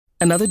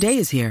Another day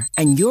is here,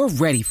 and you're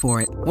ready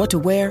for it. What to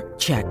wear?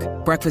 Check.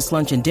 Breakfast,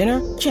 lunch, and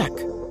dinner? Check.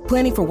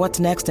 Planning for what's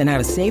next and how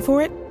to save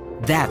for it?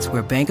 That's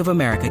where Bank of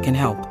America can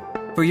help.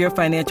 For your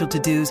financial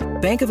to-dos,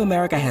 Bank of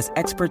America has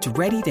experts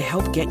ready to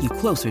help get you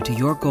closer to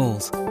your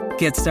goals.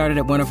 Get started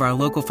at one of our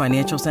local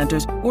financial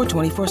centers or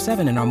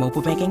 24/7 in our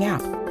mobile banking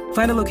app.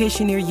 Find a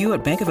location near you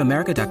at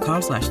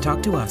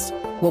bankofamerica.com/talktous.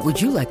 What would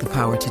you like the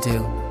power to do?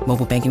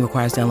 Mobile banking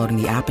requires downloading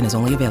the app and is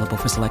only available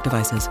for select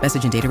devices.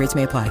 Message and data rates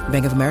may apply.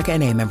 Bank of America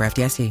N.A., member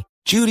FDIC.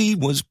 Judy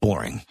was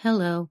boring.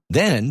 Hello.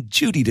 Then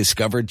Judy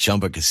discovered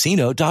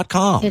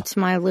ChumbaCasino.com. It's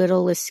my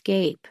little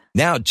escape.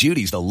 Now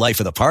Judy's the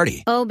life of the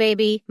party. Oh,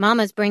 baby,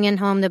 mama's bringing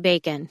home the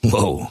bacon.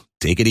 Whoa,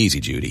 take it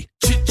easy, Judy.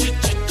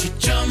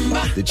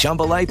 The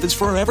Chumba life is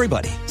for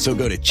everybody. So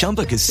go to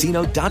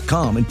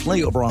ChumbaCasino.com and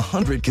play over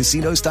 100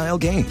 casino-style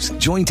games.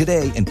 Join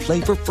today and play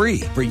for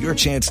free for your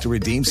chance to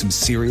redeem some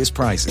serious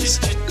prizes.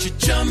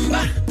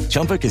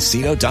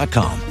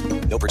 ChumbaCasino.com.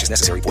 No purchase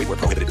necessary. Void where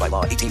prohibited by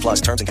law.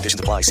 18+ terms and conditions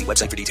apply. See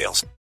website for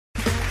details.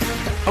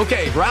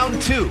 Okay, round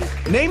two.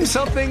 Name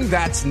something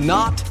that's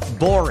not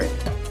boring.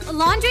 A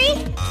laundry?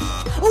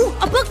 Ooh,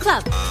 a book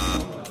club.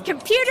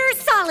 Computer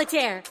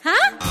solitaire,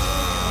 huh?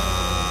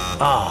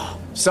 Ah,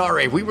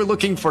 sorry, we were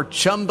looking for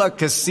Chumba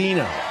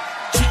Casino.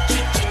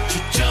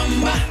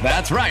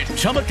 That's right,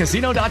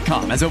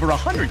 ChumbaCasino.com has over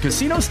 100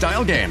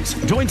 casino-style games.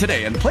 Join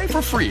today and play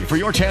for free for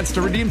your chance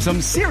to redeem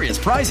some serious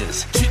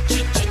prizes.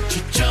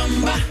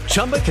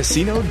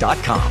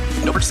 ChumbaCasino.com.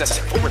 No purchase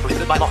necessary. Void where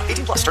prohibited by law.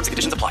 18+ terms and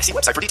conditions apply. See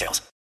website for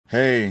details.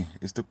 Hey,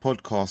 it's the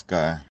podcast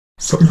guy.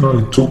 Sutton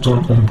United Talk Time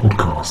on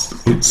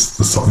podcast. It's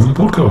the Sutton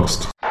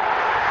Podcast.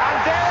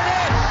 And there it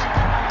is!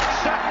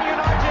 Sutton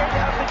United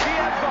of the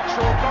GM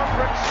Vauxhall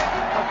Conference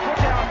have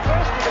put out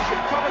First Division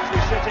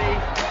Coventry City,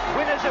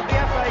 winners of the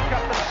FA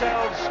Cup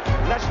themselves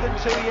less than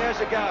 2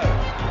 years ago.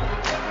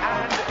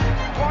 And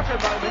what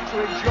a moment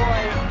to enjoy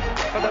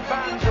for the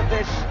fans of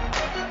this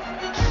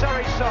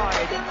Surrey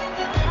side.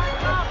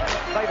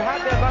 They've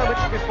had their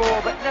moments before,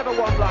 but never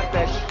one like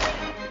this.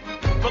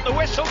 But the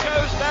whistle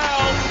goes now.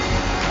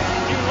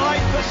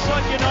 Delight for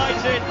Sutton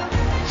United.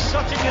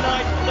 Sutton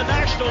United from the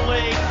National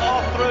League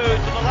are through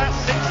to the last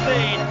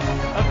 16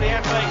 of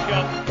the FA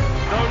Cup.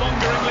 No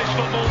longer English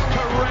football's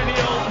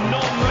perennial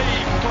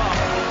non-league club.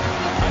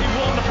 A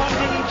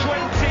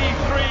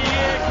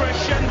 123-year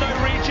crescendo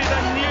reaches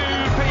a new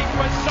peak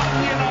for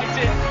Sutton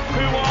United,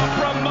 who are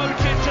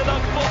promoted to the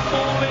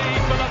Football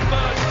League for the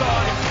first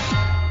time.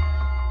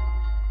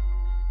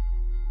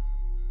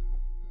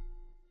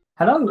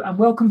 Hello and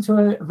welcome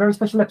to a very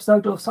special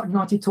episode of Sutton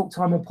United Talk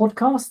Time on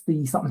podcast,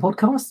 the Sutton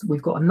Podcast.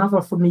 We've got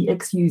another from the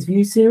XU's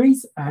View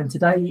series, and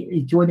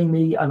today joining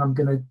me, and I'm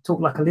going to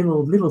talk like a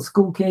little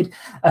school kid,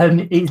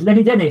 is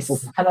Lennie Dennis.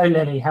 Hello,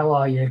 Lennie. How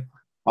are you?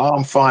 Oh,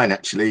 I'm fine,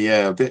 actually.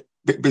 Yeah, a bit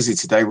busy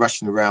today,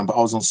 rushing around, but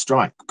I was on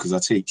strike because I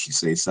teach, you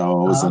see, so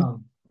I was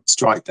on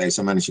strike day,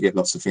 so I managed to get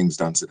lots of things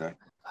done today.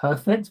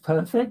 Perfect.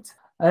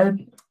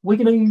 We're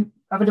going to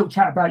have a little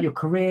chat about your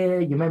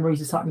career, your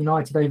memories of Sutton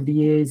United over the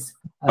years.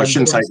 I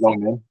shouldn't take long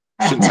then.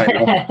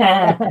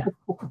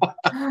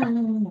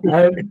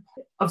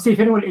 Obviously,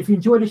 if you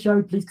enjoy the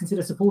show, please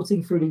consider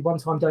supporting through the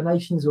one-time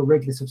donations or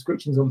regular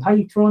subscriptions on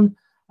Patreon.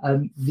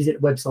 Visit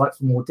the website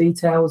for more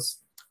details.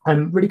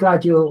 I'm really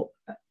glad you're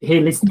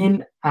here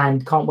listening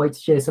and can't wait to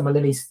share some of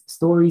Lennie's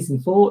stories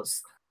and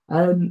thoughts.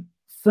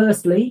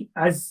 Firstly,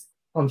 as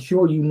I'm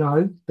sure you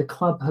know, the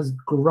club has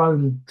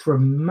grown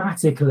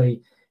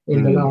dramatically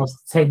in the last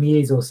 10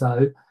 years or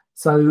so.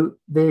 So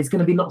there's going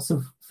to be lots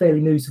of fairly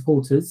new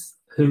supporters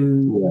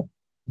who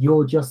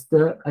you're just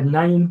a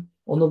name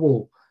on the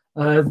wall.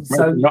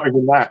 So not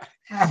even that.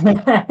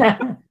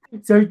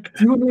 So do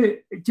you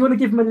want to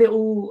give them a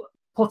little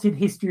potted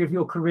history of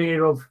your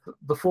career of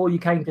before you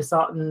came to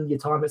Sutton, your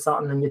time at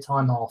Sutton, and your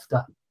time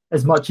after,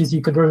 as much as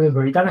you can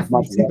remember? You don't have to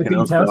be super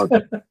detailed.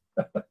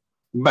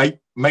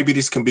 Maybe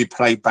this can be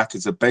played back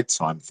as a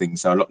bedtime thing,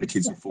 so a lot of the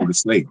kids will fall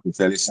asleep if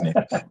they're listening.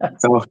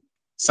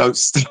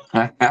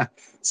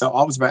 So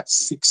I was about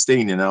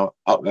 16, and I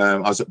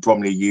was at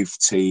Bromley youth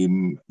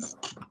team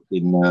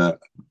in the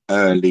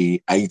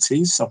early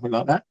 80s, something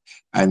like that.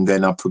 And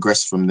then I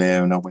progressed from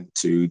there, and I went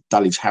to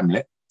Dulwich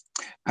Hamlet.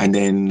 And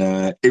then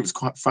it was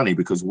quite funny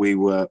because we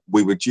were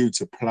due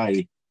to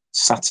play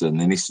Sutton,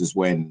 and this was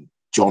when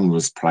John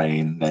was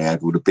playing. They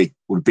had all the big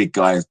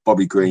guys: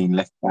 Bobby Green,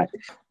 left back,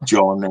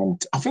 John,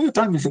 and I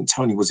don't even think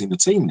Tony was in the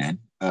team then.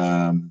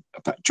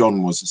 But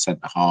John was a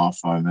centre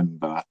half. I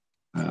remember.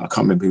 I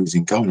can't remember who was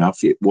in goal now.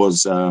 It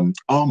was oh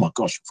my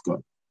gosh, I've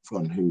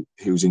forgotten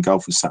who was in goal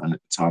for Sutton at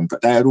the time.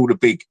 But they had all the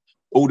big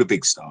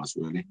stars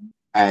really.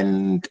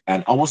 And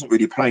I wasn't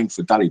really playing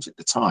for Dulwich at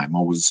the time.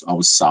 I was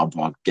sub.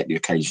 I'd get the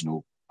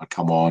occasional. I'd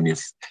come on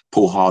if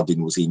Paul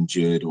Harding was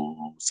injured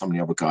or some of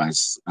the other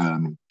guys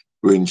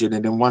were injured.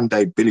 And then one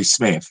day Billy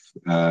Smith,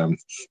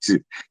 he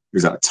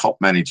was like a top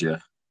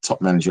manager at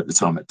the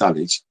time at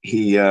Dulwich.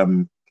 He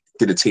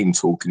did a team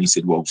talk and he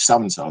said, well,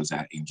 so-and-so's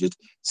out injured,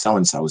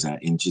 so-and-so's out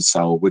injured,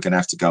 so we're going to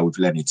have to go with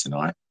Lennie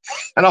tonight.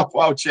 And I thought,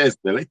 oh, cheers,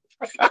 Billy.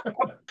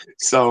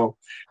 So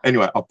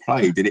anyway, I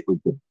played and it was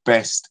the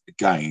best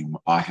game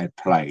I had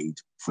played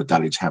for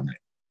Dulwich Hamlet,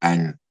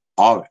 and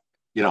I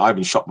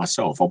even shot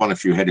myself. I won a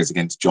few headers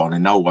against John,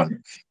 and no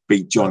one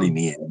beat John in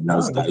the end in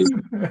those days.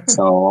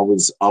 So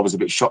I was a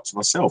bit shocked to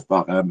myself,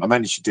 but I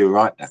managed to do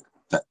right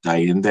that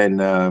day. And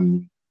then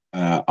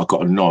I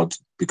got a nod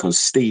because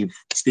Steve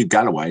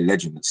Galloway,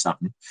 legend at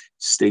Sutton,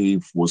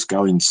 Steve was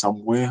going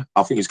somewhere.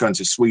 I think he was going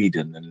to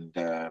Sweden,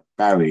 and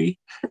Barry,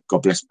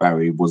 God bless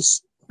Barry,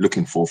 was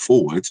looking for a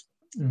forward.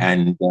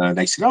 And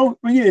they said, "Oh,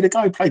 well, yeah, the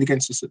guy who played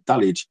against us at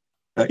Dulwich,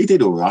 he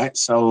did all right,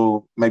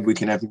 so maybe we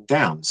can have him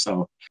down."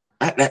 So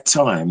at that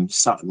time,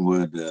 Sutton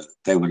were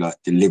like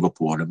the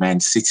Liverpool or the Man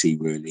City,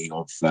 really,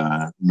 of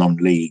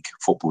non-league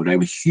football. They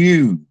were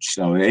huge,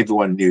 so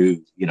everyone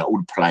knew, all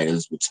the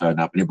players would turn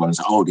up, and everyone was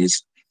like, "Oh,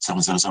 there's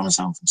so-and-so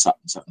from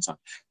Sutton."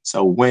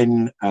 So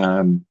when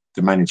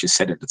the manager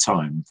said at the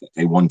time that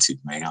they wanted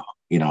me,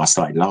 I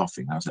started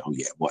laughing. I was like, "Oh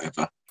yeah,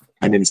 whatever."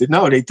 And then he said,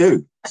 "No, they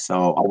do."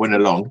 So I went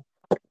along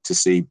to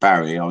see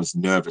Barry. I was a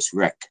nervous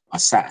wreck. I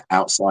sat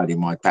outside in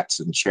my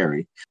Datsun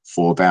Cherry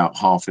for about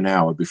half an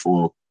hour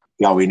before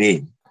going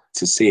in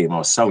to see him. I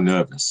was so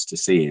nervous to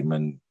see him,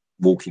 and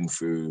walking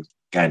through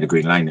Gander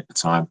Green Lane at the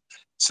time.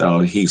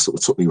 So he sort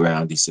of took me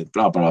around. He said,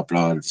 blah, blah,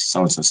 blah,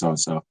 so-and-so,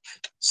 so-and-so.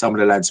 Some of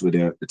the lads were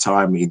there at the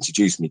time. He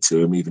introduced me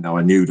to him, even though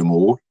I knew them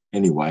all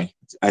anyway.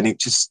 And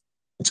it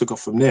took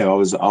off from there. I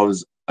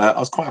was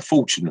quite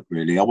fortunate,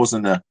 really. I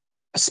wasn't a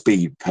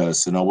speed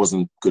person. I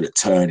wasn't good at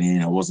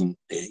turning. I wasn't,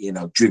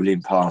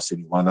 dribbling past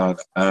anyone. I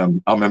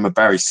remember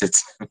Barry said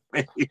to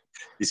me,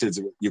 he said,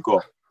 "You've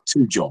got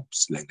 2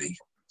 jobs, Lennie.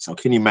 So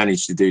can you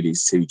manage to do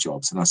these 2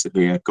 jobs?" And I said,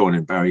 "Yeah, go on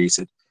then, Barry." He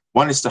said,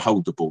 "One is to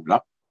hold the ball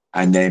up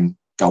and then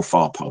go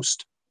far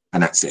post.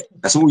 And that's it.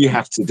 That's all you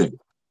have to do."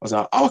 I was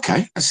like, "Oh,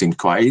 okay, that seemed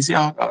quite easy.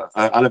 I'll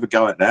have a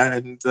go at that,"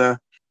 and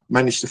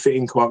managed to fit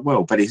in quite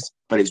well. But it's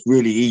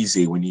really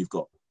easy when you've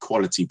got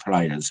quality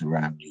players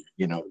around you.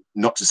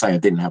 Not to say I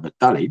didn't have at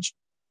Dulwich,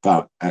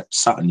 but at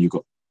Sutton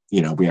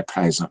we had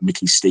players like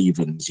Mickey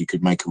Stevens. You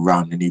could make a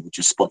run and he would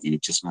just spot you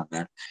just like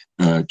that.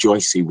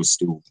 Joycey was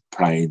still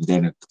playing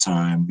then at the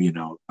time.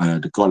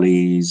 The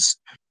Gollies,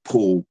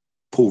 Paul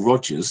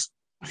Rogers,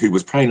 who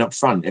was playing up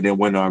front, and then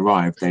when I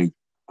arrived, they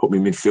put me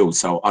midfield.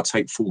 So I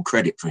take full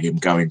credit for him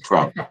going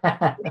pro.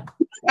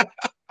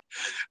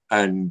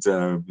 And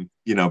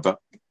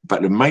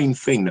but the main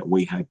thing that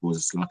we had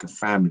was like a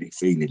family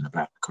feeling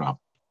about the club.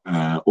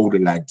 All the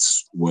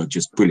lads were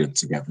just brilliant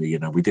together.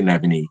 We didn't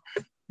have any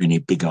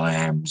big I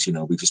ams.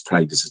 We just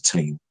played as a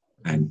team,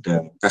 and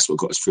that's what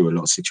got us through a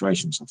lot of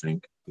situations. I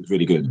think it was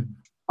really good.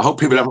 I hope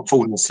people haven't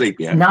fallen asleep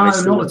yet. No,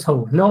 not at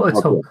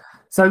all.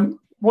 So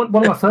one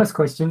of my first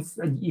questions,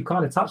 and you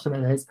kind of touched on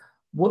it, is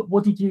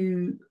what did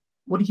you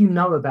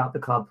know about the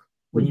club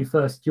when you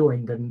first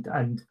joined,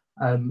 and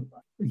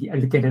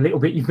again, a little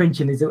bit you've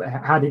mentioned, is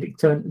how did it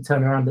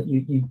turn around that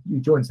you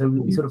joined? So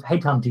we sort of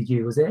headhunted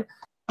you, was it?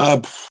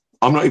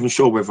 I'm not even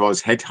sure whether I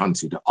was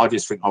headhunted. I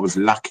just think I was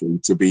lucky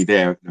to be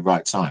there at the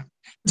right time,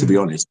 to be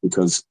honest,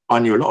 because I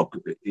knew there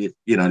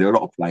were a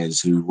lot of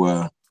players who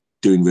were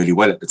doing really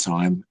well at the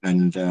time,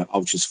 and I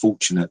was just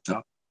fortunate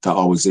that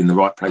I was in the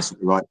right place at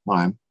the right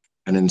time.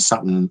 And then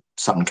Sutton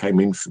came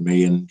in for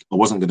me, and I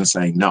wasn't going to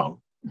say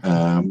no.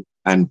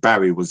 And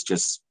Barry was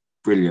just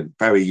brilliant.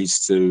 Barry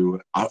used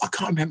to, I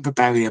can't remember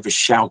Barry ever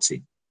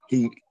shouting.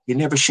 He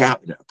never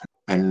shouted at a player.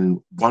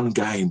 And one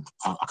game,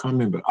 I can't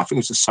remember, I think it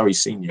was the Surrey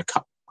Senior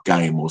Cup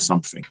game or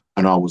something.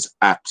 And I was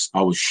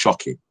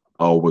shocking.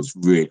 I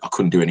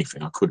couldn't do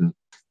anything. I couldn't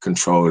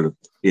control,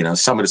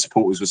 some of the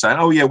supporters were saying,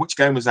 "Oh yeah, which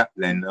game was that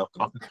then?"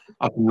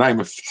 I can name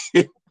a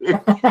few.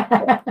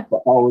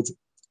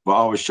 But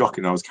I was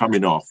shocking. I was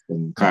coming off,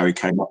 and Barry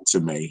came up to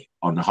me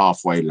on the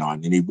halfway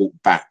line, and he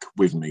walked back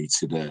with me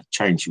to the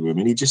changing room,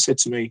 and he just said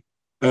to me,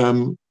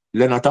 "Len,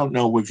 I don't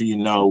know whether you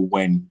know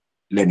when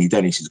Lennie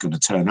Dennis is going to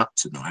turn up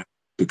tonight,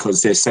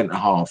 because their centre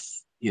half,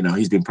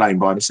 he's been playing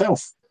by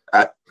himself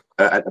at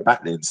the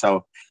back then.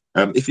 So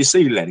if you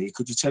see Lennie,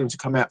 could you tell him to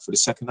come out for the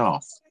second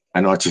half?"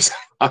 And I just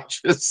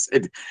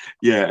said,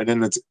 yeah. And then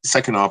the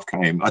second half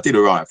came. I did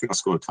all right. I think I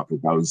scored a couple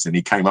of goals, and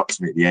he came up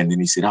to me at the end and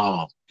he said,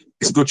 "Oh,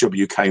 it's a good job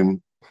you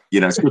came.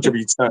 It's a good job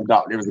you turned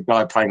up. There was a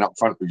guy playing up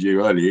front with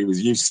you earlier. He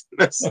was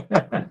useless."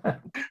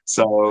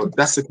 So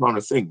that's the kind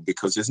of thing,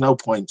 because there's no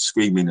point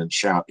screaming and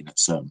shouting at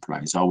certain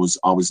players. I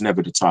was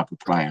never the type of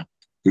player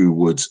who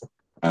would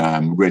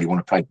really want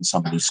to play for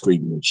somebody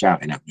screaming and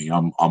shouting at me.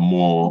 I'm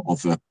more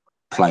of a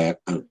player,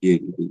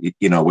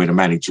 where the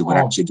manager would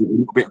actually give a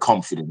little bit of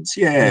confidence.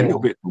 A little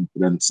bit of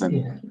confidence.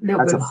 And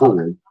as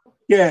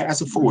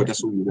a forward,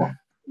 that's all you want.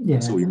 Yeah.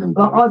 That's all you need.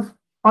 But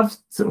I've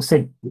sort of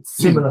said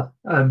similar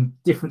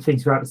different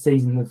things throughout the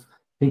season of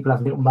people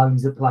having little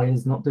moans at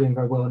players not doing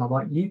very well, and I'm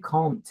like, you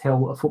can't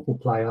tell a football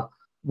player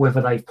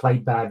whether they've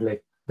played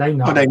badly. They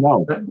know. Oh, they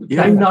know.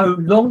 They know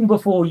long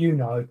before you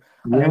know.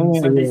 So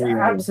there's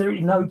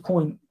absolutely no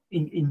point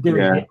in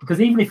doing it, because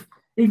even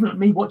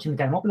me watching the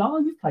game, I'll be like, "Oh,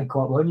 you've played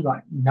quite well," and you're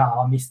like, "No,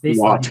 I missed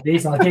this, I did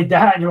this, I did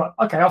that," and you're like,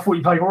 "Okay, I thought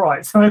you played all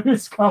right, so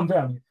let's calm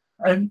down."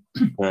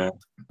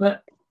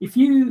 But if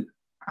you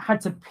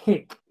had to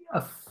pick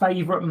a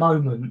favourite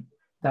moment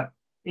that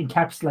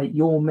encapsulate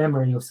your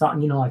memory of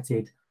Sutton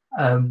United,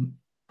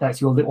 that's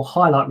your little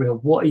highlight reel.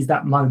 What is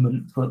that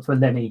moment for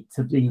Lennie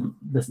to be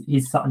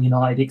his Sutton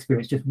United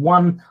experience? Just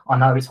one, I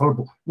know it's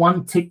horrible,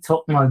 one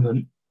TikTok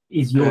moment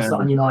is your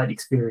Sutton United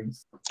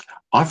experience.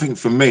 I think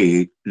for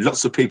me,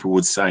 lots of people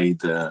would say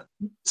the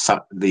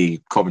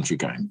Coventry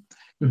game.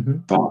 Mm-hmm.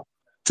 But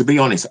to be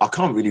honest, I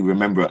can't really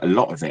remember a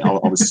lot of it. I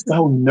was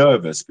so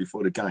nervous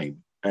before the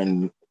game,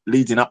 and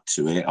leading up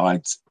to it, I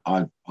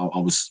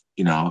was,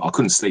 I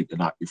couldn't sleep the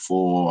night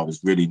before. I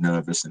was really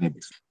nervous and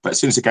everything. But as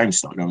soon as the game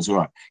started, I was all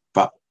right.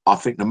 But I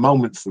think the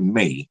moment for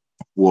me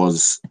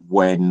was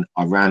when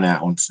I ran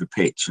out onto the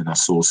pitch and I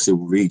saw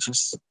Cyril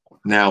Regis.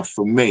 Now,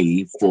 for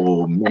me,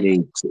 for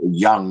many sort of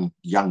young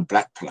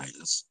black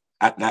players,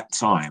 at that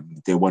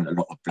time, there weren't a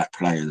lot of black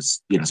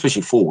players,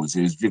 especially forwards.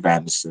 There was Viv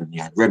Anderson,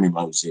 you had Remy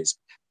Moses,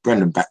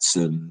 Brendan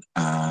Batson,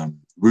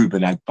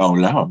 Ruben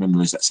Agbola, I remember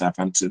he was at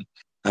Southampton.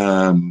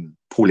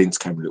 Paul Ince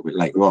came a little bit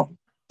later on.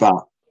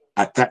 But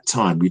at that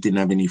time, we didn't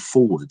have any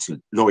forwards,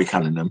 Laurie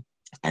Cunningham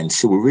and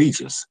Cyril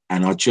Regis.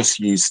 And I just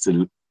used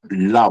to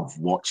love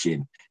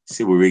watching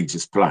Cyril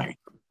Regis play.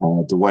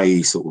 The way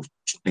he sort of,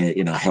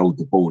 held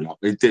the ball up.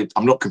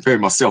 I'm not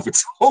comparing myself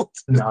at all.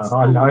 No,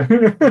 I know.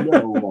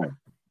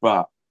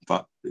 But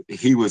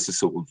he was the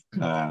sort of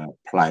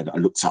player that I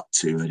looked up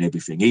to and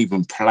everything.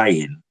 Even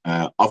playing,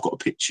 I've got a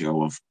picture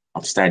of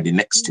I'm standing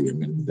next to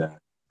him, and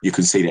you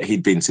can see that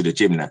he'd been to the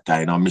gym that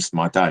day, and I missed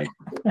my day.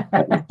 Go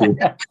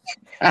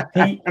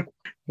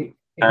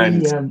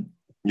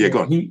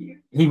on.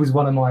 He was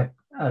one of my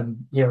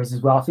heroes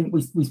as well. I think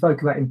we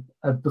spoke about him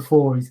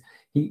before.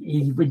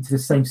 He went to the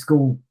same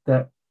school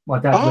that my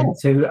dad went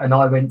to, and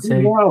I went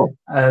to. Wow.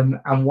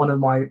 And one of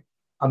my,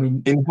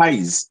 in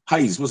Hayes,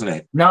 wasn't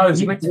it? No,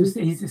 he went to.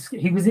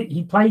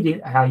 He played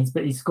at Hayes,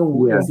 but his school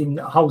was in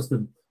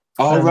Holston.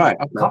 Oh, right.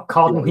 Okay.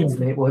 Cardinal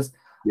Hinsley, it was.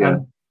 Yeah.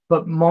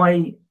 But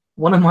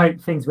one of my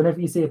things, whenever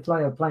you see a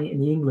player playing in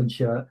the England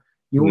shirt,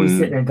 you always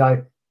sit there and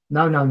go,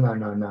 no.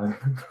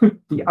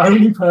 The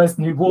only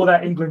person who wore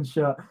that England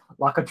shirt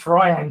like a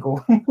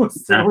triangle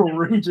was Cyril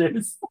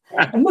Regis.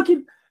 And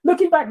looking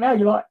back now,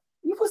 you're like,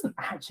 he wasn't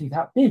actually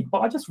that big,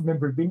 but I just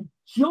remember him being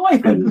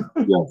giant.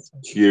 Yes,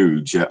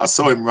 huge. I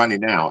saw him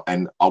running out,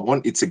 and I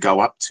wanted to go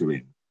up to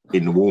him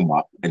in the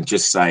warm-up and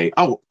just say,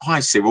 "Oh, hi,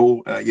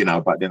 Cyril,"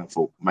 but then I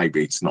thought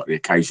maybe it's not the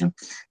occasion.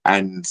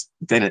 And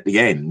then at the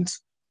end,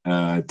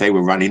 they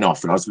were running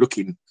off, and I was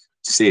looking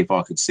to see if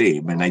I could see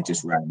him, and they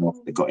just ran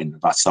off. They got in the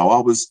bus. So I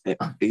was,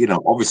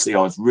 obviously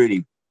I was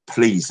really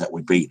pleased that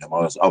we beat them. I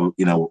was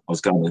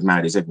going as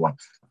mad as everyone,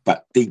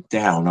 but deep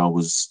down I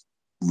was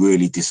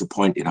really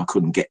disappointed I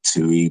couldn't get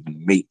to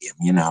even meet him.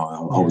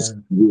 I was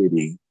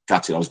really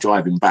gutted. I was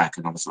driving back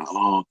and I was like,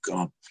 oh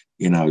God,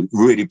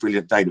 really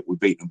brilliant day that we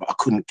beat them, but I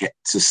couldn't get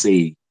to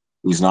see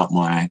who's like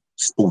my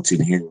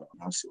sporting hero.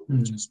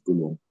 Just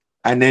brilliant.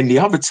 And then the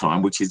other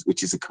time, which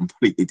is a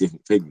completely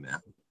different thing now,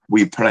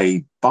 we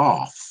played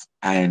Bath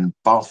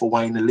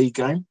away in the league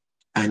game.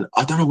 And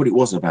I don't know what it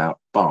was about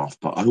Bath,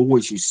 but I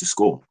always used to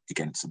score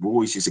against them. I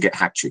always used to get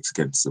hat tricks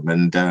against them.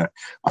 And I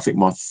think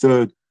my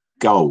third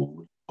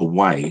goal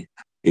away,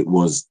 it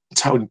was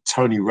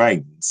Tony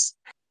Raines.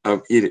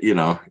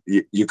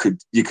 You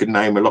could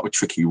name a lot of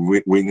tricky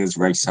wingers,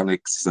 Ray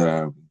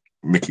Sunix,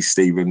 Mickey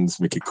Stevens,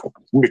 Mickey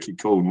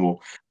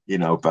Cornwall,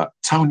 but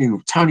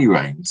Tony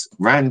Raines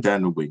ran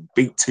down the wing,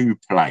 beat two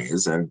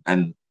players,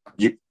 and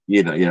you'd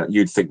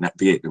think that'd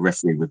be it. The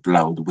referee would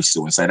blow the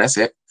whistle and say that's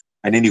it,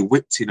 and then he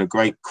whipped in a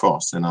great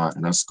cross, and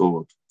I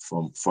scored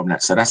from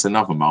that. So that's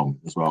another moment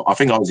as well. I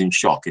think I was in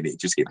shock, and it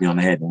just hit me on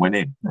the head and went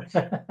in.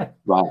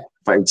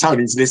 But if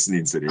Tony's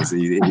listening to this,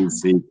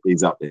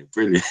 he's up there,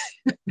 brilliant.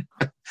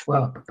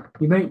 Well,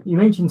 you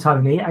mentioned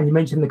Tony, and you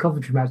mentioned the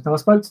Coventry match. Now I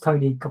spoke to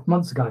Tony a couple of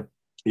months ago.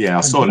 Yeah,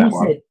 I saw that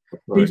one.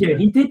 Did you?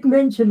 He did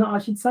mention that I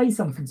should say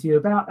something to you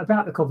about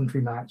the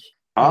Coventry match.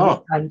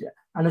 Oh, and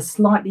a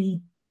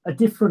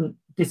different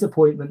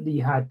disappointment that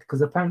you had,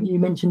 because apparently you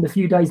mentioned a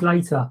few days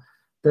later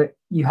that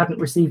you hadn't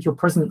received your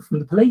present from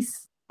the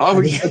police.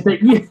 Oh, yeah. You've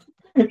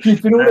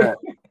been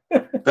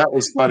That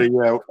was funny.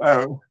 Yeah.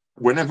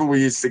 Whenever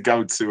we used to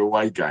go to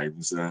away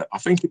games, I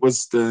think it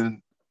was the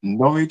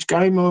Norwich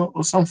game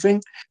or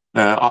something.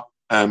 I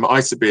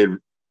used to be a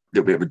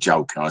little bit of a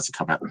joker. I used to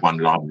come out with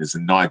one-liners,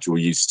 and Nigel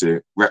used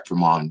to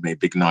reprimand me.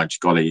 Big Nigel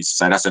Golly used to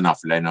say, "That's enough,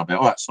 Len." I'll be,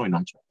 "All right, sorry,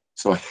 Nigel."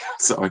 So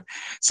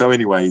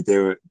anyway,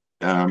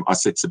 I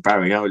said to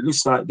Barry, "Oh, it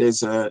looks like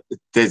there's a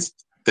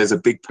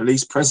big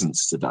police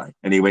presence today."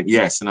 And he went,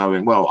 "Yes." And I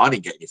went, "Well, I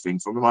didn't get anything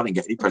from him. I didn't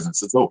get any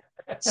presents at all."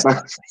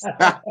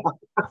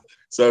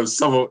 So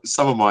some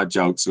of my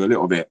jokes were a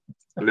little bit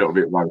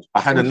rough.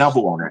 I had another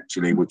one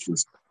actually, which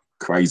was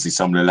crazy.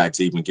 Some of the lads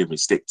even give me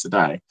stick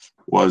today.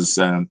 Was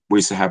we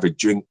used to have a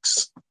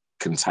drinks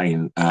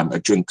thing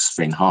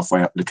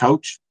halfway up the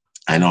coach,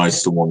 and I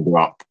used to wander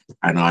up,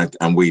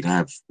 and we'd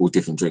have all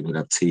different drinks. We'd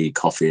have tea,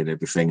 coffee, and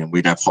everything, and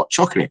we'd have hot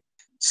chocolate.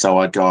 So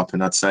I'd go up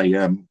and I'd say,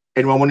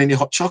 "Anyone want any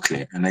hot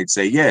chocolate?" And they'd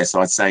say, "Yes."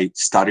 So I'd say,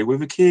 "Study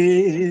with a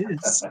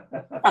kiss."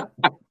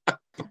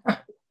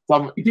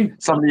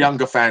 some of the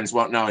younger fans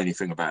won't know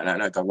anything about that.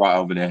 They go right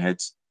over their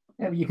heads.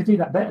 Yeah, but you could do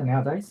that better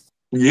nowadays.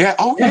 Yeah.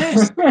 Oh,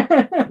 yes.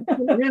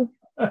 You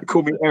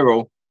call me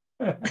Errol.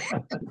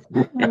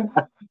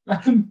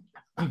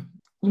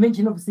 You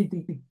mentioned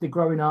obviously the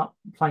growing up,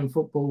 playing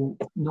football,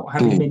 not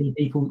having many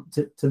people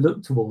to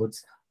look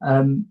towards.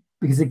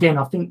 Because again,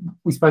 I think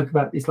we spoke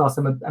about this last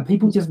time, and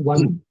people just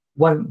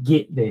won't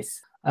get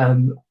this.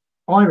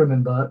 I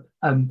remember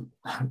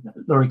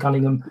Laurie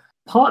Cunningham,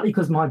 partly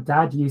because my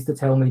dad used to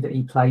tell me that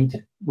he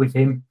played with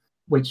him,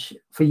 which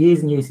for years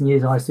and years and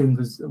years I assumed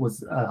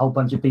was a whole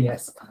bunch of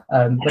BS.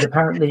 But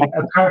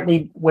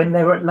apparently when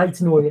they were at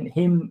Leyton Orient,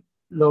 him,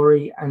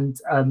 Laurie, and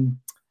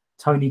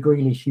Tony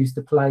Grealish used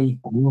to play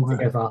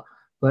together.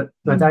 But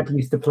my dad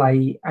used to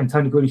play, and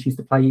Tony Grealish used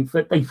to play.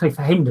 They played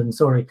for Hendon,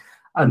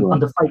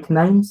 under fake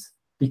names,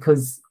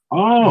 because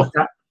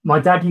my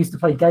dad used to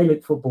play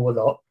Gaelic football a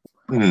lot,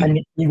 and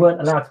you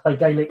weren't allowed to play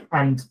Gaelic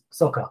and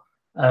soccer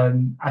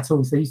at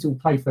all. So they used to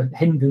play for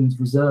Hendon's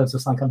reserves or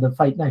something under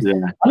fake names.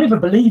 Yeah. I never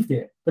believed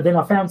it, but then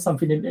I found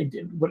something in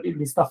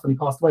his stuff when he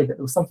passed away that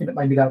there was something that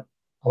made me go,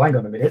 "Oh, hang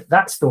on a minute,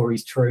 that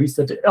story's true.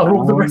 So are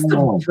all the rest of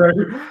them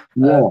true?"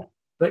 Yeah.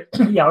 But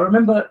yeah, I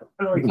remember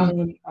Laurie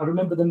Cunningham. I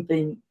remember them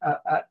being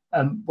at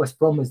West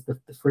Brom as the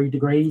 3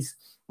 Degrees.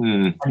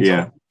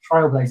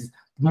 Trailblazers.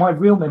 My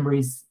real memory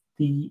is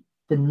the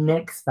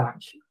next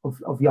batch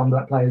of young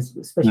black players,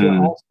 especially at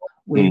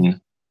Arsenal.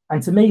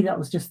 And to me, that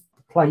was just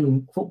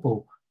playing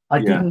football. I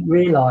didn't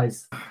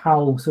realise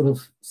how sort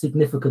of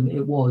significant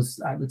it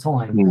was at the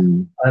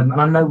time. And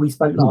I know we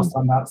spoke last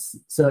time about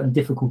certain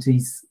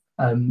difficulties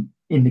in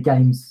the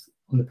games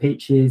on the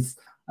pitches.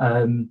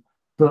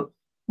 But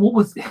what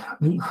was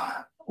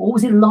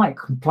it like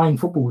playing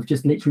football with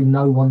just literally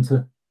no one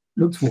to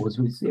look towards?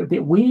 Was it a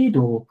bit weird,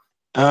 or?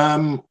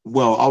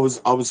 Well, I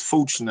was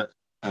fortunate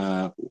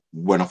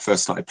when I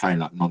first started playing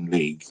like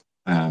non-league,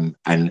 and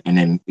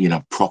then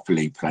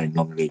properly playing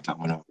non-league, like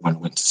when I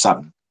went to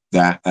Sutton,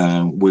 that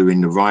we were in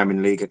the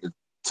Ryman League at the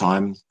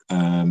time,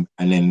 and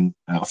then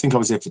I think I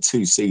was there for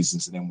 2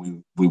 seasons, and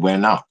then we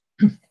went up.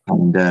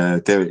 And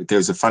there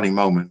was a funny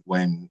moment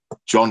when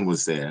John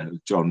was there,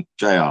 John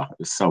JR. It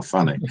was so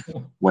funny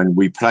when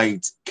we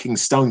played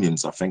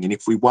Kingstonians, I think, and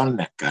if we won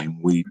that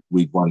game, we'd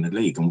won the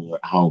league, and we were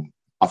at home.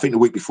 I think the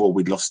week before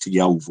we'd lost to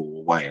Yeovil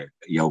away at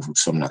Yeovil,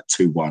 something like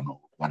 2-1 or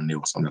 1-0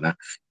 or something like that.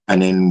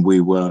 And then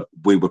we were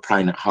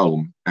playing at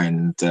home,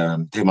 and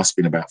there must have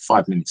been about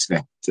 5 minutes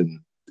left,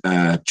 and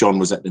John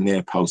was at the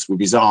near post with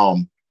his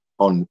arm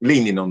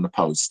leaning on the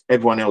post.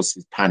 Everyone else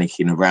is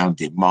panicking around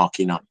him,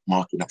 marking up,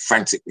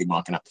 frantically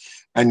marking up.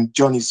 And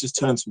Johnny's just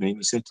turned to me and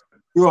he said,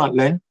 "You all right,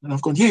 Len?" And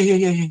I've gone, yeah.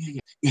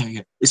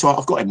 It's all right,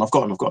 I've got him.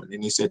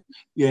 And he said,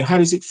 "Yeah, how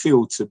does it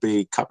feel to be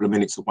a couple of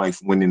minutes away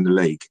from winning the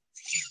league?"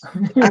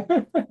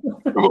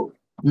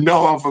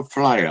 No other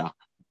player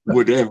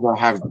would ever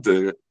have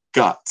the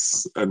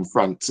guts and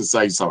front to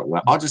say something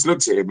like that. I just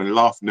looked at him and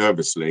laughed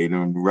nervously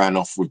and ran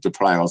off with the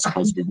player I was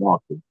supposed to be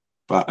marking.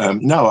 But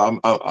no,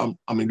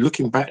 I mean,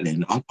 looking back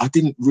then, I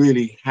didn't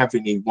really have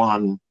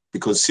anyone,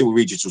 because Cyril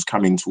Regis was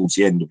coming towards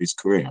the end of his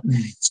career.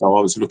 So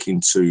I was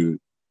looking to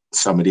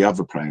some of the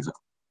other players.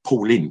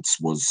 Paul Ince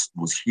was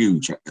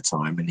huge at the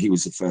time, and he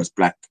was the first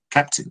black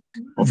captain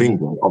of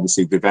England,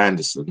 obviously with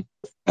Anderson.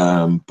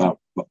 But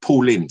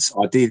Paul Ince,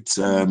 I did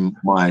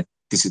my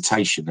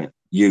dissertation at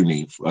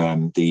uni,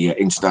 the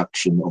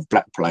introduction of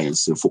black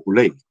players to the Football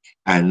League.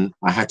 And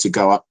I had to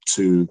go up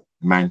to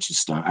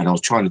Manchester, and I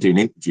was trying to do an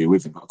interview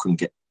with him, but I couldn't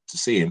get to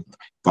see him.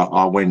 But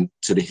I went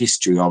to the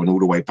history. I went all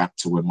the way back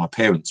to when my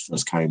parents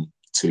first came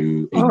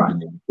to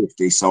England in the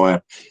 50s. So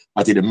I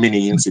did a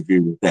mini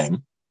interview with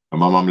them, and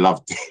my mum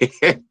loved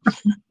it.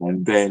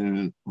 And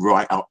then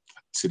right up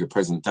to the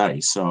present day.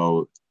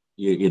 So,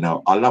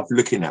 I love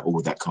looking at all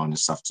that kind of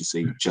stuff to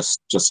see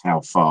just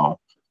how far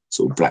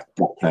sort of black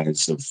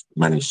players have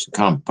managed to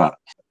come. But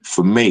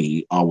for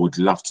me, I would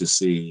love to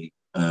see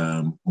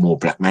more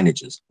black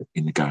managers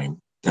in the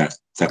game. That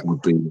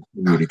would be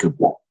really good.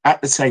 But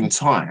at the same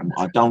time,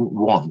 I don't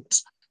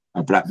want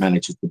a black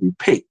manager to be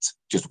picked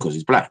just because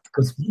he's black.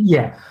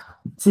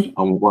 See,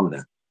 I won't want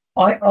that.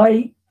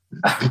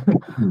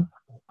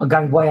 I'm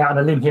going way out on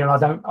a limb here, and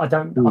I've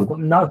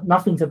got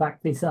nothing to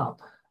back this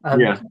up.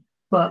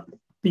 But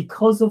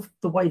because of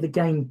the way the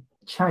game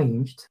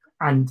changed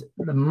and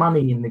the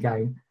money in the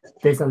game,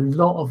 there's a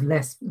lot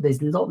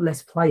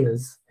less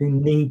players who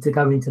need to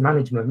go into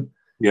management.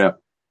 Yeah.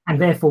 And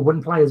therefore,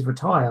 when players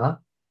retire,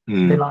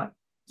 they're like,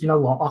 "Do you know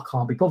what? I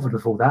can't be bothered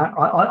with all that.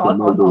 I'm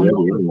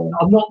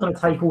not going to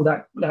take all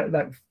that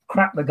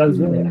crap that goes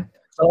with it."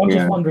 So I'm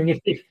just wondering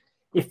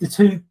if the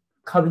two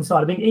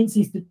coincide. I mean,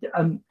 Ince's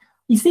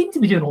he seemed to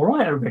be doing all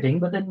right at Reading,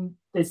 but then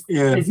there's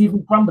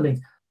even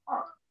crumbling.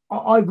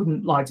 I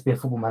wouldn't like to be a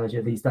football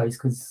manager these days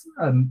because,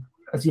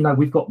 as you know,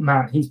 we've got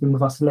Matt. He's been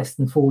with us less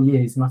than 4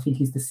 years, and I think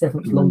he's the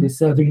 7th longest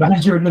serving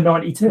manager in the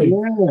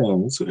 92.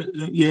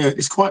 Yeah,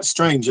 it's quite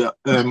strange.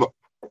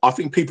 I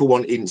think people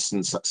want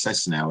instant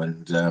success now,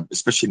 and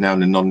especially now in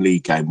the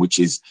non-league game, which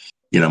is,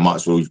 might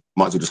as well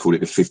just call it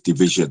the 5th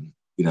division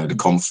the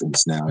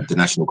conference now, the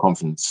national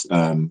conference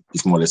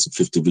is more or less a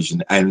fifth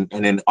division. And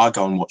then I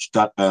go and watch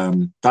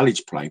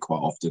Dulwich play quite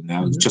often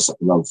now. It's just up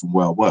the road from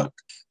where I work.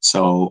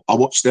 So I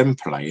watch them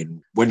play,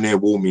 and when they're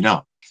warming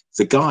up,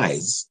 the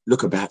guys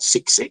look about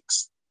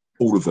 6'6",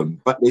 all of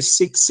them, but they're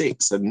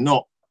 6'6", and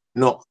not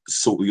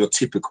sort of your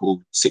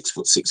typical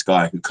 6'6"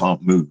 guy who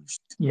can't move.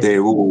 Yeah.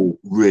 They're all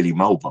really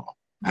mobile,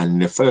 and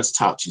their first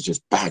touch is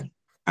just bang.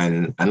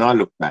 And I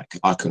look back,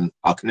 I can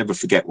never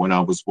forget when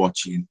I was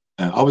watching.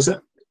 I was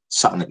at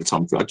Sutton at the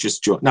time. I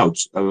just joined. No,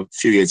 a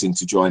few years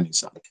into joining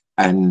Sutton,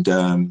 and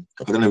I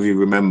don't know if you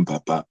remember,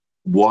 but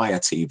Wire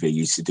TV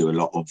used to do a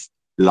lot of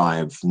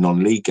live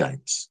non-league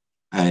games,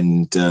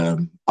 and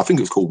I think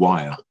it was called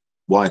Wire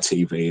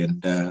TV,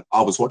 and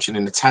I was watching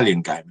an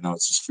Italian game, and I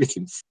was just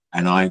flicking,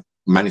 and I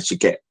managed to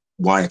get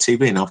Wire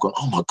TV, and I've gone,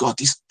 oh my God,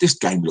 this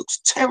game looks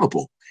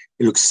terrible.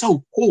 It looks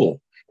so poor.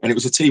 And it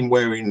was a team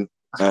wearing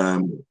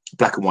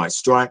black and white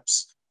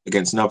stripes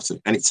against another team.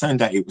 And it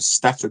turned out it was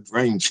Stafford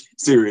Rangers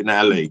in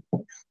our league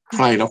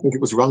playing. I think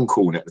it was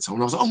Runcorn at the time.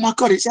 And I was like, oh my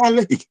God, it's our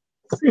league.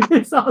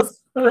 It's us.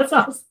 That's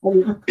us.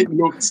 It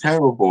looked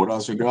terrible. And I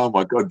was thinking, oh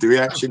my God, do we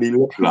actually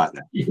look like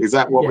that? Is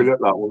that what we look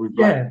like when we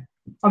play? Yeah.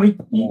 I mean,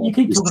 you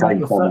keep talking about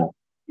your first.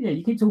 Yeah,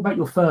 you keep talking about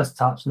your first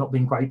touch not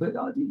being great, but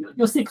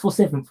your 6th or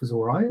 7th was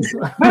all right.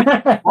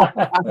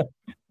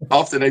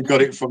 After they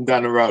got it from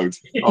down the road.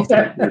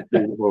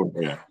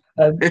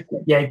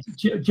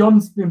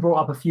 John's been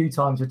brought up a few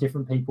times with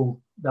different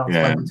people that I've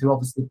spoken to,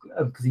 obviously,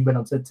 because he went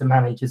on to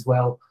manage as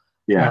well.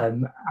 Yeah.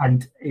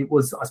 And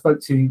I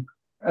spoke to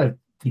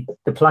the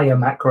player,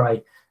 Matt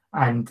Gray,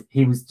 and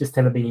he was just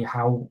telling me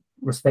how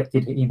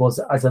respected he was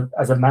as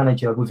a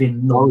manager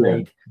within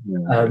non-league.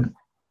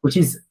 Which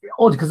is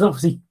odd because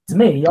obviously to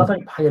me, I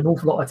don't pay an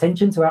awful lot of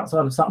attention to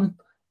outside of Sutton.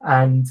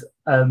 And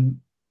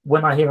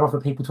when I hear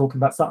other people talking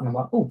about Sutton, I'm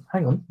like, oh,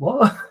 hang on,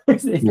 what?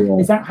 Is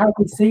that how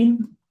it's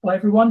seen by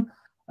everyone?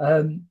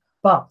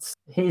 But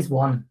here's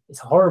one.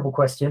 It's a horrible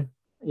question.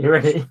 You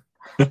ready?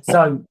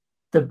 So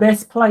the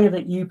best player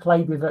that you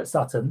played with at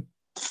Sutton,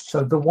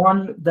 so the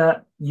one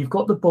that you've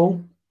got the ball,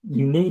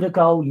 you need a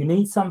goal, you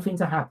need something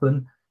to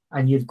happen,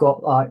 and you've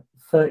got like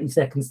 30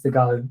 seconds to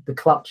go, the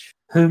clutch.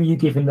 Who are you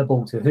giving the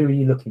ball to? Who are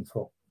you looking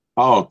for?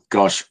 Oh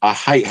gosh, I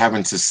hate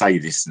having to say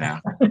this now.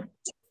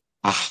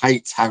 I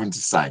hate having to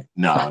say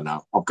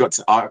no. I've got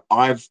to.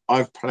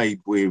 I've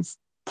played with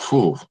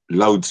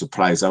loads of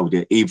players over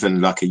there. Even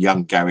like a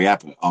young Gary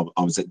Abbott. I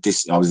was in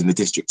the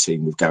district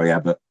team with Gary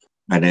Abbott,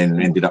 and then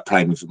ended up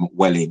playing with him at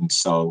Welling.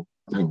 So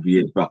over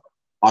years, but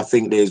I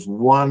think there's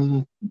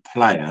one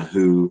player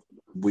who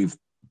we've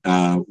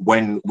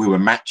when we were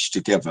matched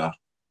together.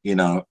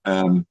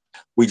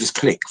 We just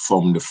click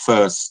from the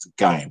first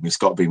game. It's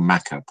got to be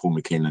Paul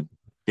McKinnon.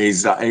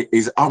 He's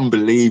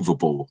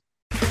unbelievable.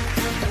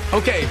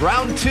 Okay,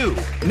 round 2.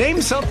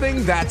 Name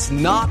something that's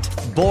not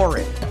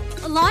boring.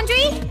 A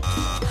laundry?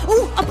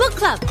 Ooh, a book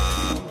club.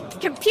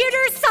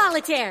 Computer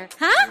solitaire,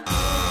 huh?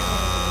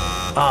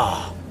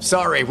 Ah,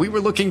 sorry, we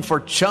were looking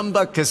for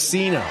Chumba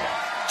Casino.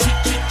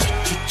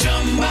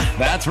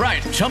 That's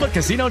right.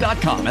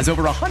 ChumbaCasino.com has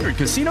over 100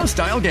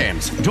 casino-style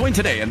games. Join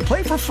today and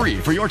play for free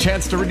for your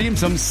chance to redeem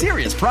some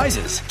serious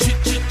prizes.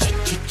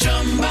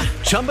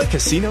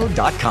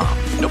 ChumbaCasino.com.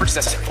 No purchase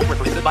necessary. Void where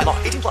prohibited by law.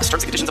 18+. Terms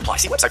and conditions apply.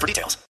 See website for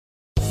details.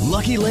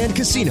 Lucky Land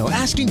Casino,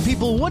 asking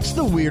people, what's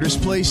the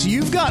weirdest place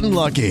you've gotten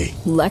lucky?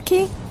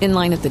 Lucky? In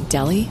line at the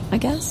deli, I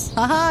guess?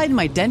 Aha, in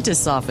my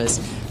dentist's office.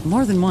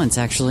 More than once,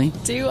 actually.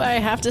 Do I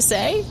have to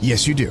say?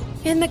 Yes, you do.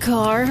 In the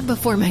car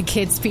before my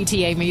kids'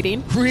 PTA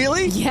meeting.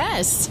 Really?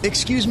 Yes.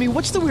 Excuse me,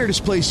 what's the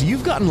weirdest place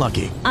you've gotten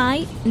lucky?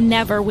 I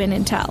never win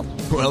and tell.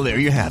 Well, there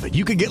you have it.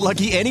 You can get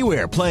lucky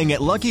anywhere, playing at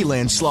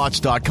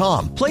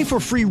LuckyLandSlots.com. Play for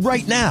free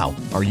right now.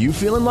 Are you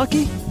feeling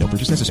lucky? No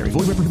purchase necessary.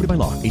 Void where prohibited by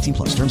law.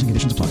 18+. Terms and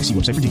conditions apply. See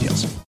website for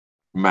details.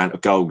 Amount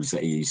of goals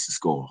that he used to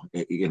score.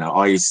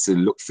 I used to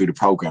look through the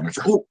program and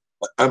think,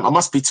 I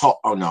must be top.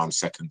 Oh no, I'm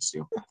second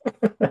still.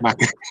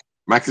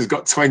 Mac has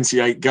got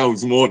 28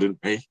 goals more than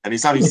me, and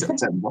it's only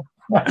September.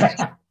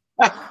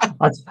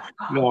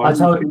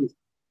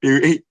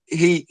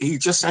 He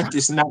just had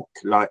this knack.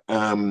 Like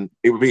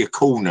it would be a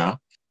corner.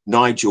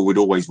 Nigel would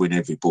always win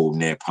every ball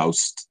near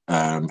post,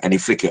 and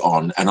he'd flick it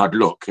on, and I'd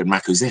look, and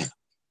Mac was there.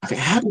 I think,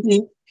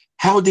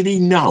 how did he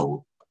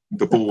know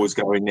the ball was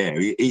going there?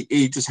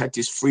 He just had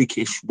this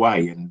freakish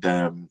way,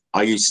 and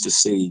I used to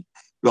see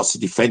lots of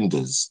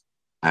defenders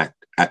at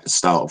the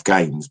start of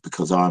games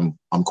because I'm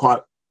quite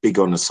big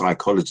on the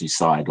psychology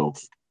side of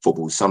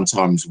football.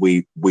 Sometimes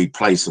we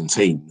play some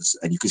teams,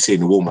 and you can see in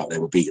the warm-up they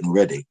were beaten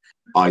already.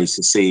 I used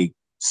to see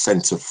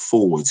centre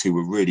forwards who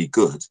were really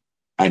good,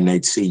 and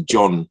they'd see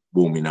John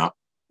warming up,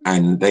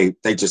 and they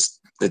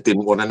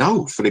didn't want to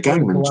know for the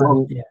game. And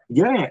John,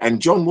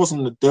 and John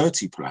wasn't a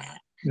dirty player,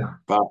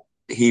 but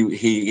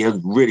he had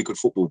really good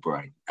football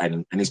brain,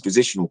 and his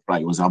positional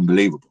play was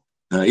unbelievable.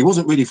 He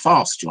wasn't really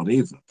fast, John,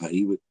 either, but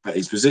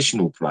his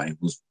positional play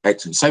was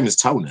excellent, same as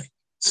Tony.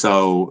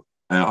 So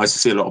I used to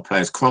see a lot of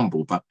players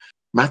crumble, but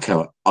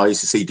Macca, I used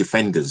to see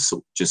defenders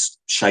sort of just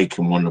shake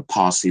and want to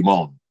pass him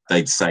on.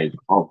 They'd say,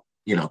 oh,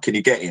 can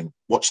you get him?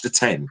 Watch the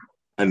 10.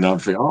 And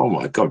I'd think, oh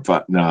my God,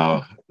 but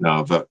no,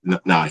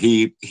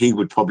 he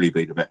would probably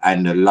be the best,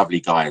 and a lovely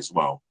guy as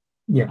well.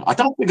 Yeah. I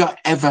don't think I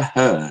ever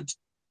heard,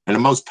 and the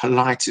most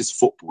politest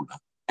footballer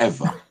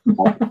ever.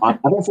 I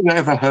don't think I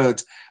ever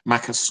heard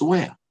Macca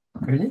swear.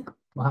 Really?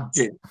 Wow.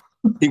 Yeah.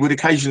 He would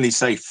occasionally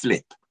say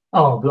flip.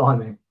 Oh,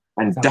 blimey.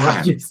 And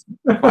damn.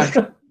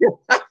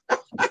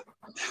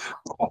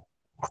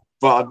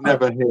 But I'd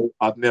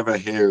never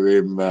hear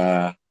him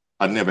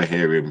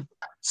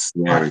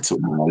swear at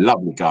all.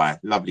 Lovely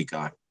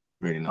guy,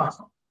 really nice.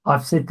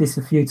 I've said this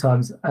a few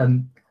times. I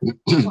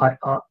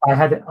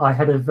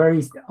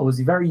was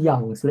very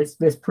young, so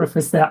let's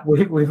preface that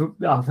with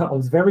I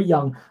was very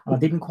young and I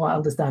didn't quite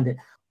understand it.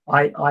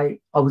 I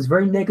was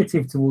very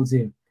negative towards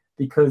him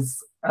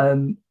because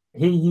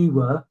here you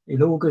were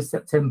in August,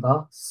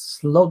 September,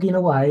 slogging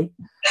away,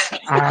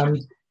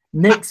 and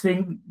next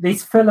thing,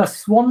 this fella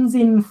swans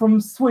in from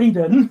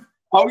Sweden.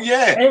 Oh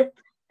yeah.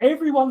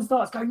 Everyone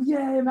starts going,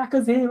 yeah,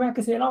 Macca's here. And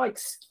I'm like,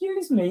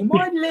 excuse me,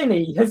 my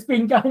Lennie has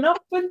been going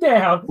up and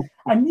down,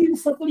 and you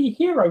suddenly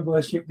hero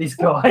worship this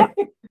guy.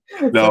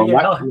 No,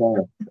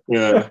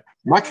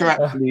 Macca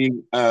actually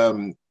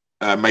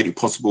made it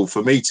possible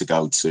for me to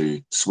go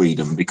to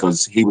Sweden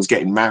because he was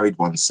getting married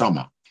one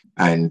summer,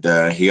 and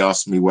he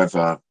asked me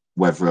whether I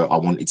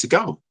wanted to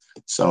go.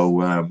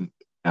 So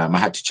I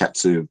had to chat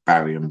to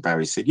Barry, and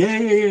Barry said,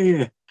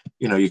 yeah,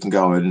 you can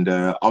go. And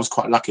I was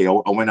quite lucky. I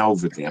went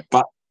over there,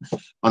 but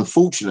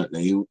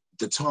unfortunately,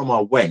 the time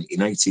I went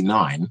in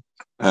 '89,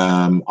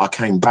 I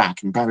came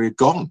back and Barry had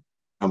gone,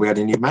 and we had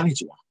a new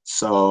manager.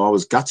 So I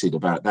was gutted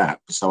about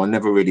that. So I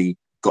never really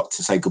got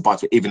to say goodbye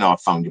to him, even though I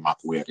phoned him up.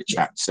 We had a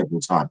chat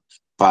several times.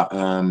 But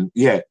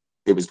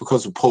it was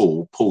because of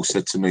Paul. Paul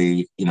said to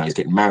me, he's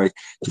getting married.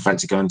 Do you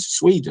fancy going to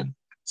Sweden?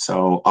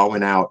 So I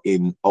went out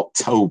in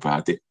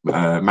October.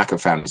 Macca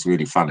found it's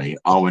really funny.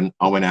 I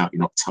went out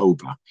in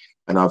October,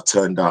 and I've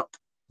turned up.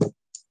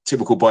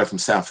 Typical boy from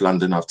South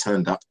London. I've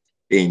turned up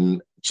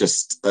in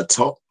just a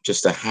top,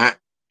 just a hat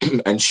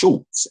and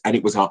shorts, and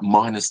it was like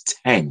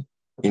 -10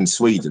 in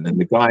Sweden. And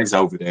the guys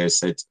over there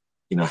said,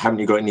 haven't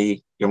you got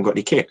any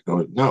kit? I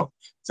went, no.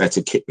 So they had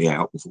to kit me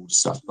out with all the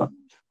stuff. But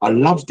I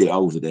loved it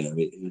over there.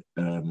 It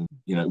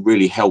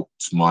really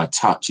helped my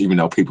touch, even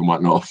though people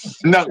might not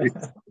know it.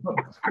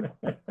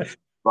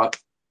 But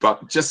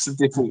just a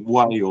different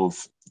way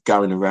of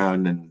going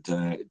around, and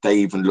they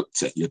even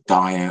looked at your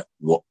diet,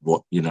 what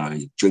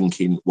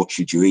drinking, what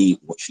should you eat,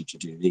 what should you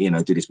do,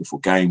 do this before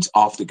games.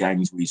 After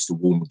games, we used to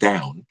warm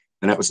down,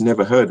 and that was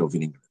never heard of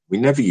in England. We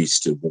never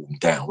used to warm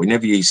down. We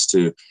never used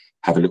to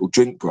have a little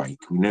drink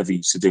break. We never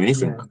used to do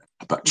anything like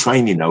that. But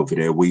training over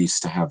there, we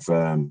used to have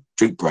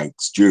drink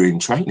breaks during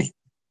training,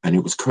 and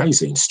it was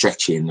crazy, and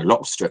stretching, a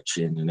lot of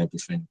stretching and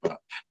everything. But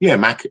yeah,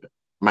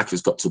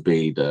 Macca's got to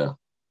be the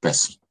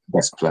best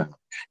player,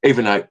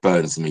 even though it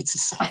burns me to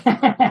say.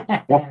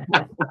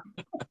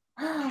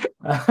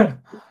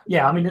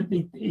 Yeah, I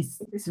mean,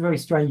 it's a very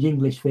strange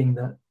English thing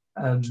that,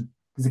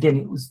 because again,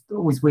 it was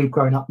always weird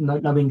growing up.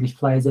 No English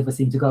players ever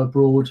seemed to go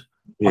abroad.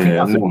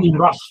 I think Ian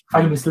Rush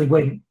famously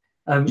went.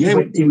 He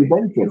went to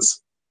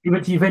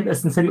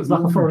Juventus and said it was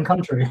like a foreign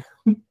country.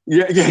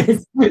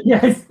 Yes,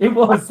 it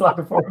was like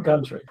a foreign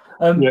country.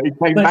 He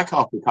came back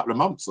after a couple of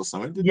months or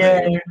something, didn't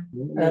he?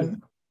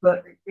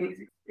 But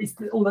it's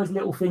all those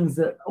little things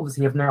that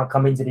obviously have now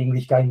come into the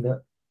English game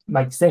that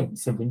make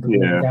sense. I mean,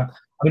 I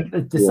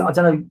don't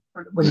know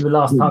when you were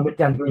last time at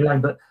Ganbury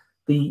Lane, but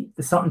the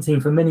Sutton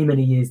team for many,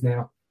 many years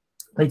now,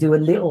 they do a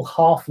little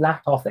half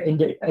lap after the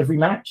end of every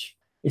match.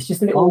 It's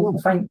just a little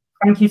thank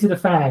you to the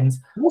fans.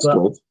 That's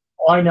good.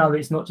 I know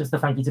it's not just a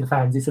thank you to the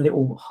fans, it's a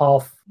little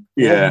half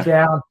warm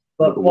down.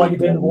 But while you're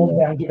doing the warm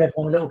down, give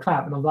everyone a little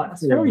clap. And I'm like,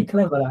 that's very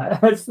clever.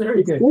 That's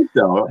very good. It's good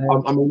though.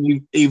 I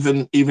mean,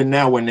 even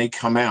now when they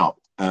come out,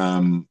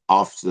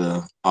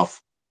 after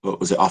half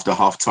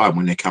time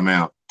when they come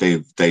out,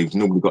 they've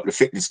normally got the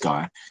fitness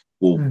guy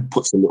will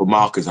put some little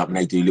markers up and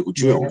they do little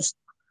drills,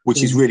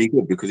 which is really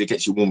good because it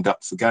gets you warmed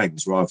up for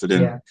games rather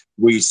than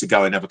we used to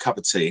go and have a cup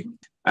of tea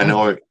and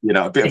a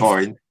bit of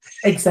orange.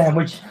 Egg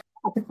sandwich.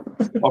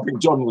 I think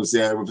John was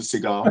there with a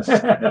cigar.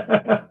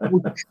 That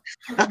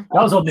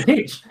was on the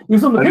pitch. He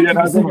was on the pitch with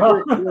a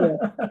cigar.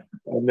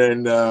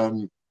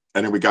 And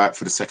then we go out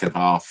for the second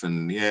half,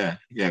 and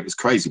it was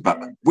crazy. But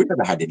we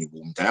never had any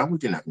warm down. We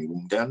didn't have any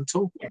warm down at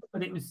all. Yeah,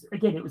 but it was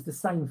the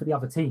same for the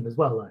other team as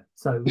well, though.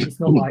 So it's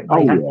not like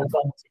they had an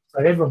advantage. So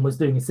everyone was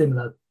doing a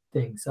similar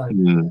thing. So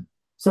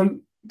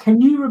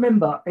can you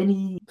remember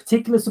any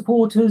particular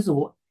supporters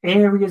or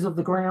areas of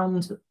the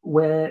ground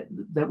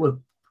that were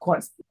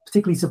quite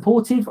particularly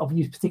supportive? I've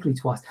used particularly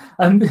twice.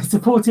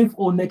 Supportive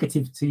or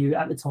negative to you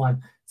at the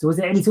time. So was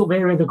there any sort of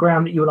area of the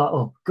ground that you were like,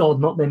 oh God,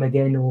 not them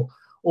again, or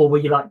were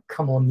you like,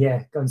 come on,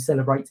 go and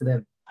celebrate to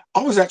them?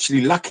 I was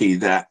actually lucky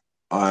that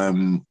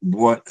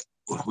what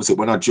was it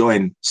when I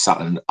joined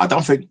Sutton? I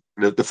don't think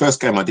the first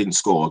game I didn't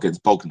score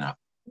against Bognor,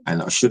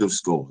 and I should have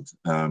scored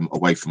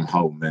away from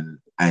home.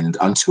 And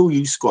until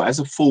you score as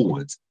a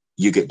forward,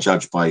 you get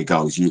judged by your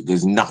goals.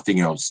 There's nothing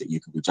else that you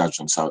can be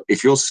judged on. So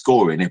if you're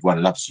scoring,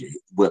 everyone loves you.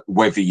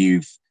 Whether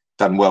you've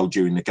done well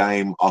during the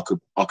game, I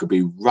could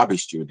be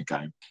rubbish during the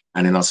game,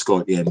 and then I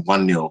score at the end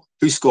 1-0.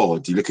 Who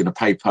scored? You look in the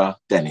paper,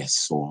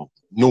 Dennis, or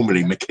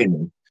normally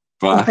McKinnon,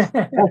 but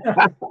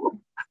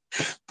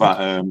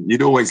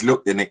you'd always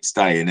look the next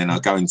day, and then I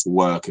go into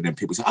work, and then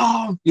people say,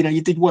 "Oh,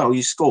 you did well,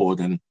 you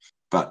scored."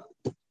 But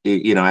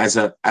as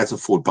a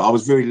forward, but I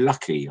was very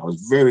lucky.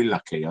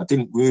 I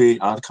can't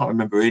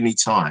remember any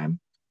time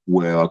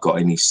where I got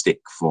any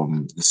stick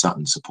from the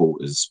Sutton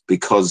supporters,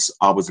 because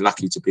I was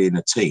lucky to be in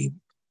a team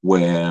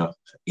where,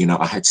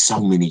 I had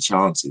so many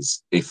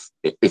chances. If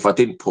I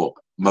didn't put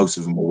most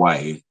of them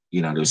away,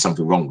 there was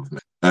something wrong with me.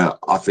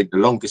 I think the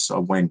longest I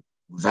went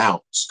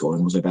without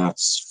scoring was about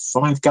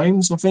 5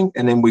 games, I think.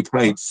 And then we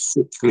played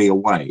thickly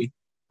away,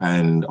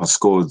 and I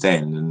scored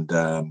then. And,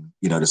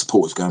 the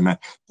supporters going mad.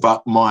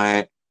 But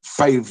my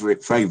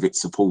favourite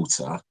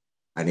supporter,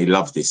 and he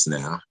loved this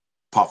now,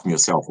 apart from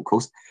yourself, of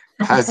course,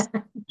 has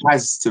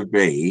to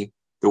be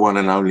the one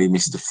and only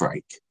Mr.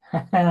 Frake.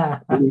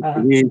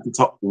 He is the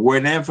top.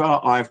 Whenever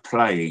I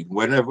played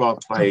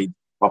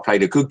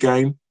a good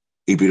game,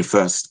 he'd be the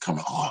first to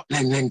come. Oh,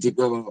 Len did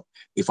well.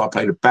 If I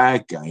played a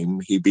bad game,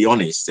 he'd be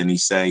honest and he'd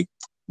say,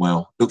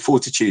 "Well, look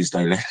forward to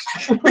Tuesday, Len."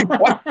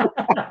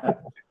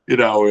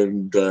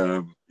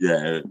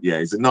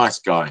 He's a nice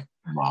guy,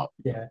 Mark.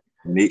 Yeah.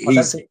 And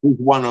he's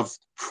one of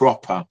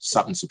proper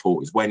Sutton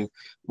supporters. When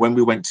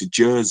we went to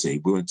Jersey,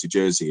 after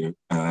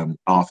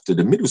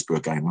the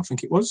Middlesbrough game, I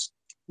think it was,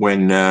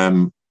 when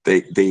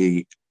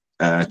the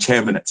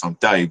chairman at the time,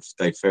 Dave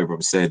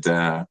Fairbrother, said,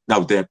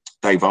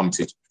 Dave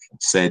Armitage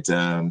said,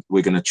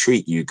 "We're going to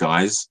treat you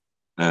guys.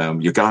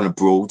 You're going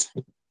abroad.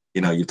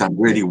 You've done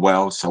really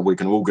well, so we're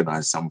going to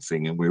organise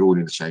something." And we're all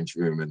in the change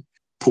room. And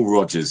Paul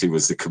Rogers, who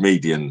was the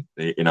comedian,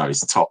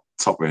 he's top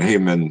with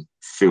him, and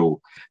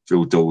Phil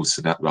Dawes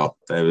and that lot.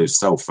 They were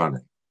so funny.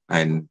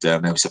 And they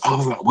said,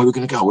 "Oh, right, where are we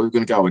going to go? Where are we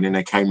going to go?" And then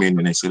they came in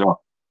and they said, "Oh,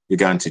 you're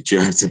going to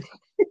Jersey."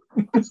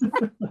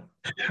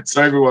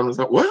 So everyone was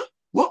like, "What?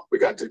 We're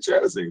going to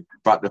Jersey?"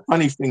 But the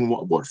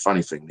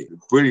the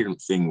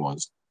brilliant thing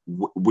was,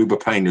 we were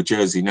playing the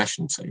Jersey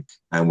national team,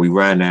 and we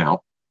ran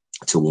out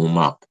to warm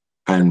up.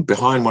 And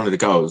behind one of the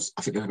goals,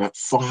 I think there were about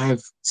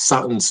 5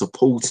 Sutton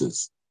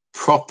supporters,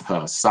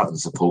 proper Sutton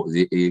supporters,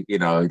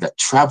 that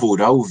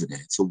travelled over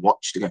there to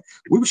watch the game.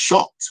 We were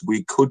shocked.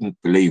 We couldn't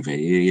believe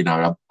it.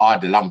 I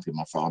had a lump in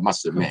my throat, I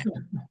must admit,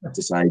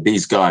 to say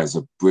these guys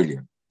are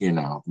brilliant.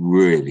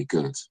 Really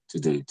good to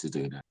do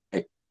that.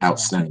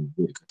 Outstanding.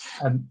 Really good.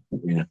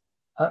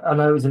 I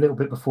know it was a little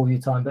bit before your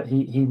time, but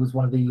he was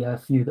one of the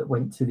few that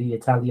went to the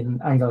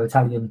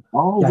Anglo-Italian games.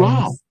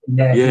 Wow.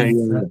 Yeah.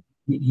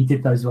 He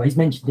did those well. He's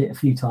mentioned it a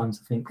few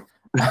times, I think.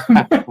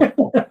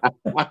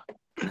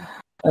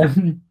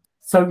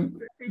 So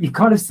you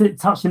kind of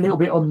touched a little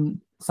bit on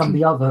some of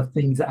the other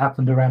things that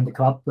happened around the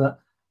club, but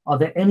are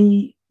there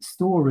any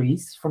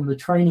stories from the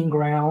training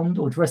ground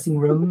or dressing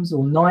rooms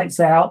or nights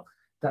out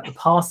that the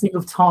passing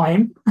of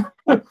time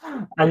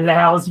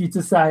allows you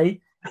to say?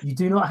 You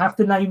do not have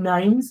to name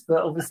names,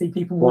 but obviously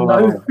people will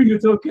know who you're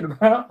talking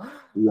about.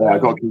 Yeah,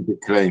 I've got to keep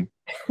it clean.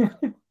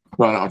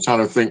 But I'm trying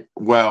to think.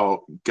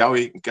 Well,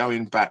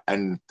 going back,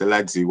 and the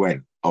lads who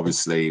went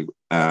obviously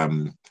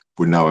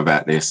would know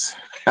about this,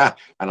 and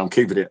I'm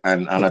keeping it,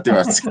 and I do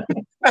have to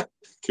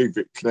keep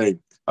it clean.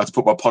 I had to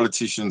put my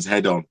politician's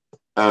head on.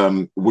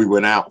 We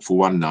went out for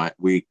one night.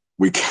 We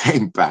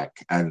came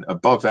back, and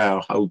above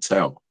our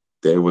hotel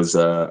there was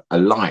a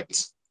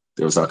light.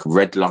 There was like a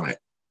red light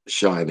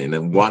shining,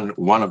 and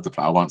one of the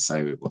players, I won't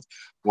say who it was,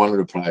 one of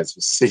the players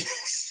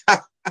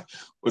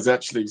was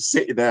actually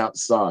sitting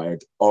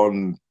outside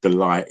on the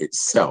light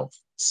itself,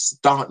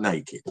 stark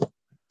naked,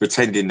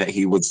 pretending that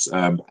he was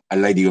a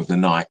lady of the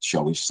night,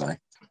 shall we say,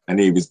 and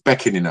he was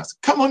beckoning us,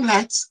 "Come on,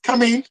 lads,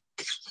 come in."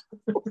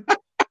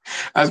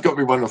 That's got to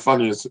be one of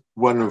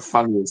the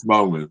funniest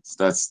moments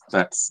that's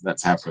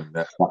happened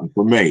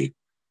for me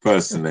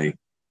personally.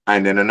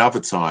 And then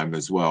another time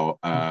as well,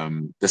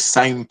 the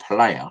same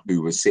player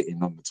who was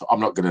sitting on the top, I'm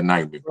not going to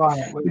name him.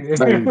 Right. The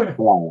same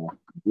player.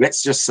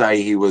 Let's just say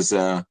he was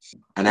an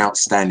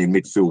outstanding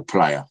midfield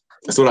player.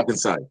 That's all I can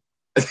say.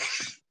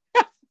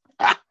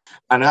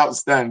 An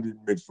outstanding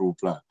midfield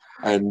player.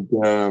 And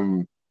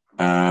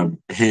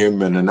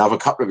him and another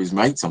couple of his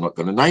mates, I'm not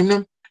going to name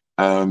them,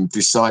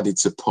 decided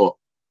to put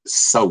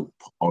soap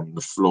on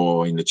the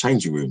floor in the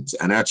changing rooms.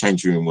 And our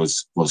changing room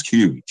was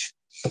huge.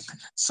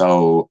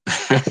 So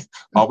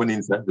I went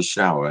into the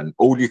shower, and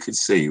all you could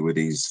see were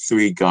these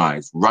 3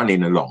 guys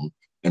running along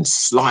and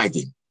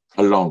sliding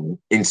along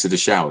into the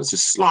showers,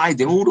 just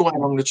sliding all the way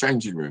along the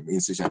changing room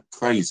into the shower.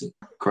 Crazy,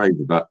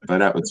 but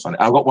that was funny.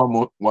 I got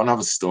one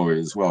other story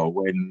as well.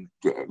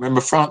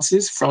 Remember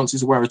Francis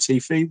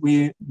Waratifi?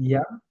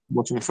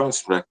 Watching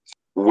France play.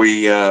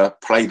 We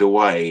played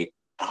away.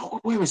 Oh,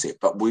 where was it?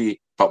 But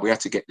we had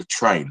to get the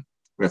train.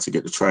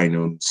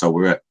 So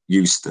we're at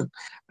Euston,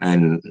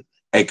 and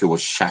Edgar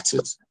was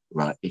shattered.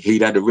 Right,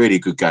 he'd had a really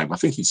good game. I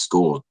think he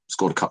scored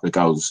a couple of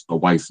goals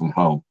away from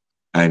home.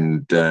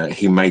 and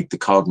he made the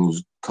cardinal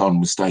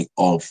mistake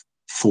of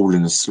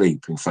falling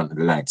asleep in front of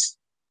the lads.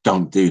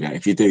 Don't do that.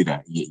 If you do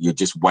that, you're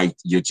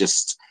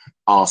just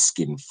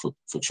asking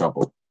for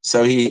trouble.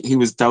 So he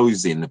was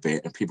dozing a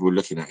bit, and people were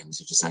looking at him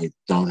as if to say,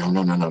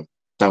 no,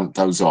 don't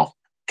doze off.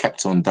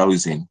 Kept on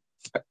dozing.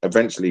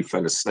 Eventually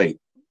fell asleep.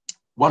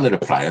 One of the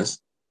players,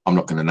 I'm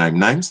not going to name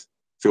names,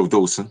 Phil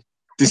Dawson,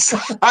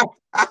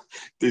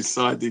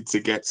 decided to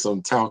get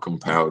some talcum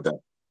powder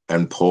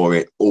and pour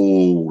it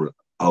all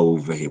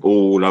over him,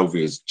 all over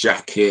his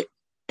jacket,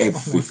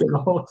 everything.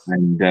 Oh,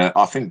 and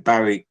I think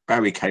Barry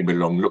came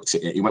along, looked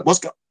at it, he went, "What's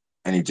going?"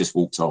 And he just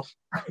walked off.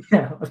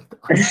 Yeah,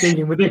 I'm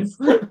dealing with this.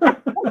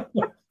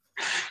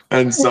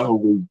 And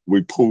so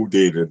we pulled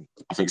in, and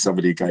I think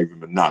somebody gave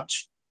him a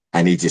nudge,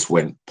 and he just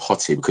went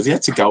potty because he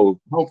had to go.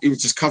 He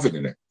was just covered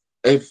in it.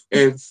 Every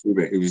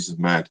bit. He was just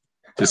mad.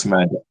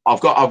 I've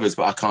got others,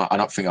 but I can't. I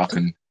don't think I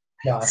can.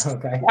 No,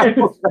 okay.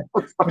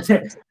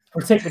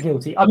 protect the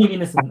guilty. I mean,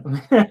 innocent.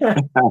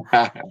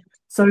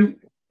 So,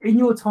 in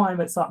your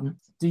time at Sutton,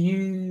 do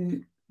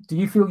you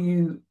feel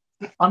you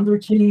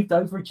underachieved,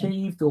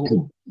 overachieved,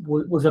 or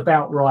was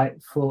about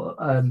right for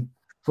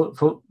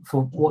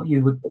what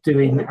you were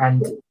doing,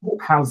 and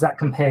how's that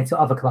compared to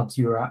other clubs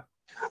you were at?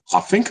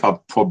 I think I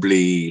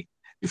probably,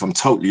 if I'm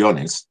totally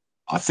honest,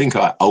 I think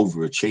I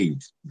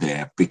overachieved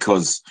there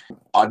because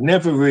I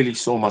never really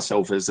saw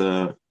myself as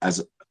a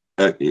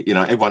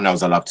everyone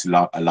knows I love to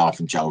laugh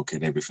and joke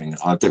and everything.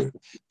 I do,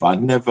 but I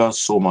never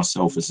saw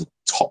myself as a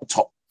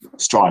top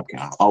striker.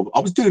 I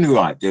was doing all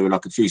right. There were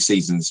like a few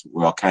seasons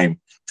where I came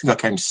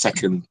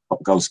second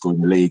top goal scorer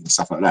in the league and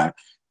stuff like that,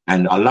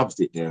 and I loved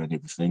it there and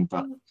everything.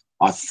 But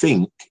I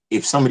think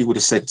if somebody would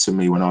have said to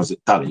me when I was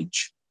at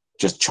Dulwich,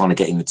 just trying to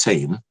get in the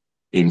team,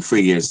 in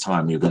 3 years'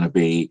 time you're going to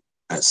be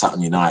at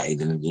Sutton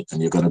United and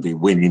you're going to be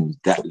winning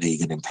that league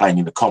and then playing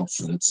in the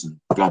conference and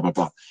blah, blah,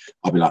 blah,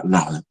 I'll be like,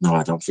 no,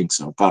 I don't think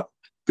so. But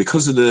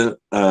because of the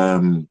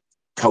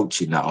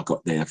coaching that I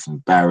got there from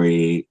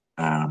Barry,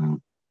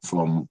 from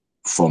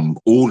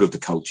all of the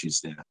coaches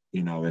there,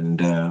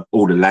 and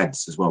all the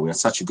lads as well, we had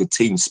such a good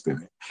team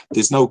spirit.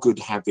 There's no good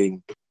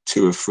having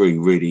 2 or 3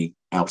 really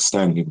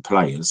outstanding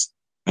players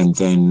and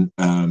then,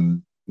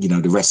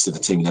 the rest of the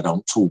team that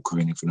don't talk or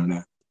anything like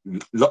that.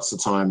 Lots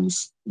of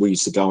times we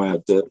used to go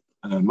out that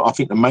I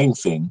think the main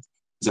thing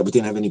is that we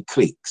didn't have any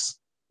cliques.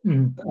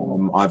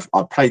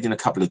 I've played in a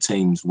couple of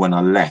teams when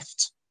I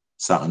left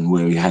Sutton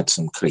where we had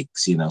some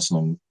cliques,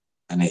 and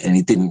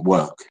it didn't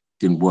work.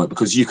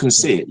 Because you can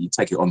see it. You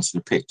take it onto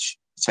the pitch,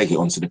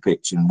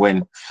 and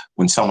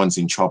when someone's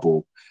in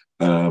trouble,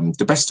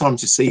 the best time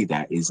to see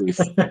that is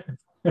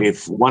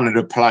if one of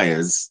the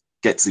players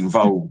gets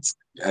involved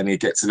and it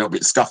gets a little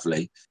bit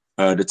scuffly.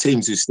 The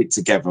teams who stick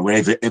together,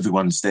 whenever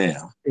everyone's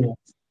there,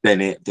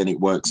 then it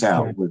works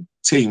out. Yeah. When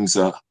teams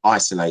are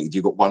isolated,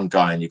 you've got one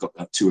guy and you've got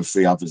like 2 or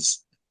 3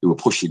 others who are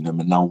pushing them,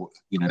 and don't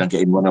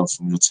get anyone else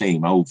from your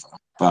team over.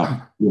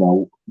 But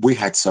we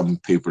had some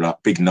people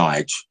like Big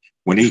Nige.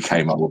 When he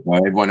came over,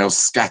 everyone else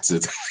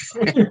scattered.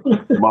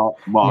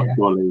 Mark,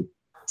 Dolly,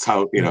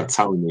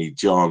 Tony,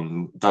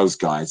 John, those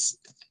guys.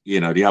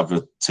 The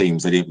other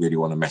teams, they didn't really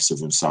want to mess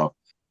with them. So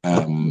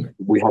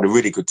we had a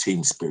really good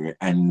team spirit.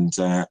 And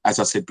as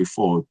I said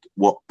before,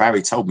 what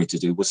Barry told me to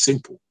do was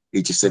simple.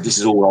 He just said, "This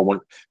is all I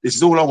want. This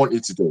is all I want you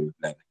to do,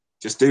 Lennie.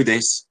 Just do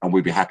this, and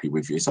we'll be happy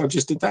with you." So I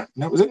just did that,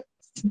 and that was it.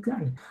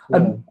 Okay.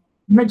 You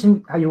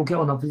mentioned how you all get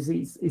on.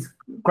 Obviously, it's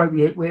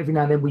great. We every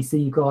now and then we see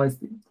you guys,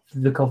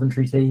 the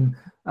Coventry team,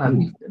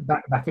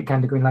 back at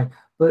Canada Green Lane.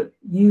 But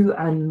you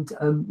and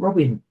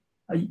Robin,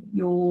 are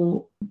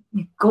you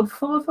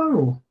godfather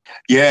or?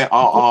 Yeah,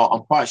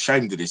 I'm quite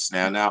ashamed of this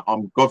now. Now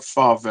I'm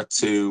godfather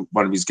to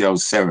one of his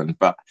girls, Seren,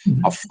 but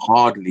I've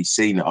hardly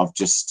seen it.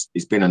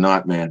 It's been a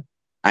nightmare.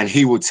 And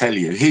he will tell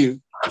you, he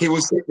will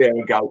sit there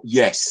and go,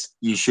 "Yes,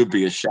 you should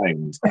be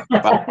ashamed."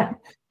 But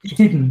he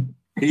didn't.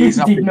 He's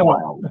up in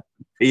Wales.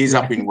 He's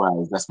up in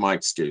Wales. That's my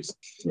excuse.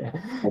 Yeah.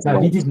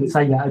 No, he didn't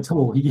say that at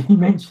all. He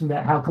mentioned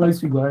that how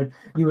close we were.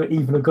 You were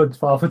even a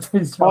godfather to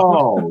his child.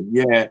 Oh,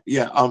 yeah.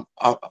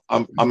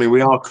 I mean,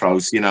 we are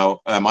close. I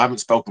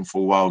haven't spoken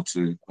for a while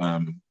to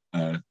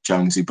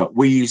Jonesy, but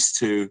we used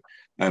to.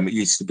 It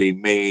used to be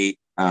me,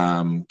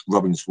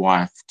 Robin's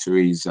wife,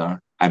 Teresa,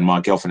 and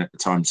my girlfriend at the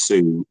time,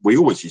 Sue. We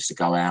always used to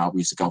go out. We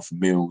used to go for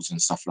meals and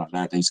stuff like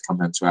that. They used to come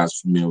down to ours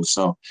for meals.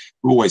 So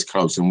we're always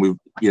close, and we've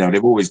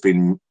always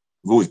been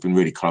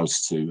really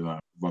close to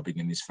Robin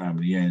and his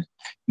family. Yeah,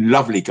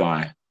 lovely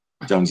guy.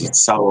 Jones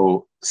is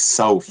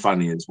so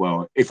funny as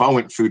well. If I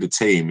went through the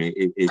team,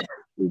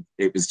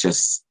 it was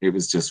just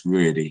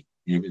really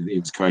it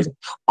was crazy.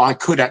 I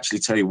could actually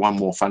tell you one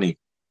more funny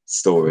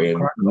story,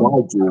 and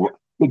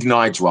Big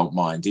Nige won't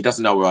mind. He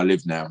doesn't know where I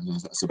live now.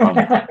 That's a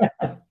bummer.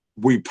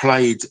 We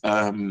played,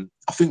 I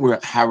think we were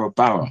at Harrow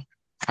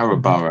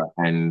Borough,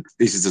 and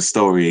this is a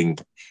story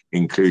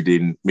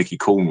including Mickey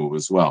Cornwall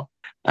as well.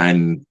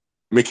 And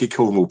Mickey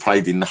Cornwall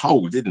played in the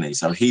hole, didn't he?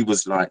 So he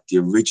was like the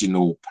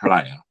original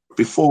player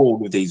before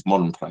all of these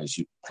modern players,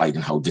 you played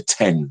and hold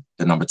the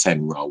number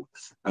 10 role.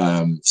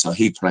 So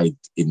he played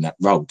in that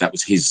role. That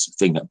was his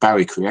thing that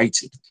Barry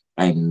created.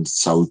 And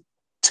so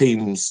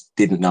teams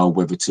didn't know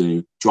whether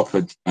to drop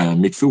a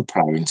midfield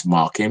player in to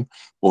mark him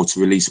or to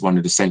release one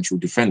of the central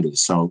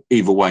defenders. So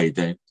either way,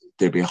 there'd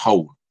be a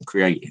hole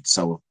created.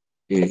 So,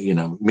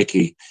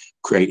 Mickey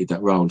created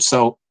that role.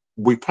 So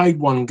we played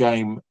one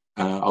game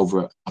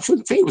over, I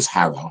think it was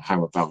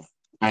Harrow Borough.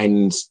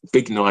 And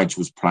Big Nige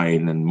was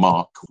playing and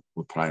Mark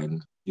were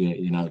playing,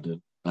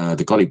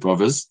 the Golly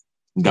brothers.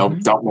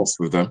 Don't mess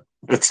with them.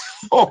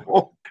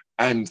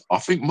 And I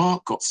think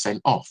Mark got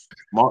sent off.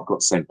 Mark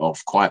got sent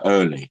off quite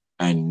early.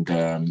 And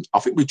I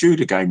think we drew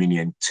the game in the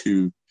end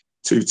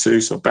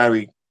 2-2. So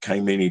Barry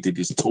came in, he did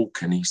his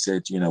talk and he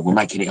said, we're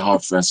making it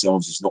hard for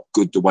ourselves. It's not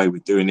good the way we're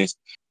doing this.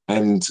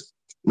 And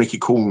Mickey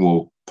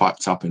Cornwall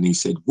piped up and he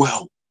said,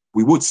 well,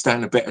 we would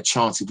stand a better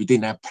chance if we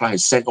didn't have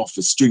players sent off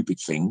for stupid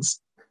things.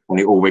 When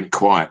it all went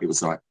quiet, it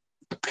was like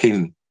a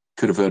pin,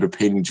 could have heard a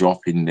pin drop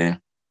in there.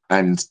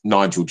 And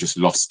Nigel just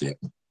lost it.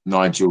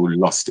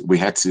 We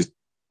had to,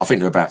 I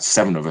think there were about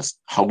 7 of us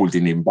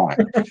holding him back.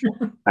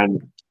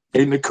 And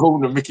in the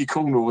corner, Mickey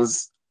Corner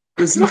was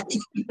like,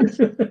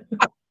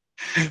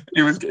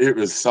 it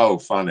was so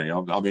funny.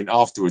 I mean,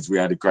 afterwards we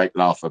had a great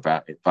laugh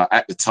about it, but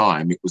at the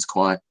time it was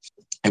quite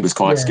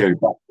scary.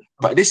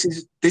 But this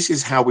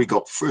is how we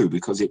got through,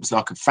 because it was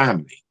like a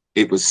family.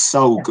 It was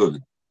so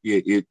good.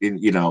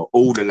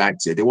 All the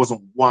lads there. There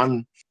wasn't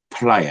one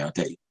player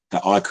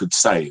that I could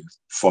say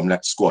from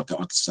that squad that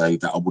I'd say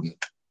that I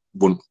wouldn't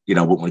want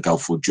to go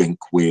for a drink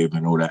with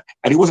and all that.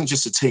 And it wasn't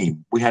just a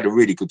team. We had a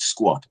really good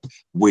squad.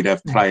 We'd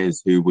have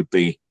players who would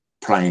be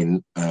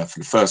playing for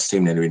the first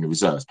team, then they're in the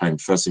reserves, playing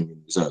the first team in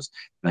the reserves.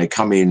 And they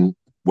come in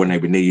when they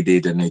were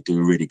needed and they do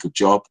a really good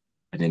job.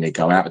 And then they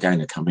go out again,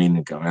 they come in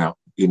and go out.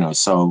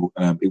 So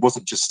it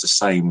wasn't just the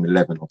same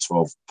 11 or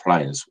 12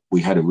 players.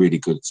 We had a really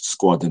good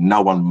squad, and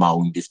no one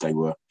moaned if they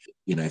were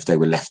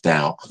left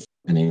out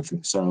and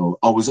anything. So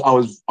I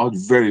was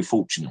very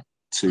fortunate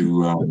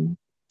to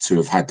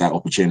have had that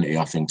opportunity.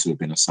 I think to have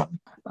been a son.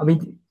 I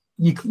mean,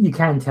 you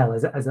can tell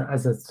as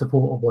a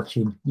supporter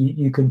watching,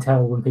 you can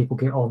tell when people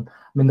get on.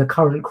 I mean, the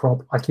current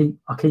crop, I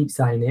keep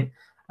saying it.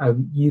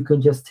 You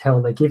can just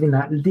tell they're giving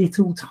that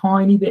little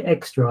tiny bit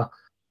extra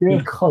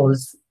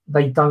because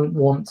they don't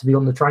want to be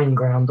on the training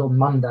ground on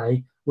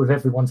Monday with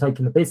everyone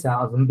taking the piss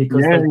out of them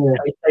because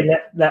they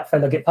let that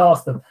fella get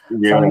past them.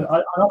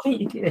 So I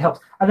think it helps.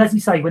 And as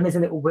you say, when there's a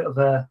little bit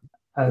of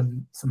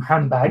some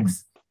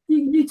handbags,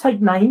 you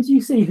take names,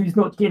 you see who's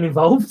not getting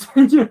involved.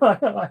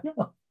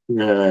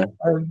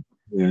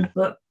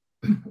 But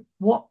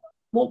what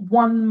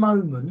one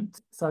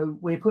moment? So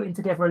we're putting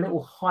together a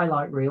little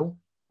highlight reel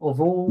of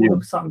all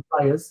of Sutton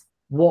players.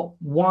 What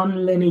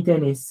one Lennie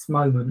Dennis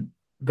moment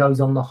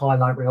goes on the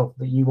highlight reel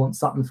that you want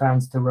Sutton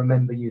fans to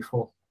remember you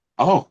for?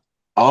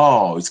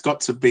 Oh, it's got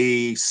to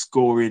be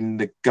scoring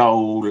the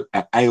goal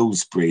at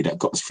Aylesbury that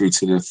got us through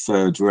to the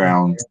third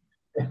round.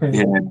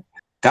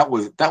 That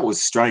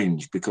was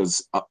strange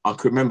because I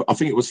could remember, I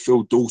think it was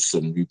Phil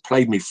Dawson who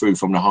played me through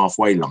from the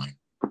halfway line,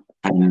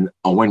 and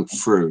I went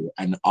through,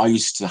 and I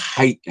used to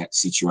hate that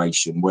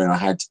situation where I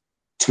had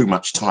too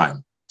much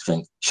time to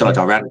think, shall I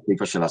go around the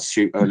keeper, shall I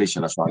shoot early,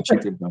 shall I try to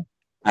chip him?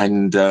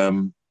 And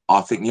I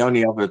think the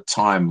only other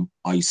time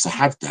I used to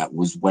have that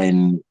was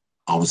when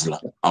I was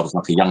like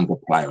a younger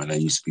player and I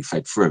used to be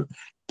fed through.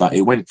 But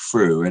it went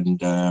through,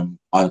 and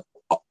I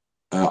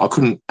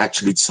couldn't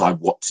actually decide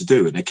what to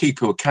do. And the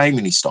keeper came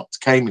and he stopped.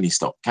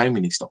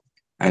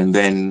 And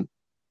then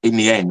in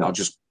the end, I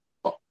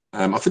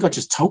think I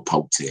just toe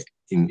poked it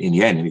in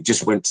the end, and it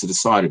just went to the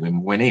side of him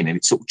and went in, and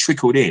it sort of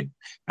trickled in.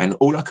 And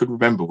all I could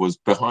remember was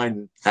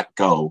behind that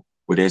goal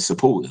were their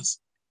supporters.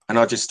 And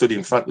I just stood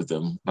in front of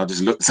them. I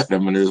just looked at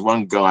them, and there was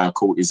one guy, I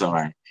caught his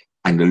eye,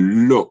 and the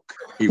look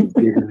he was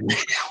giving me.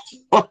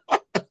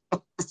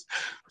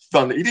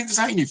 He didn't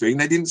say anything.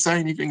 They didn't say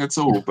anything at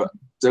all, but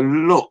the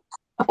look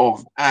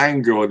of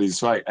anger on his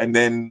face. And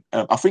then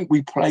I think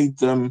we played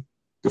them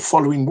the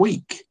following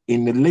week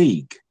in the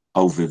league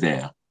over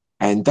there,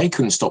 and they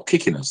couldn't stop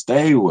kicking us.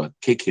 They were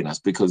kicking us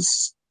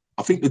because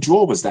I think the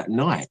draw was that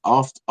night.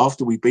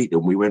 After we beat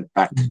them, we went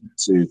back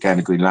to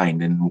Gander Green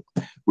Lane, and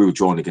we were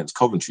drawn against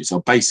Coventry.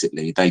 So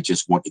basically, they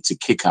just wanted to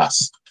kick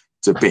us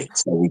to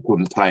bits, so we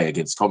couldn't play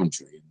against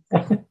Coventry.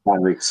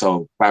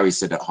 So Barry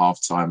said at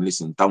half-time,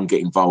 listen, don't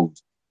get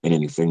involved in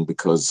anything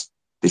because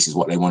this is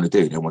what they want to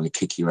do. They want to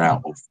kick you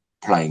out of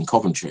playing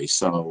Coventry.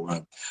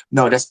 So,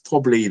 no, that's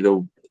probably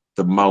the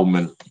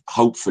moment,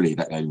 hopefully,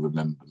 that they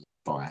remember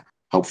by.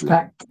 Hopefully.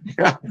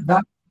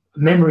 That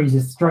memory is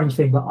a strange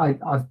thing, but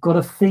I've got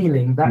a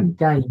feeling that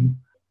game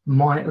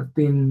might have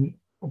been,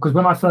 because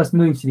when I first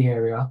moved to the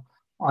area,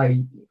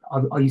 I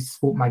used to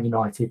support Man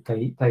United.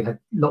 They had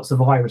lots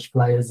of Irish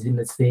players in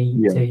the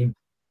team.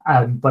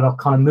 But I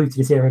kind of moved to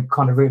this area and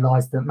kind of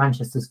realised that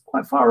Manchester's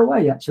quite far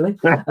away, actually.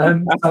 So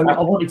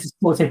I wanted to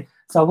support it.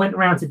 So I went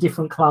around to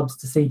different clubs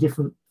to see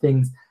different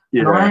things.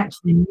 And I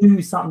actually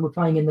knew Sutton were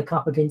playing in the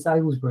Cup against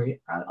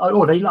Aylesbury. I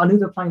knew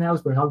they were playing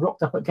Aylesbury, and I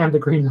rocked up at Gander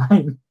Green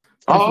Lane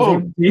Was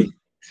empty.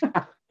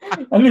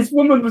 And this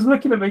woman was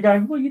looking at me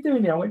going, "What are you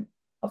doing here?" I went,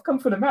 "I've come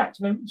for the match."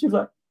 And she was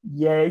like,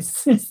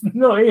 "Yes, it's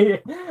not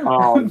here."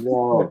 Oh,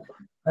 no.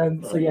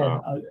 So yeah,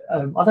 I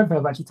don't think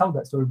I've actually told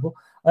that story before.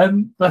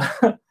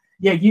 But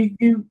yeah,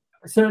 you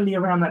certainly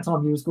around that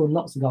time you were scoring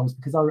lots of goals,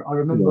 because I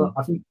remember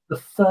I think the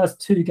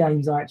first 2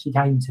 games I actually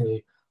came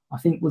to, I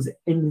think was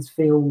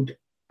Innisfield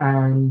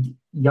and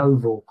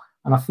Yeovil,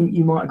 and I think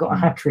you might have got a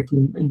hat trick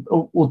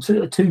or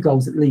two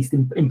goals at least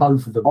in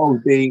both of them. Oh,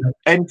 the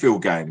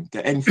Enfield game.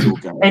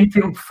 Enfield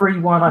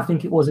 3-1, I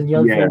think it was, and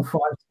Yeovil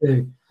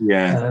 5-2.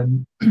 Yeah.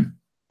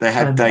 They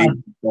had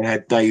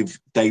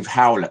Dave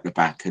Howell at the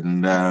back,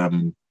 and I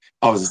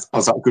was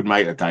like a good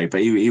mate of Dave, but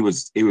he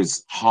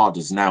was hard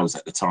as nails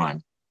at the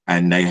time.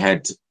 And they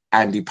had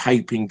Andy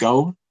Pape in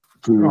goal,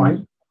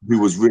 who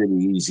was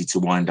really easy to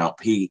wind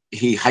up. He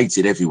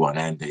hated everyone,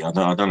 Andy. I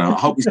don't know. I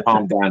hope he's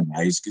calmed down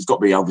now. He's got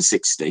to be over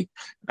 60,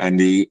 but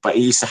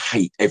he used to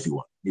hate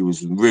everyone. He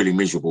was a really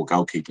miserable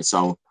goalkeeper.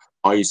 So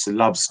I used to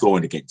love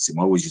scoring against him.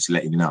 I always used to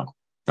let him know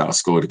that I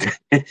scored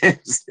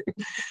against him.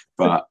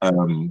 But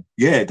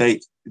yeah,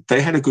 they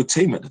had a good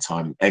team at the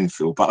time,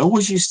 Enfield. But I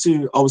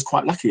was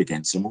quite lucky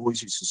against them. I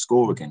always used to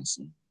score against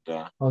them.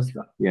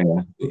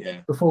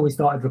 Before we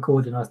started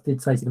recording, I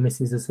did say to the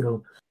missus, I said,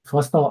 if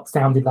I start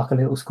sounding like a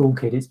little school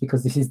kid, it's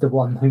because this is the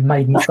one who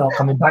made me start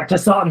coming back to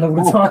Sutton all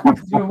the time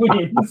because we're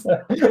winning.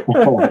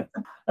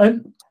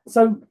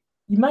 So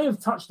you may have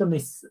touched on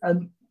this.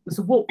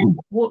 So what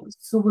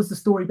was the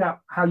story about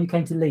how you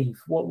came to leave?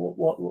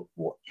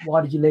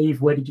 Why did you leave?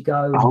 Where did you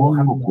go?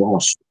 Oh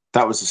gosh,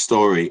 that was the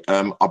story.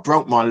 I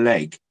broke my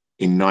leg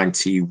in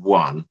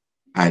 '91,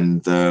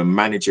 and the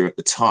manager at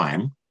the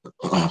time,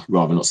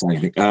 rather not say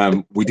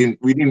anything, we didn't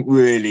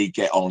really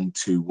get on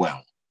too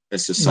well.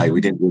 Let's just say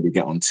we didn't really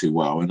get on too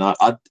well, and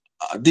I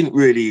didn't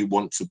really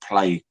want to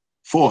play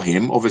for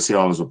him. Obviously,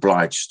 I was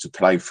obliged to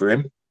play for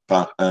him,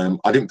 but I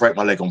didn't break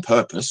my leg on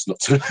purpose not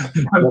to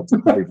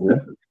play for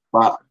him.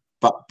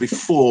 But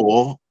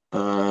before,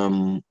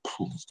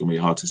 it's gonna be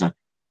hard to say.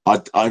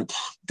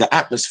 The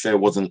atmosphere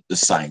wasn't the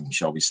same,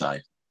 shall we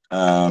say,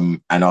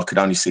 and I could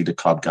only see the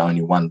club going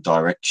in one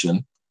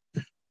direction,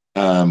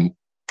 and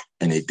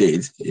it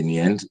did in the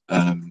end.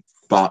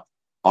 But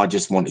I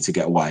just wanted to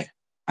get away,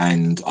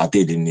 and I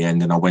did in the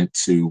end. And I went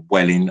to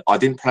Welling. I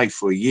didn't play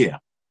for a year.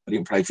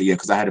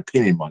 Because I had a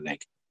pin in my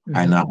leg,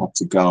 and I had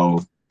to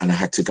go. And I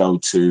had to go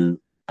to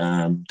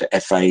the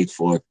FA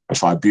for a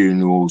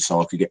tribunal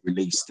so I could get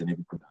released and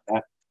everything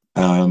like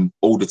that.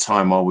 All the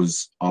time I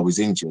was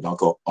injured, I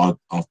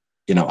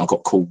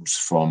got calls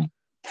from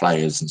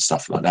players and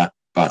stuff like that,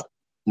 but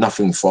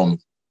nothing from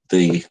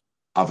the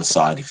other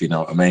side, if you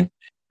know what I mean.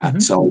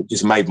 So I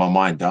just made my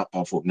mind up.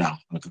 I thought, no,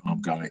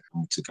 I'm going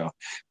to go.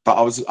 But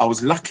I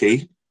was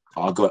lucky.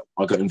 I got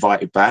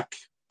invited back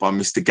by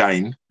Mr.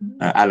 Gain,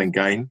 Alan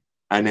Gain,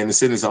 and then as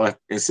soon as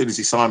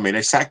he signed me,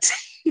 they sacked him.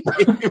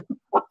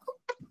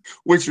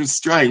 Which was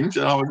strange,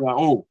 and I was like,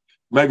 "Oh,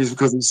 maybe it's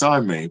because he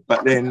signed me."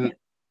 But then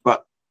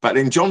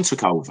John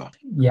took over.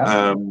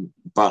 Yeah.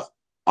 But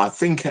I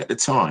think at the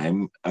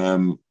time,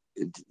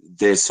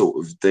 there's sort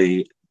of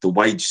the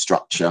wage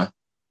structure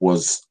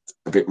was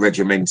a bit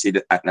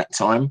regimented at that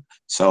time.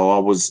 So I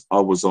was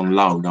on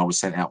loan. I was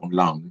sent out on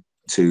loan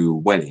to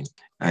Welling,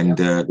 and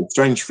the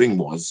strange thing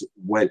was,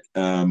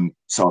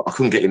 so I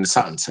couldn't get in the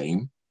Sutton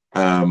team.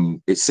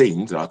 It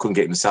seemed that I couldn't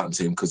get in the Sutton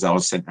team because I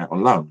was sent out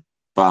on loan.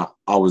 But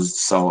I was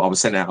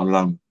sent out on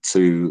loan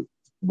to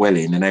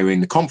Welling, and they were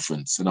in the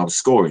conference, and I was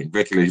scoring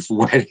regularly for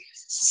Welling.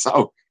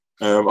 So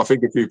I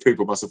think a few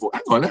people must have thought,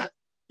 hang on,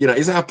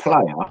 is that a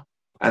player?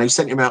 And he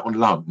sent him out on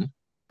loan,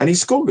 and he's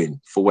scoring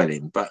for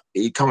Welling, but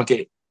he can't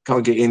get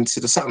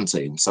into the Sutton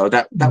team. So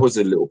that was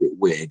a little bit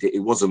weird. It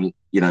wasn't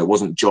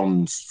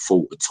John's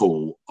fault at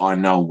all. I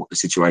know what the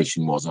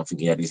situation was. I think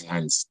he had his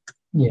hands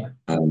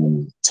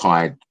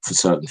tied for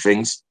certain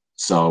things.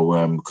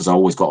 So, because I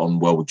always got on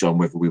well with John,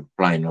 whether we were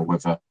playing or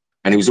whether,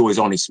 and he was always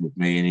honest with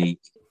me, and he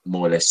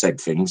more or less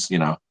said things,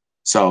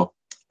 So,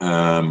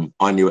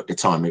 I knew at the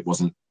time it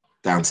wasn't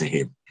down to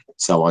him.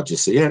 So I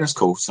just said, yeah, that's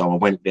cool. So I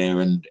went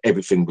there, and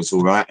everything was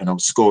all right, and I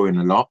was scoring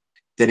a lot.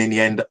 Then in the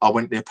end, I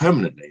went there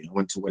permanently. I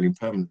went to Welling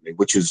permanently,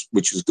 which was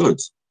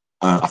good.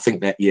 I think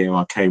that year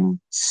I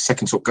came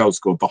second top goal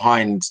scorer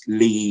behind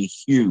Lee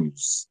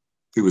Hughes,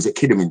 who was at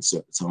Kidderminster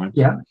at the time.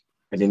 Yeah,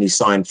 and then he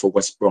signed for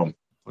West Brom,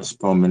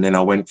 and then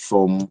I went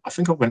from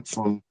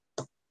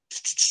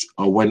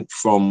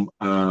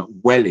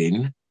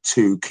Welling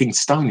to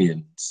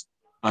Kingstonians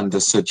under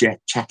Sir Jeff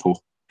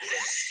Chappell,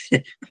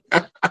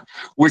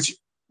 which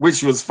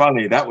was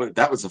funny. That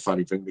was a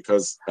funny thing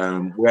because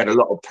we had a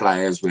lot of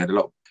players. We had a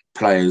lot of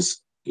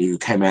players who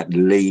came out of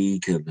the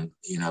league, and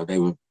they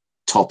were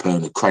top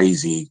earner,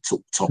 crazy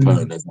top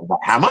earners. Like,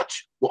 how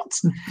much? What?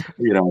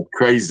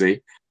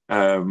 Crazy.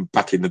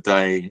 Back in the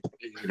day,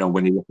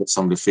 when you look at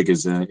some of the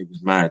figures, it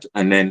was mad.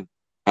 And then,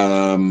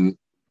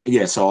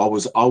 so I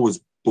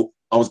was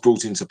I was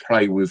brought in to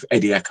play with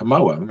Eddie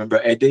Akamoa.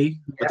 Remember Eddie?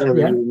 I don't know if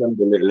you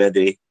remember little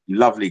Eddie.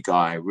 Lovely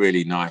guy,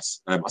 really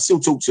nice. I still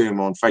talk to him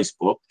on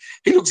Facebook.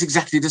 He looks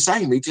exactly the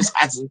same. He just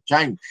hasn't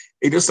changed.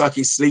 He looks like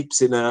he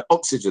sleeps in an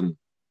oxygen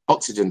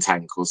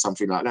tank or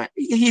something like that.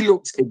 He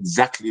looks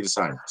exactly the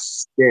same.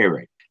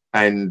 Scary.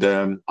 And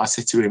I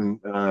said to him,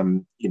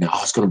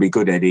 it's going to be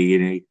good,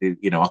 Eddie.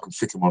 I can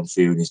flick him on for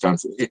you. And he's done.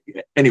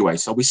 Anyway,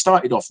 so we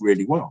started off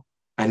really well.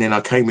 And then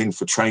I came in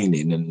for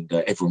training, and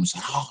everyone was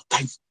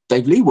like,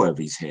 Dave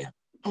Leeworthy's here.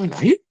 I went,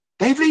 are you?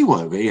 Dave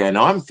Leeworthy? And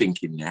I'm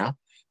thinking now,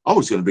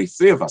 it's going to be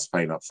 3 of us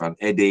playing up front,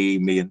 Eddie,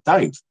 me and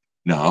Dave.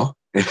 No,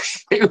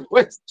 it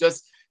was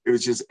just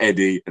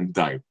Eddie and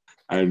Dave.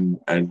 And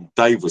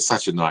Dave was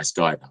such a nice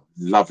guy,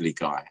 lovely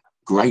guy,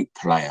 great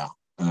player.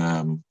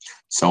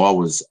 So I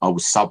was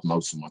sub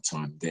most of my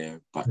time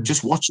there, but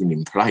just watching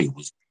him play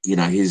was,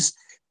 his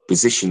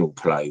positional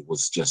play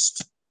was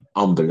just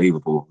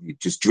unbelievable. He'd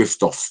just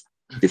drift off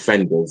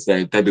defenders.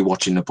 They'd be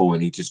watching the ball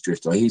and he'd just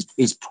drift off.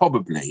 He's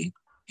probably,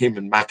 him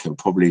and Mack are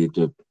probably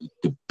the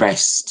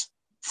best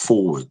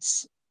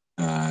forwards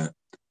that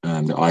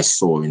I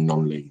saw in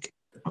non-league.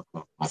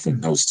 I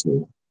think those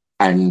two.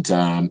 And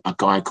a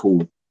guy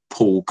called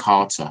Paul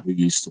Carter, who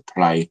used to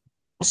play,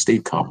 or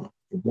Steve Carter,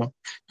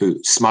 who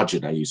Smudger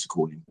they used to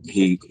call him.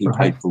 He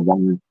played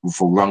for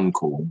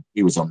Runcorn.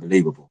 He was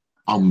unbelievable.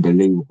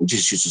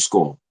 Just used to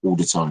score all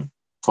the time,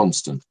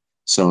 constant.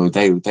 So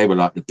they were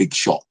like the big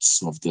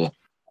shots of the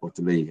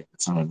league at the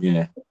time.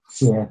 Yeah,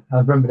 I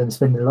remember them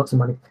spending lots of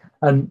money.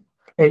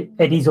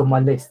 Eddie's on my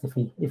list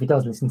if he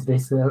does listen to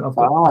this. I'm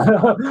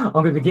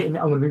going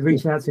to be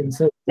reaching out to him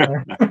soon.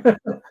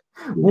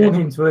 Warn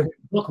him to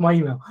block my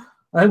email.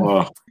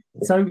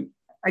 So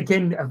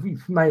again, we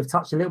may have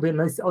touched a little bit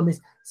on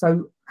this.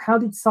 So how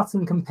did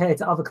Sutton compare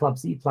to other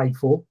clubs that you played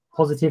for,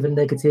 positive and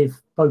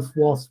negative, both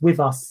whilst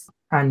with us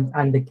and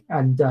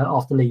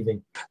after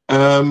leaving?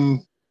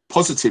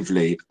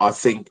 Positively, I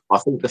think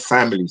the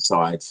family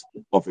side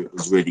of it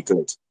was really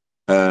good.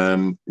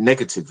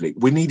 Negatively,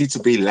 we needed to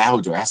be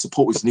louder. Our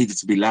supporters needed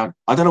to be loud.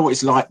 I don't know what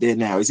it's like there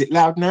now. Is it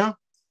loud now?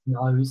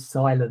 No, it's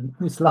silent.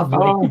 It's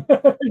lovely.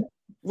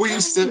 We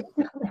used to,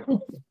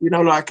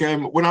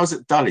 when I was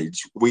at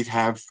Dulwich, we'd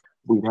have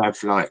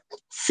like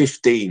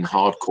 15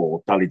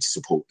 hardcore Dulwich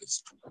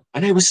supporters,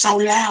 and they were so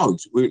loud.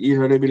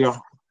 They'd be like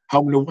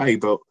home and away,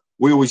 but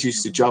we always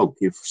used to joke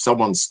if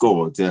someone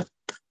scored,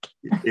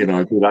 be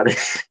like.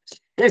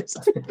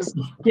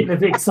 Getting a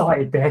bit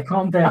excited there.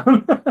 Calm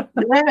down.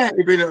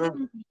 It'd be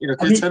can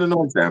you turn the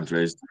noise down,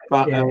 please?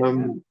 But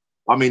the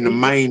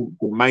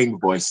main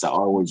voice that I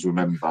always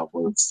remember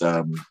was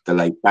the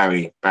late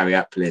Barry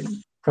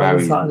Applin.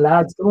 Come on,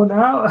 lads, come on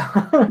now.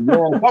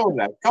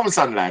 Come on,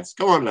 son, lads,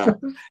 come on now.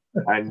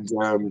 And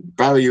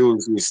Barry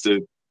always used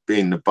to be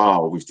in the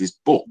bar with this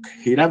book.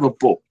 He'd have a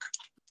book.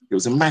 It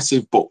was a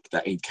massive book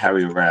that he'd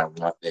carry around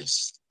like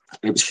this.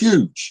 It was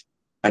huge.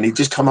 And he'd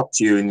just come up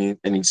to you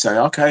and he'd say,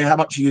 okay, how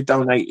much are you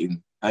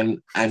donating? And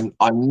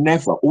I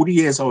never, all the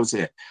years I was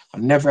here, I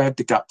never had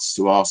the guts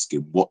to ask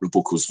him what the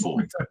book was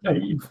for. I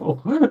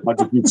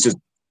just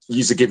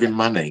used to give him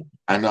money.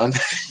 And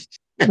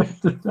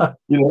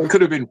it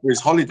could have been for his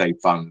holiday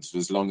funds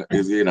as long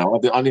as, I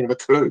didn't have a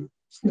clue.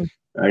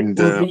 And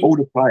all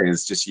the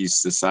players just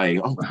used to say,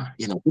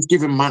 just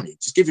give him money.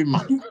 Just give him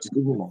money. Just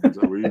give him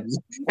money.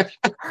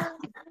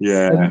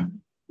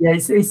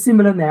 It's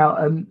similar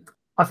now.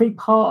 I think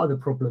part of the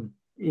problem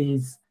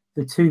is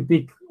the two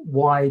big,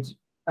 wide,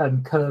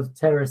 curved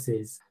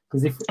terraces.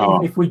 Because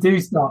if we do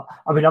start,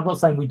 I'm not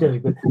saying we do,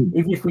 but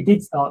if we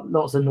did start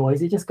lots of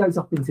noise, it just goes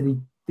up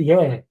into the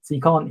air, so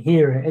you can't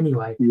hear it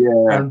anyway.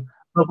 Yeah.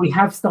 But we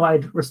have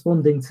started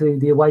responding to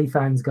the away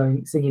fans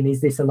singing,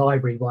 "Is this a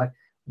library?" Like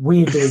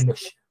we're doing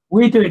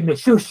the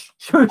shush,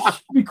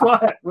 be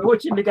quiet. We're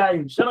watching the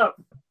game. Shut up.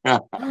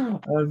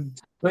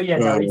 But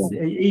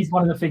it is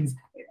one of the things.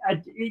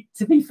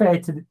 To be fair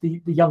to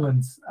the young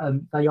ones,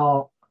 they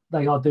are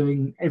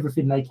doing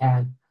everything they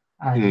can,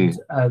 and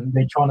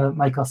they're trying to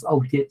make us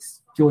old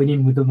gits join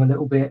in with them a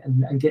little bit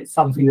and get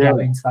something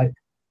going. So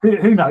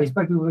who knows?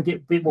 Maybe we'll get a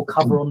bit more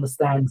cover on the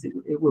stands.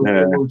 It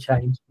will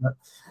change. But,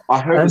 I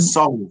heard a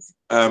song.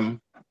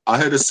 I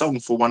heard a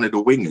song for one of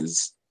the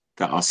wingers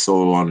that I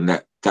saw on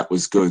that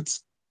was good.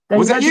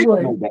 Was that you?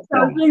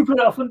 You put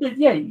it off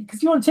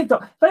because you're on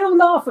TikTok. They all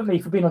laugh at me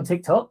for being on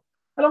TikTok,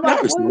 and I'm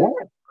like,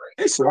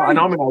 it's all right. And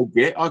I'm an old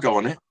git. I go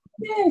on it.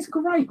 Yeah, it's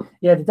great.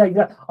 Yeah, the day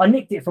that I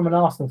nicked it from an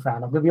Arsenal fan.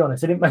 I'm going to be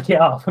honest. I didn't make it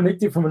up. I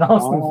nicked it from an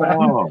Arsenal fan.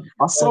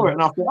 I saw it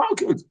and I thought,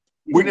 good.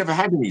 We never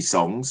had any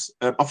songs.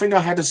 I think I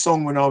had a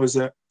song when I was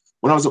at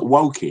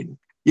Woking.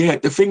 Yeah,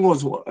 the thing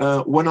was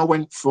when I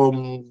went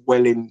from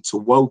Welling to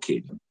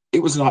Woking,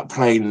 it was like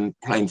playing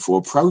for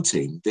a pro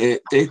team.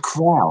 Their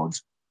crowd,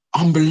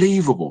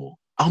 unbelievable.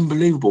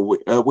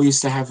 We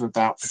used to have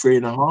about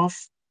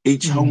 3.5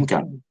 each home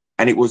game,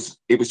 and it was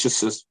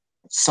just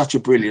such a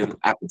brilliant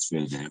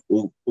atmosphere there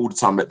all the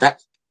time. But that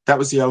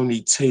was the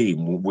only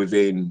team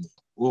within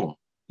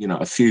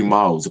a few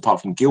miles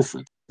apart from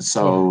Guildford.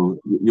 So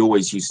you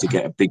always used to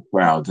get a big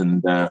crowd,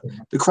 and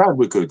the crowd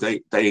were good.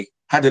 They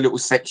had a little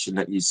section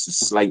that used to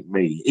slate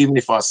me. Even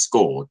if I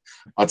scored,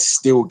 I'd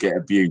still get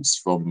abuse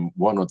from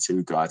one or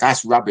two guys.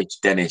 That's rubbish,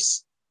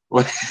 Dennis.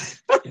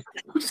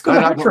 Just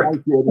got don't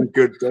make any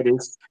good,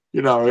 Dennis.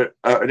 You know,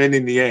 and then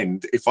in the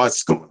end, if I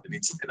scored and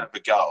he didn't have a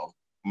goal,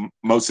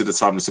 most of the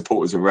time the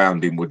supporters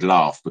around him would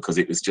laugh because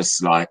it was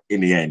just like, in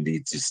the end, he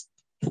just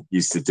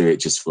used to do it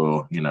just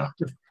for, you know,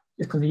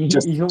 which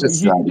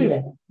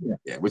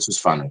was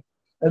funny.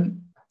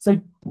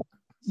 So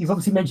you've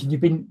obviously mentioned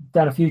you've been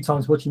down a few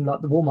times watching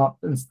like the warm up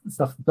and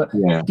stuff, but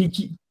did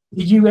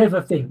you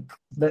ever think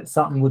that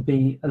Sutton would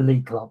be a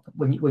league club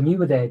when you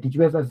were there? Did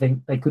you ever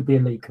think they could be a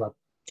league club?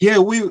 Yeah,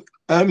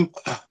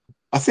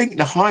 I think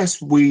the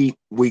highest we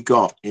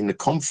got in the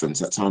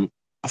conference at that time,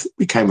 I think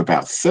we came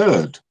about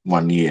third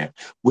one year.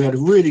 We had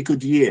a really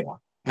good year,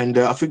 and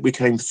I think we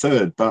came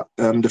third. But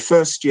the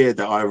first year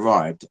that I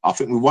arrived, I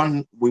think we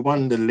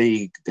won the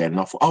league then.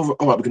 I thought, all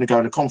right, we're going to go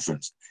in the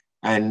conference.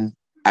 And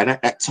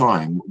at that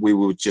time, we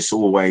were just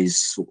always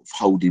sort of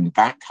holding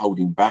back.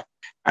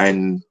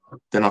 And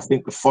then I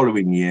think the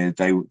following year,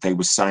 they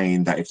were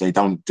saying that if they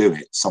don't do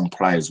it, some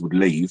players would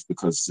leave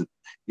because,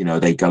 you know,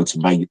 they go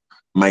to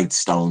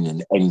Maidstone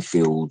and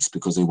Enfields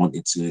because they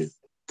wanted to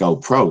go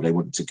pro. They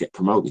wanted to get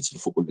promoted to the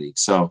Football League.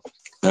 So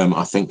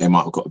I think they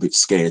might have got a bit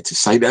scared to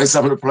say that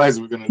some of the players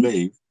were going to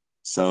leave.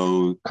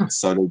 So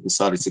they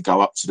decided to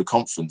go up to the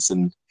conference,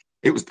 and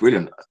it was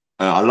brilliant.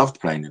 I loved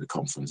playing in the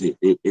conference.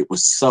 It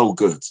was so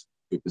good.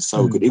 It was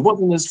so good. It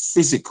wasn't as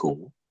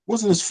physical,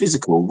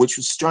 which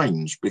was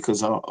strange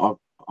because I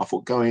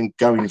thought going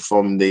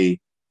from the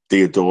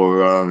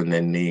Theodora and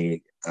then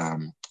the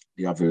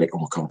other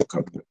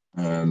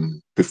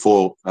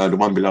before the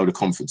one below the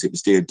conference, it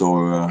was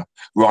Theodora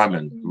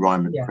Ryman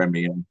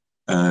Premier.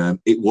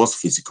 It was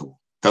physical.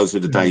 Those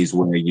were the days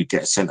where you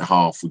get a centre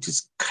half would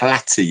just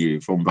clatter you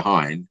from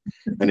behind,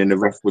 and then the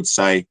ref would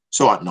say, "It's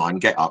all right, 9,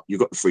 get up. You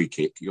got the free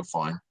kick. You're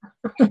fine.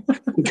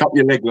 Pick up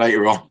your leg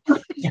later on."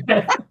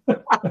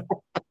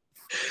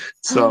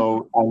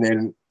 So, and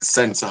then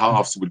centre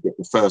halves would get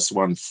the first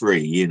one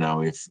free. You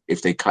know,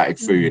 if they clattered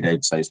through,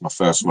 they'd say, "It's my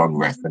first one,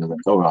 ref," and the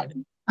ref, "All right."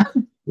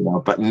 You know,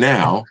 but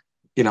now,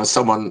 you know,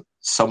 someone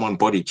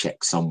body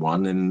checks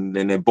someone, and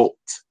then they're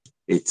booked.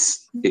 It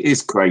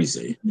is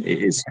crazy. It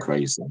is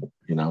crazy,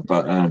 you know.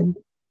 But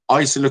I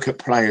used to look at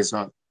players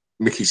like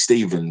Mickey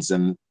Stevens,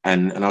 and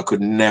I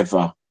could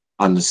never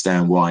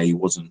understand why he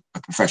wasn't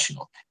a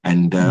professional.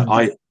 And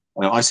I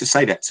used to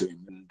say that to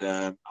him. And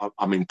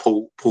I mean,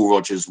 Paul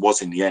Rogers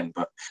was in the end,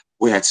 but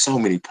we had so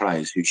many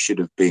players who should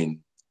have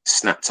been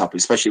snapped up,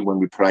 especially when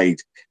we played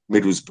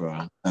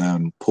Middlesbrough.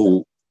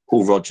 Paul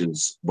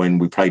Rogers, when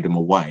we played them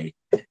away,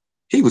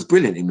 he was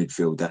brilliant in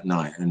midfield that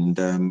night. And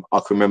I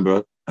can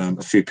remember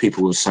a few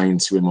people were saying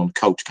to him on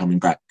coach coming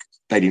back,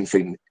 they didn't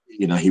think,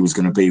 you know, he was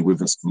going to be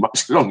with us for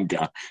much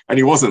longer. And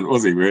he wasn't,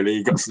 was he, really?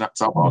 He got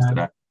snapped up after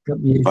that.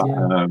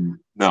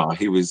 No,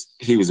 he was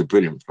a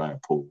brilliant player,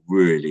 Paul.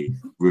 Really,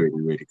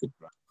 really, really good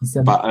player.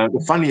 But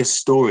the funniest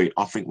story,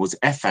 I think, was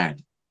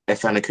Efan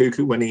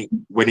Akuku when he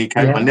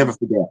came. Yeah.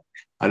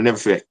 I'll never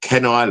forget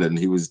Ken Island.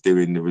 He was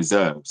doing the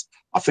reserves.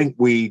 I think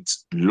we'd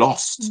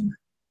lost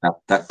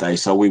that day,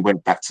 so we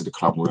went back to the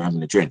club. We were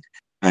having a drink,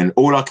 and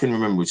all I can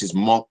remember was his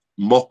mop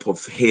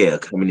of hair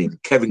coming in.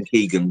 Kevin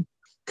Keegan,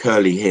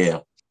 curly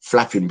hair,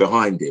 flapping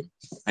behind him,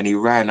 and he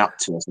ran up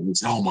to us and he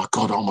said, "Oh my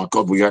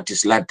God, we had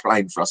this lad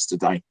playing for us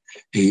today.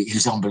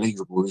 He's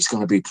unbelievable. He's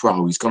going to be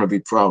pro.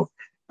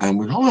 And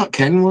we're like, "All right,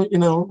 Ken, well, you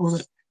know."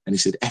 And he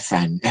said,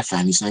 Efan,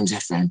 his name's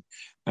Efan.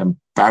 And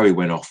Barry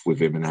went off with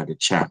him and had a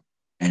chat.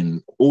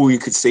 And all you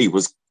could see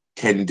was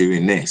Ken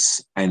doing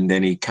this. And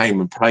then he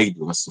came and played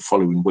with us the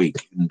following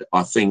week. And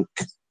I think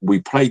we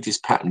played this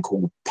pattern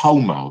called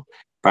POMO.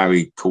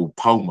 Barry called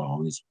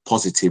POMO. It's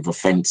positive,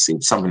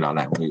 offensive, something like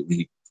that.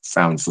 We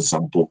found for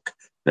some book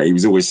that he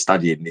was always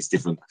studying this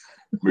different.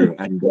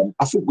 And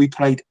I think we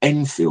played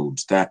Enfield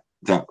that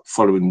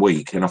following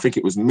week. And I think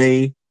it was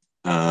me,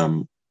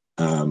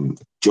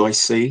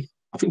 Joycey.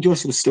 I think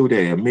Joycey was still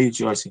there. Me,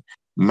 Joycey,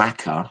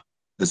 Macca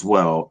as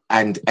well,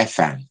 and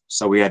Efan.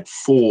 So we had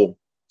 4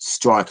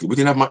 strikers. We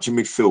didn't have much in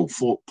midfield.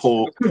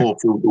 Poor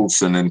Phil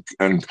Dawson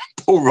and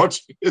Paul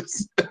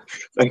Rogers.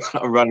 They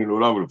were running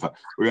all over the place.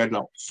 We had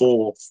like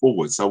 4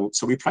 forwards. So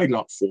we played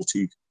like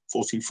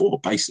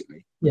 4-2-4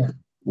 basically. Yeah.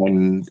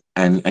 And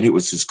it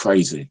was just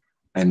crazy.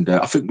 And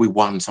I think we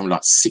won something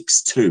like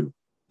 6-2.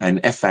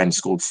 And Efan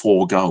scored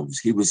 4 goals.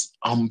 He was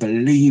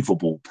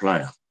unbelievable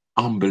player.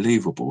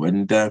 Unbelievable.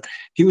 And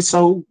he was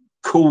so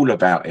cool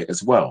about it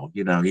as well.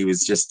 You know, he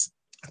was just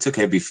took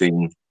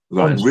everything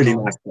right. Really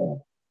nice guy.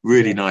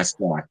 Really nice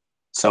guy.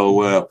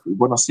 So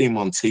when I see him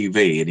on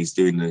TV and he's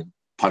doing the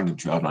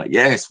punditry, I'm like,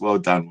 yes, well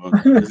done.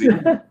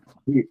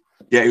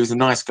 He was a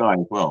nice guy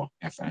as well.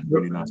 Efan,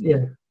 really nice.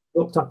 Yeah,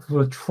 locked up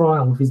for a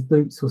trial with his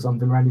boots or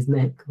something around his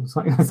neck or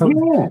something.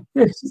 Yeah,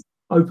 it's just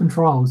open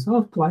trials.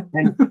 I'll play.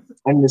 And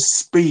the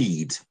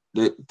speed.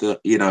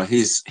 You know,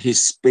 his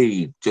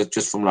speed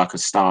just from like a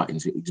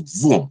starting,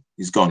 boom,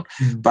 he's gone.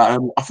 But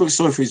I feel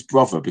sorry for his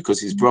brother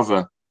because his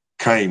brother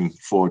came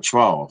for a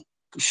trial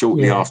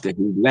shortly after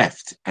he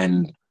left,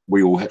 and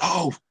we all had,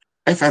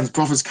 Effan's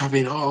brother's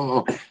coming.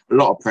 Oh, a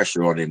lot of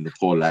pressure on him, the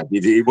poor lad.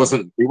 He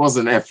wasn't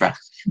Effan.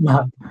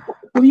 No.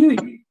 Well,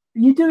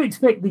 you do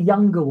expect the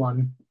younger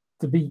one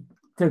to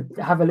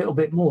have a little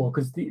bit more,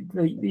 because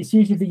it's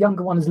usually the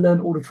younger one has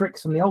learned all the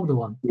tricks from the older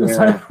one. Yeah.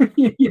 So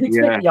you'd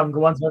expect the younger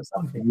one to have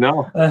something.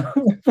 No.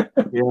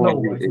 Not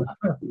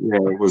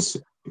always,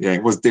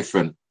 it was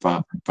different,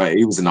 but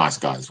he was a nice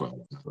guy as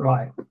well.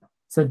 Right.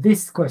 So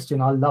this question,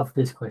 I love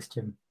this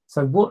question.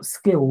 So what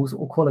skills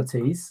or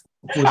qualities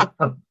would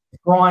a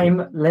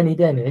prime Lennie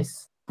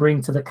Dennis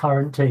bring to the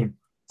current team?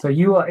 So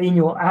you are in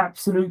your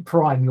absolute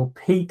prime, your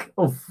peak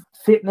of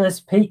fitness,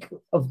 peak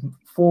of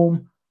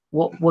form.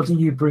 What do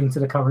you bring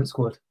to the current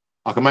squad?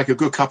 I can make a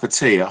good cup of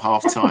tea at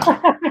half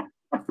time.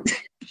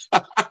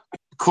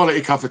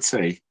 Quality cup of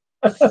tea.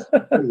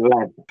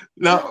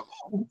 No,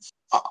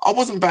 I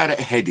wasn't bad at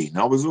heading.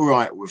 I was all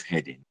right with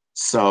heading.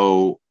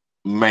 So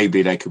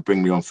maybe they could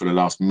bring me on for the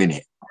last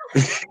minute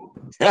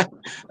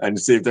and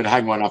see if they'd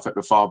hang one up at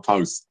the far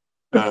post.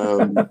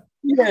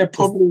 Yeah,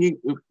 probably,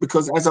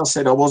 because as I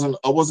said, I was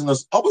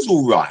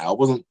all right. I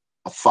wasn't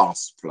a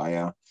fast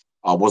player.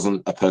 I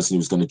wasn't a person who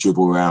was going to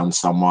dribble around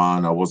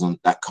someone. I wasn't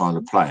that kind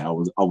of player.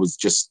 I was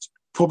just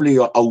probably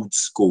an old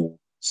school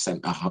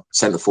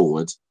centre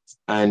forward,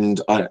 and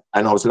I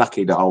was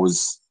lucky that I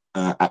was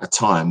at a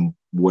time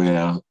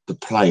where the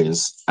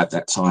players at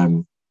that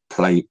time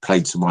played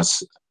to my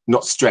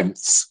not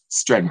strength.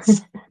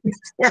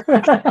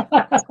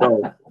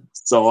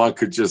 So I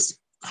could just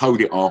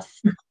hold it up,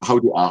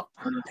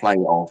 play it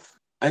off,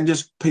 and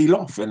just peel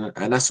off, and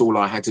that's all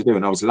I had to do.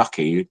 And I was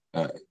lucky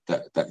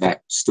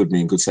that stood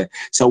me in good stead.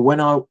 So when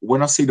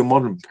I see the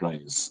modern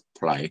players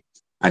play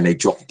and they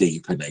drop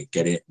deep and they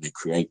get it and they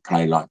create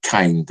play like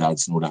Kane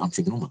does and all that, I'm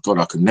thinking, oh my God,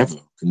 I could never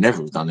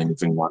have done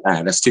anything like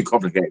that. That's too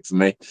complicated for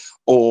me.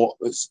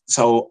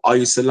 So I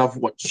used to love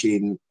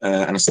watching,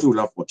 and I still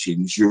love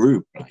watching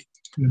Giroud play,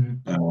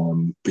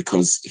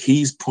 because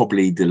he's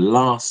probably the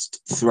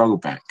last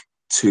throwback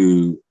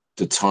to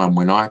the time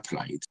when I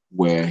played,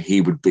 where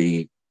he would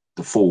be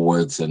the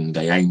forwards and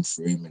they aim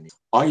for him. And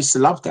I used to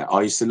love that.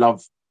 I used to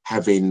love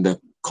having the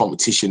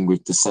competition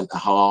with the centre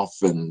half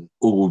and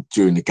all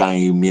during the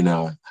game.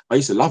 I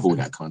used to love all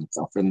that kind of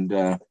stuff.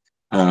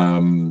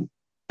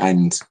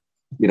 And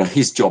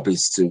his job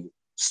is to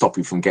stop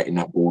you from getting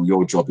that ball.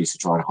 Your job is to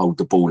try and hold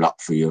the ball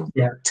up for your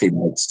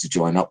teammates to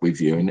join up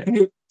with you. And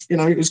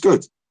it was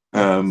good.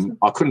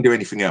 I couldn't do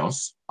anything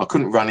else. I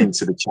couldn't run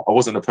into the chat. I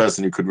wasn't a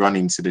person who could run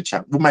into the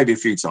chat. Well, maybe a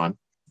few times,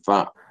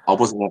 but I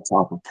wasn't that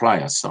type of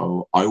player.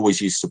 So I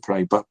always used to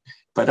play. But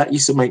that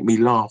used to make me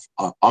laugh.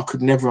 I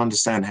could never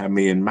understand how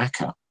me and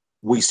Macca,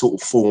 we sort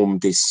of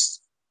formed this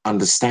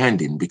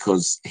understanding,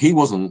 because he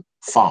wasn't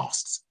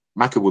fast.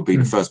 Macca would be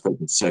the first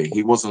person to say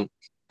he wasn't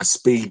a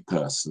speed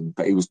person,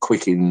 but he was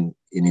quick in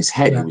his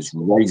head. He was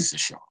razor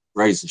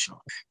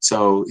sharp.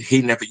 So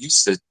he never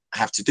used to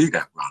have to do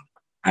that run.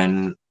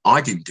 And I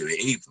didn't do it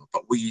either,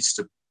 but we used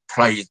to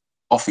play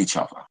off each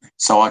other.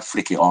 So I'd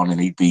flick it on and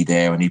he'd be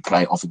there and he'd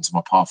play it off into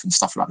my path and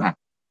stuff like that.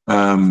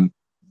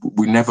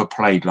 We never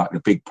played like the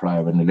big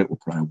player and the little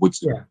player,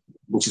 which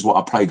is what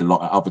I played a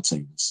lot at other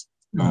teams,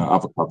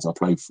 other clubs I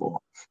played for.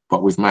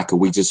 But with Macca,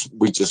 we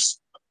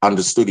just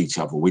understood each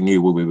other. We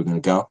knew where we were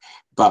going to go.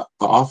 But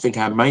I think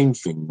our main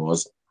thing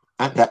was,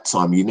 at that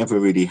time, you never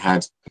really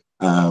had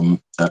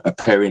a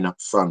pairing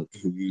up front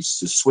who used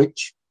to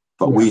switch.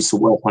 But we used to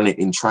work on it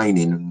in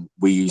training, and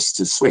we used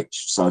to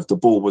switch. So if the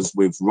ball was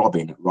with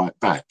Robin at right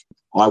back,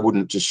 I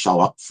wouldn't just show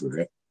up for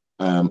it.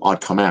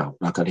 I'd come out.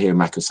 Like, I'd hear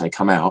Macca say,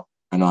 come out,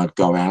 and I'd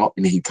go out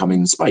and he'd come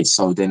in space.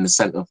 So then the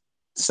centre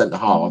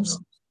halves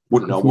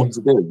wouldn't know what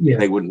to do.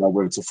 They wouldn't know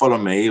whether to follow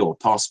me or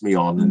pass me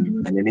on.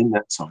 And then in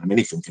that time,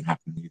 anything can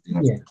happen.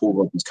 Paul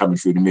Robbins coming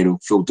through the middle,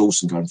 Phil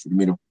Dawson going through the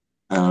middle.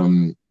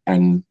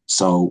 And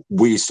so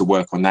we used to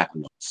work on that a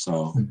lot.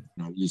 So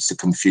it used to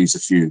confuse a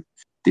few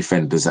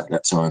defenders at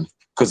that time,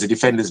 because the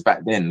defenders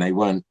back then, they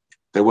weren't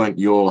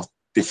your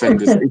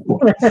defenders.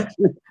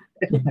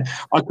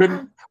 I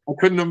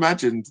couldn't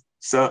imagine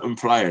certain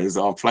players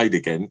I played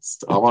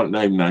against. I won't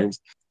name names.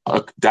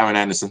 Darren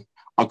Anderson.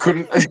 I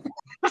couldn't.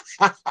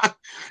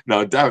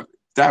 No, Darren.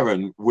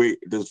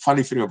 The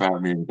funny thing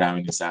about me and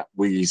Darren is that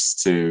we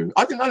used to.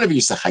 I never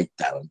used to hate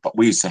Darren, but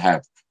we used to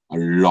have a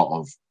lot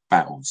of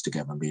battles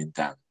together, me and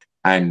Darren.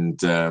 And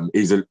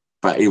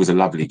he was a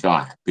lovely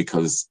guy,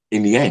 because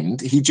in the end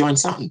he joined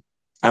Sutton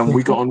and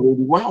we got on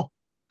really well.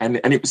 And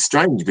it was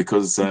strange,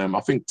 because I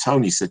think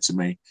Tony said to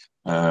me,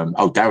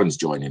 Darren's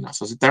joining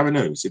us. I said, Darren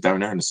who? He said,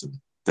 Darren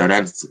Anderson.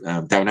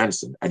 Darren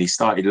Anderson. And he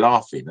started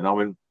laughing, and I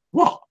went,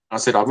 what? I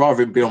said, I'd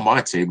rather him be on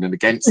my team than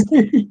against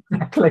him.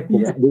 Exactly,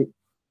 yeah.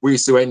 We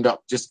used to end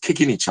up just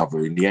kicking each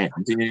other in the end.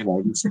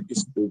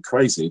 It's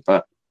crazy.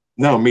 But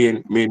no, me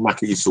and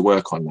Macca used to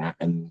work on that,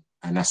 and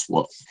that's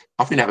what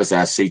I think that was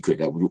our secret,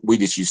 that we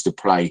just used to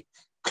play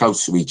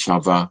close to each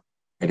other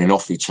and then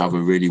off each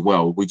other really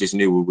well. We just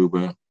knew where we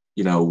were,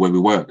 where we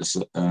were at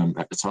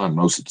the time,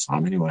 most of the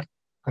time anyway.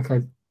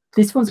 Okay,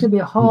 this one's going to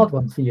be a hard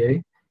one for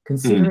you,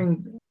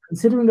 considering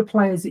the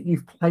players that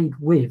you've played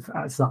with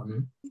at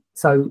Sutton.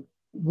 So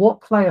what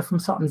player from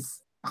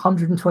Sutton's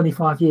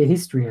 125-year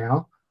history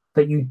now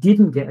that you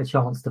didn't get a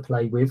chance to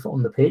play with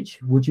on the pitch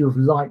would you have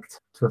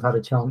liked to have had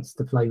a chance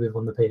to play with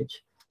on the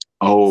pitch?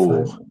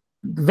 So,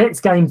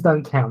 Vets games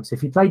don't count. So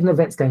if you played in a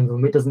Vets game with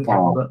them, it doesn't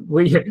count. But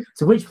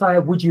so which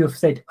player would you have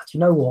said, do you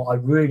know what, I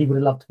really would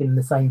have loved to be in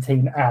the same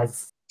team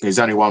as? There's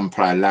only one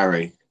player,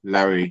 Larry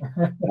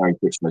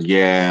Pitchman.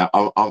 Yeah,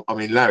 I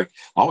mean Larry.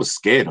 I was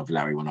scared of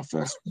Larry when I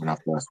first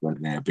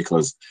went there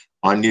because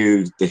I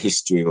knew the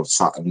history of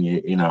Sutton,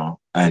 you know,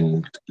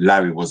 and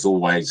Larry was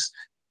always.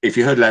 If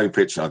you heard Larry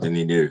Pritchard, then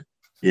you knew,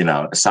 you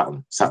know,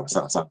 Sutton.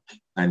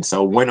 And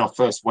so when I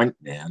first went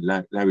there,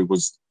 Larry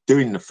was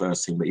doing the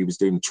first thing, but he was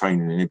doing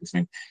training and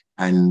everything.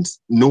 And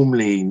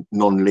normally,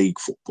 non-league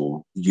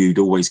football, you'd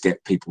always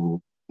get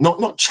people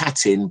not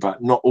chatting,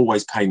 but not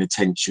always paying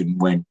attention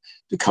when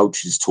the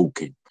coach is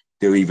talking.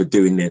 They're either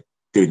doing their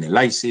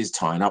laces,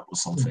 tying up or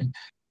something.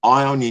 Mm-hmm.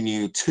 I only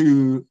knew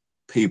two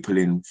people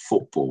in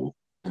football,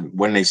 and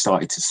when they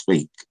started to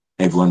speak,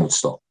 everyone would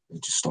stop.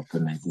 They'd just stop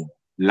and they'd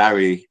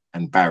Larry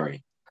and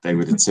Barry. They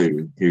were the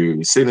two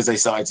who, as soon as they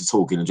started to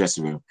talk in the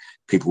dressing room,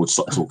 people would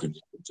stop talking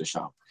to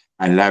shut up.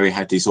 And Larry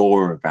had this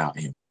aura about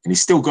him, and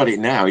he's still got it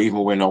now. Even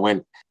when I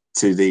went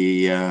to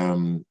the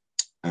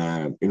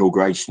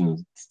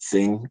inauguration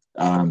thing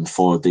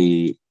for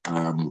the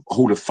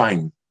Hall of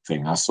Fame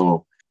thing, I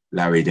saw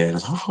Larry there. And I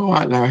was like, all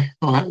right, Larry.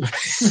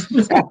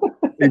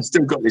 He's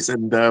still got this.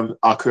 And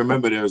I can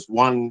remember there was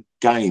one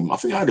game. I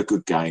think I had a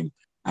good game,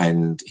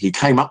 and he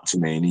came up to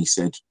me and he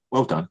said,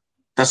 "Well done."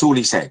 That's all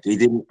he said. He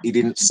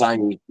didn't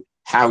say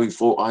how he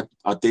thought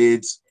I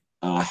did,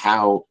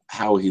 how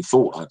he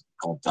thought I'd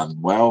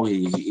done well.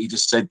 He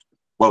just said,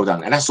 "Well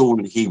done," and that's all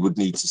he would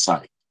need to say.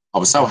 I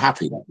was so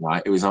happy that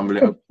night. It was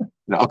unbelievable.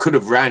 I could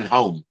have ran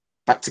home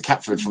back to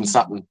Catford from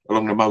Sutton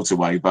along the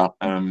motorway, but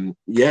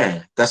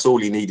yeah, that's all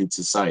he needed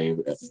to say.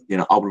 You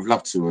know, I would have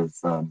loved to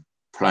have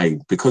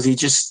played because he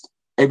just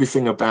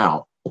everything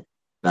about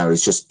now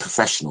is just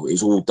professional.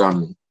 It's all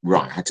done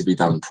right. Had to be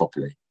done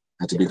properly.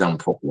 And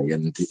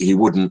he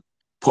wouldn't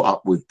put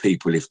up with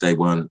people if they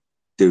weren't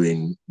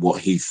doing what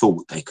he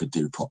thought they could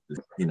do properly.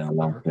 You know,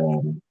 like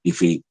if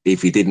he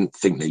didn't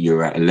think that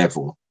you're at a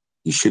level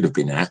you should have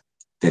been at,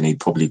 then he'd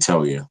probably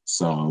tell you.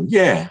 So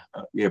yeah,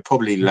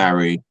 probably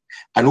Larry.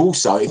 And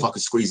also, if I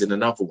could squeeze in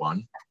another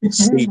one,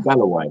 Steve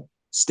Galloway.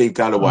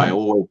 I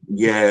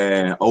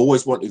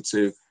always wanted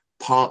to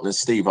partner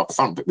Steve up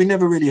front, but we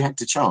never really had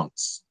the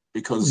chance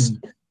because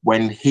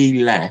when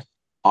he left,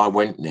 I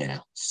went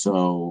there.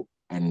 So.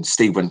 And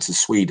Steve went to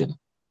Sweden,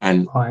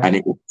 and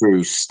it was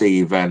through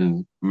Steve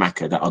and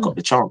Macca that I got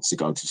the chance to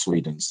go to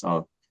Sweden.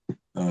 So,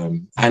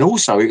 and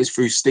also it was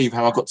through Steve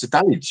how I got to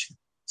Dulwich.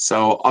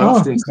 So I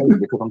often say,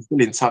 because I'm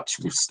still in touch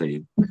with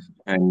Steve,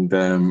 and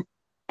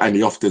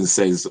he often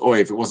says, "Oh,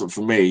 if it wasn't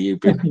for me, you'd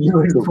been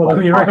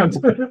following me around."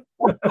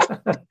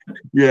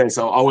 Yeah,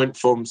 so I went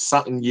from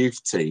Sutton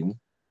youth team.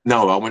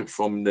 No, I went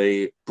from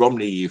the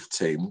Bromley youth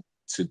team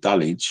to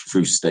Dulwich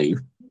through Steve.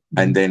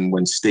 And then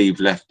when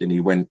Steve left and he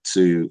went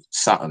to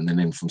Sutton, and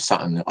then from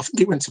Sutton, I think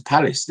he went to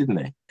Palace,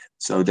 didn't he?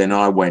 So then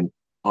I went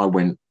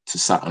to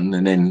Sutton,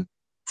 and then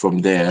from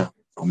there,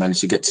 I managed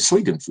to get to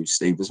Sweden through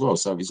Steve as well.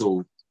 So it's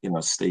all, you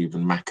know, Steve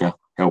and Macca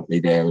helped me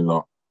there a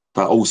lot.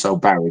 But also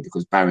Barry,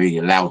 because Barry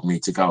allowed me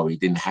to go. He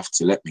didn't have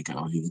to let me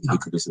go. He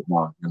could have said,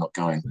 "No, you're not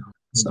going."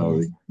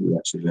 So he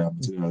actually allowed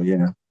me to go,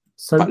 yeah.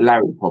 So, but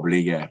Larry probably,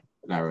 yeah,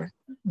 Larry.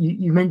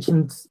 You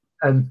mentioned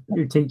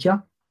your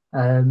teacher.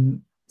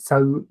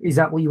 So is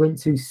that what you went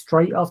to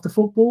straight after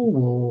football,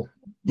 or?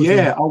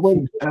 Yeah, I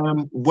went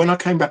when I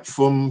came back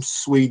from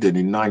Sweden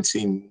in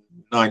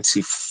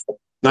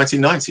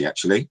 1990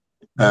 actually.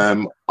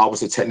 I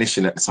was a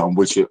technician at the time,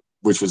 which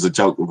was a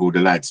joke with all the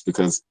lads,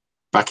 because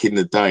back in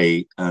the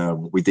day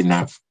we didn't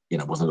have, you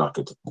know, it wasn't like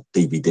a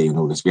DVD and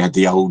all this. We had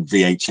the old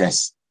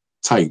VHS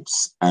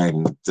tapes,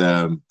 and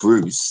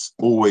Bruce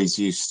always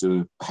used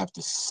to have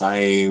the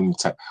same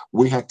tape.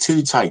 We had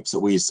two tapes that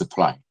we used to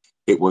play.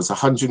 It was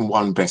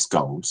 101 best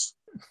goals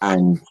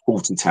and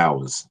 40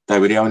 towers. They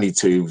were the only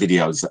two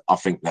videos that I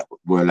think that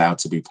were allowed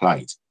to be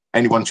played.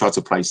 Anyone tried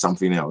to play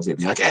something else, it'd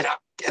be like, get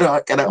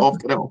it off.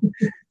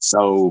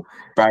 So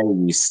Barry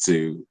used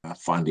to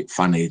find it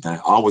funny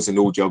that I was an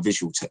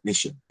audiovisual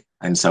technician.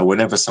 And so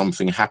whenever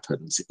something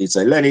happened, he'd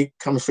say, "Lennie,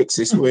 come and fix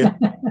this for you."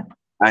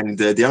 And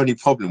the only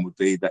problem would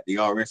be that the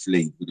RF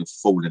lead would have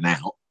fallen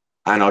out,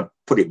 and I'd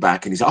put it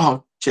back, and he's like,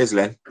 "Oh, cheers,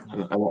 Len."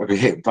 And I would be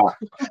hit, but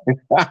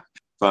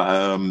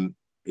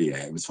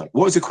yeah, it was fun.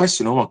 What was the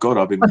question? Oh my God,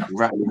 I've been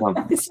rattling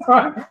on.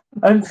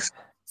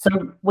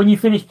 So when you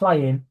finished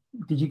playing,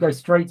 did you go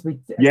straight to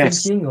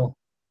teaching, or?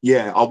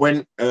 Yeah, I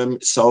went. I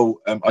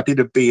did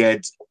a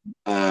B.Ed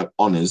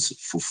honours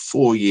for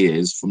 4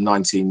 years, from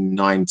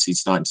 1990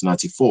 to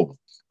 1994,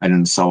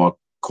 and so I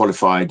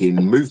qualified in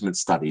movement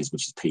studies,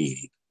 which is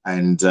PE,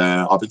 and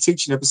I've been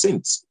teaching ever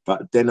since.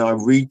 But then I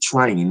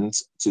retrained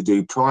to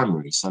do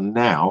primary, so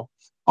now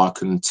I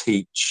can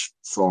teach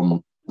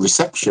from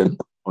reception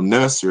or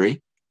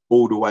nursery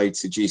all the way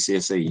to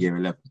GCSE year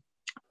 11,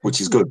 which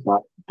is good.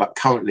 But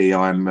currently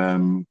I'm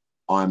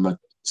a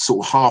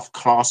sort of half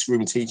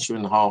classroom teacher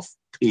and half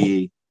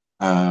PE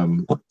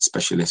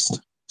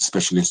specialist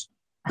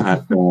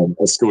at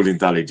a school in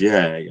Dulwich.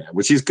 Yeah,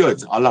 which is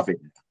good. I love it.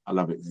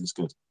 It's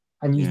good.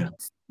 And you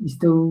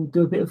still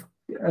do a bit of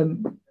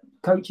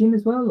coaching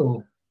as well,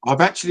 or? I've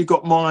actually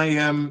got my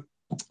own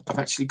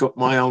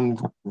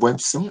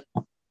website.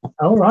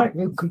 All right,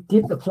 you could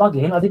give the plug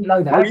in. I didn't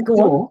know that.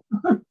 Go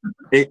on.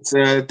 It's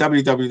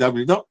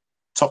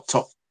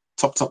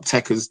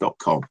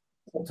www.toptoptechers.com.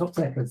 Top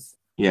Techers.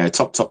 Yeah,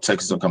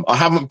 toptoptechers.com. I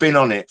haven't been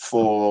on it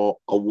for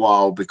a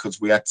while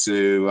because we had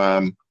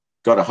to.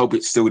 God, I hope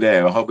it's still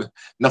there. I hope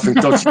nothing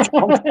dodgy.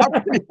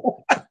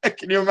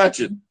 Can you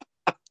imagine?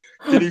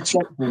 Can you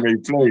check for me,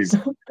 please?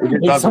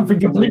 It's something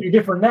completely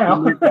different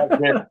now.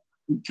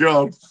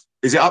 God,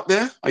 is it up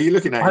there? Are you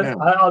looking at it now?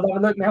 I'll have a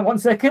look now. 1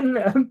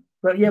 second.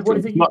 But yeah, what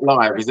is it? It's not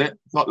live, is it?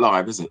 It's not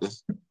live, is it?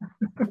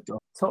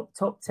 Top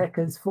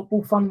Techers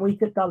Football Fun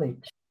Week at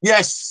Dulwich.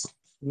 Yes.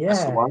 Yeah.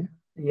 That's the one.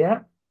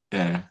 Yeah.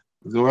 Yeah.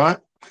 Is it all right?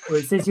 Well,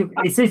 it says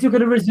you're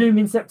going to resume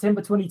in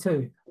September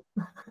 22.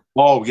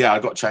 Oh yeah, I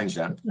got to change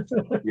that.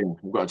 Yeah,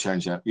 I've got to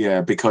change that.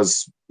 Yeah,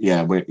 because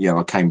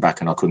I came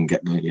back and I couldn't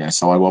get there.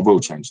 So I will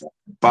change that.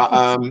 But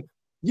I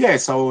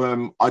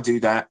do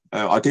that.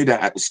 I do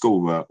that at the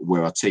school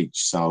where I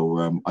teach.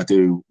 So I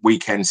do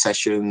weekend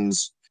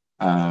sessions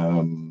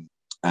and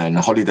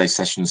holiday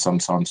sessions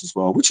sometimes as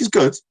well, which is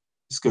good.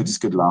 It's good. It's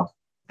good laugh.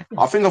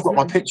 I think I've got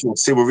my picture of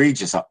Cyril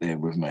Regis up there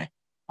with me.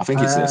 I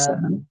think it's there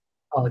somewhere.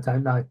 I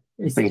don't know.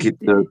 I think it's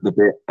the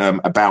bit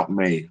about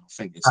me. I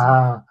think it's.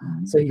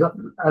 So you got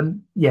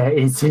it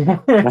is.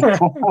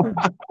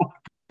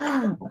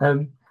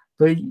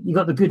 But you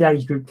got the good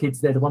age group kids.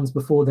 They're the ones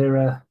before they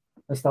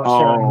start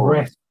shouting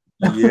ref.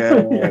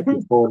 Yeah,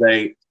 before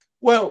they.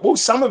 Well,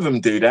 some of them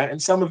do that, and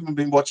some of them have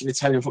been watching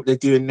Italian football. They're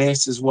doing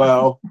this as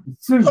well.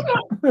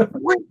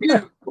 Where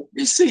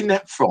you seen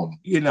that from?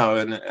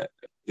 And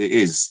it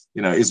is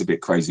a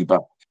bit crazy.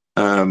 But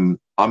I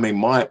mean,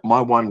 my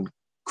one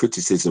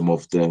criticism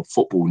of the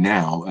football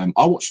now.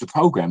 I watched a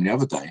program the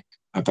other day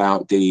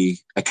about the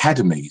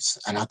academies,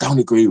 and I don't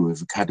agree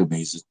with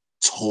academies at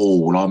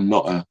all. I'm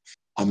not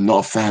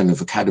a fan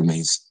of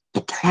academies. The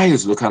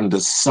players look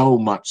under so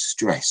much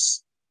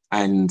stress,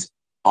 and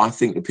I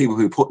think the people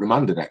who put them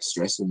under that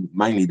stress are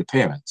mainly the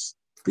parents,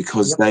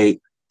 because they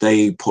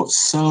put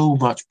so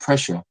much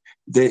pressure.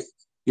 That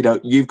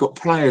you've got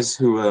players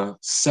who are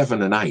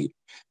 7 and 8,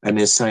 and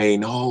they're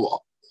saying, "Oh,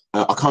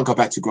 I can't go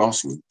back to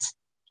grassroots.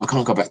 I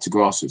can't go back to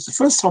grassroots." The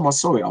first time I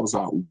saw it, I was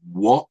like,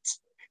 what?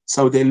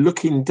 So they're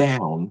looking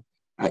down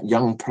at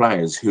young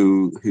players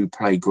who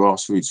play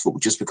grassroots football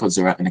just because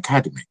they're at an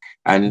academy.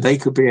 And they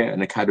could be at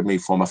an academy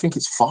from, I think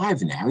it's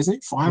 5 now, isn't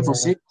it? 5 or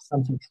 6?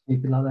 Something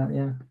stupid like that,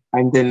 yeah.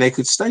 And then they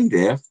could stay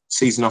there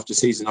season after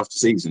season after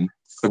season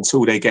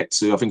until they get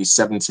to, I think it's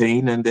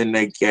 17, and then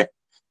they get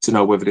to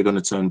know whether they're going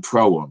to turn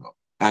pro or not.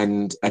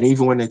 And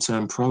even when they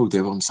turn pro,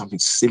 they're on something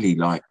silly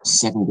like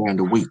 $7,000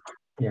 a week,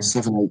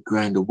 7-8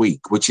 grand a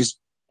week, which is,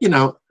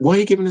 why are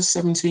you giving a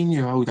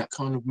 17-year-old that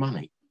kind of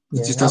money?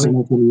 It just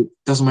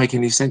doesn't make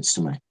any sense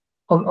to me.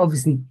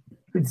 Obviously,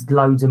 it's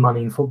loads of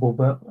money in football,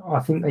 but I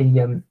think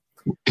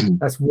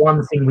that's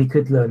one thing we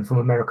could learn from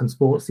American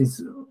sports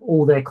is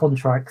all their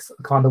contracts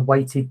are kind of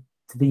weighted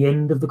to the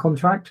end of the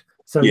contract.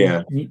 So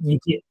you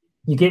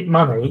get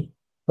money,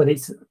 but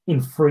it's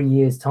in 3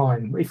 years'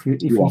 time if you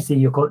see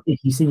your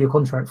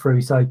contract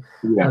through. So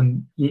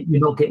you're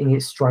not getting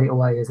it straight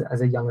away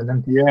as a young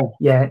and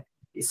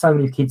so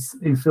many kids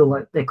who feel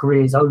like their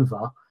career is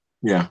over.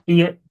 Yeah.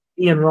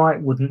 Ian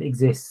Wright wouldn't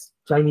exist.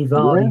 Jamie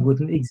Vardy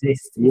wouldn't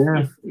exist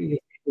if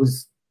it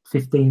was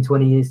 15,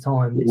 20 years'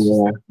 time. It's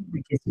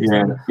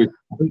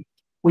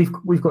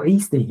We've got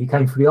Eastie, who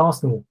came through the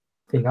Arsenal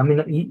thing. I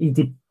mean, he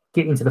did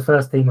get into the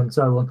first team and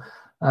so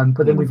on.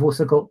 But then we've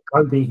also got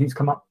Kobe, who's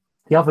come up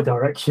the other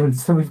direction.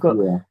 So we've got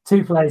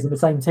 2 players in the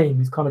same team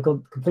who's kind of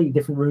got completely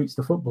different routes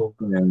to football.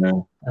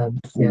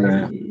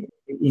 It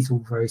is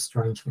all very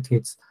strange for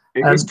kids.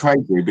 It is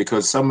crazy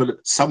because some of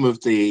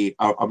the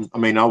I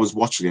mean, I was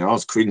watching it, I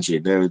was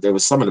cringing. There were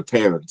some of the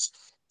parents.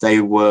 They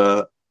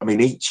were, I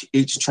mean,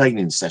 each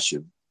training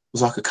session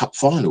was like a cup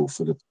final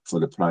for the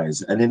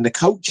players, and then the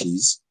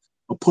coaches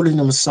are pulling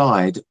them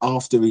aside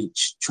after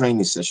each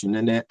training session,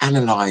 and they're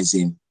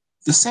analysing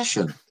the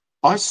session.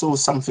 I saw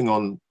something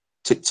on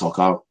TikTok.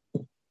 I'm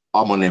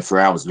on there for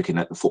hours looking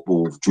at the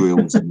football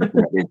drills and looking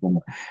at this,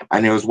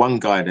 and there was one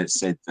guy that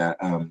said that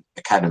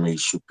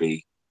academies should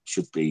be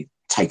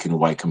taken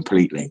away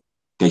completely.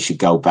 They should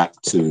go back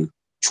to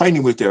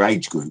training with their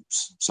age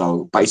groups.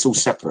 So, but it's all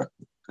separate.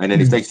 And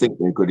then if they think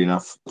they're good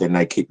enough, then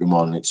they keep them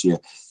on next year.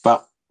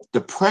 But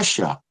the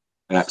pressure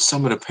that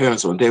some of the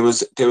parents on, there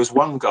was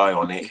one guy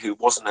on it who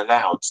wasn't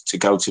allowed to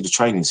go to the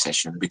training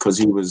session because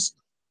he was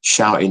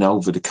shouting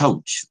over the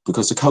coach,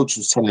 because the coach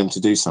was telling him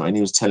to do something.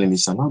 He was telling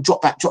his son, "No,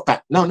 drop back.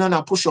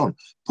 No, push on.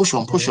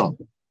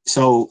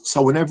 So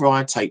whenever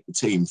I take the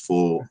team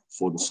for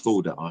the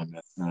school that I'm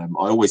at, I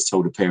always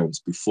tell the parents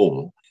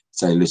before,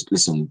 say,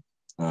 listen,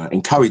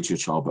 encourage your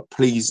child, but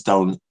please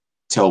don't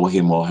tell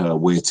him or her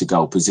where to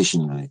go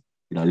positionally,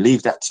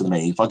 leave that to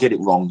me. If I get it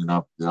wrong, then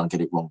I'll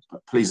get it wrong.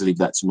 But please leave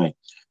that to me.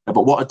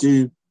 But what I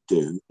do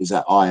is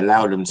that I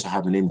allow them to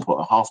have an input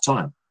at half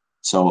time.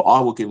 So I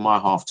will give my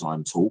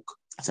halftime talk,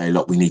 say,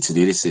 look, we need to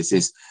do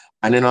this.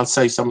 And then I'll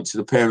say something to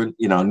the parent,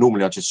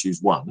 normally I just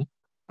use one. And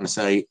I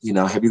say,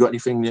 have you got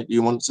anything that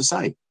you want to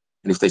say?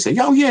 And if they say,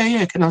 oh,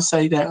 yeah, can I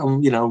say that?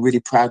 I'm, really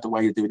proud the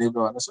way you're doing it.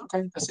 I say,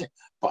 okay, that's it.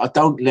 But I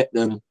don't let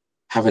them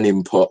have an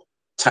input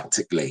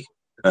tactically.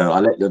 I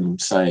let them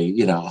say,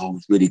 oh,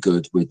 it's really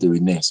good, we're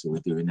doing this or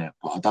we're doing that.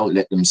 But I don't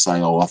let them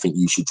say, oh, I think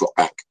you should drop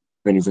back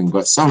or anything.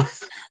 But some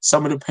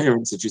of the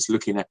parents are just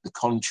looking at the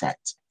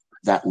contract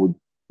that would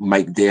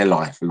make their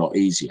life a lot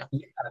easier.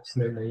 Yeah,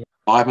 absolutely.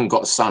 I haven't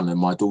got a son and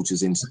my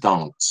daughter's into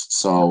dance,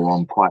 so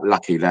I'm quite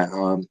lucky that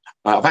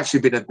I've actually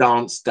been a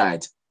dance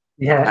dad.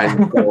 Yeah.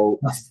 And but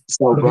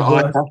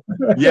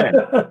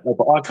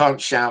I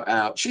can't shout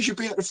out, she should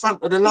be at the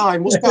front of the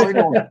line. What's going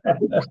on?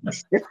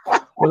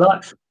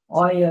 Well,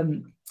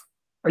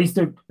 I used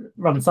to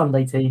run a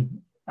Sunday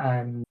team,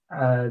 and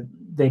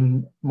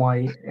then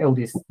my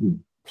eldest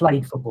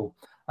played football.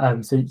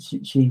 So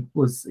it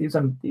was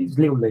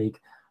Little League.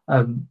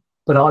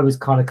 But I was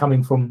kind of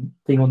coming from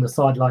being on the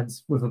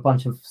sidelines with a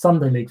bunch of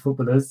Sunday League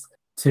footballers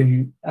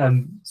to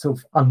sort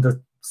of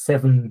under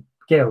 7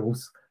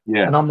 girls.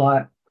 Yeah. And I'm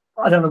like,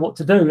 I don't know what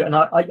to do. And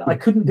I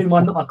couldn't do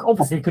I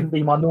obviously couldn't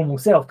be my normal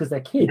self because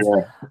they're kids.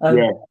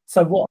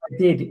 So what I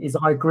did is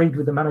I agreed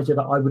with the manager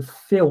that I would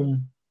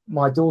film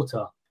my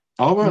daughter.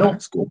 Oh, well, not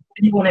that's good.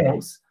 anyone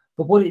else.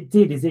 But what it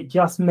did is it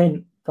just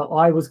meant that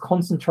I was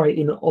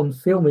concentrating on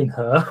filming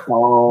her,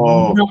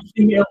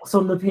 nothing else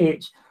on the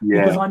pitch,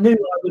 because I knew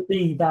I would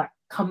be that,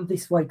 come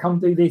this way, come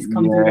do this,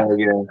 come do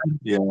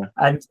that.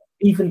 And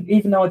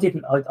even though I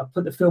didn't, I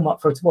put the film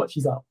up for her to watch.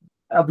 She's like,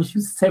 she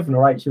was 7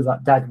 or 8. She was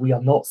like, Dad, we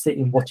are not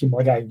sitting watching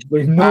my game.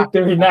 We're not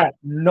doing that.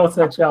 Not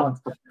a chance.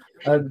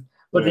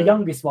 But the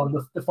youngest one,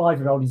 the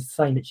 5-year-old, is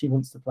saying that she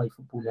wants to play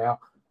football now.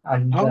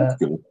 And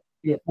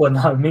well,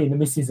 no, me and the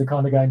missus are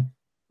kind of going,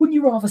 wouldn't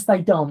you rather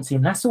stay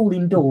dancing? That's all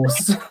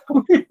indoors.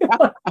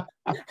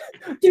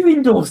 Do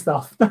indoor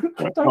stuff.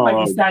 Don't make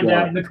me stand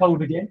out in the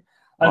cold again.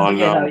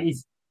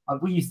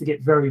 We used to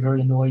get very,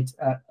 very annoyed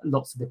at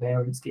lots of the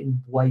parents getting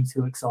way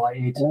too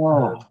excited.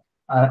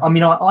 I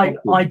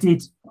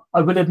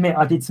will admit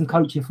I did some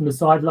coaching from the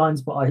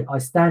sidelines, but I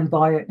stand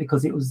by it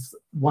because it was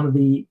one of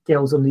the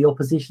girls on the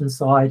opposition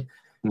side.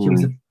 She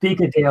was a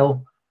bigger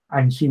girl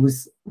and she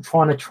was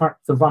trying to track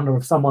the runner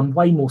of someone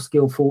way more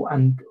skillful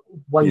and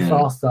way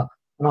faster.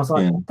 And I was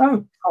like,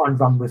 don't try and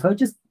run with her.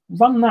 Just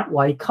run that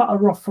way, cut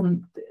her off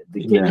from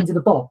getting into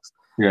the box.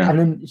 Yeah. And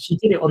then she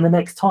did it on the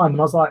next time. And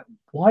I was like,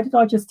 why did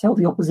I just tell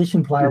the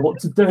opposition player what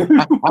to do?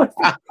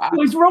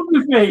 What's wrong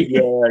with me?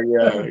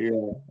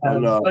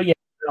 But yeah,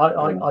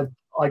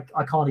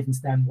 I can't even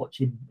stand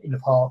watching in the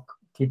park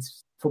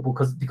kids football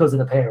because of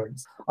the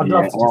parents. I'd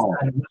love to just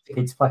stand and watch the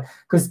kids play.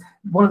 Because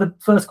one of the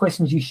first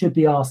questions you should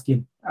be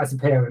asking as a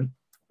parent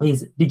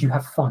is, did you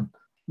have fun?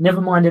 Never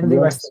mind anything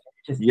rest.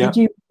 Just, did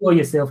you enjoy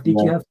yourself? Did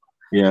you have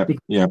fun?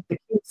 Because the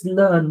kids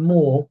learn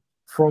more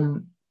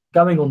from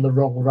going on the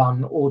wrong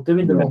run or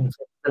doing the wrong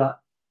thing. They're like,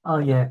 oh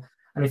yeah.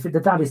 And if the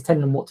dad is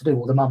telling them what to do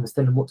or the mum is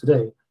telling them what to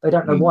do, they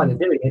don't know why they're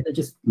doing it. They're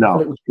just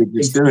they're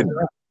just doing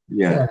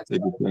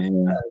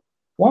it.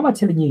 Why am I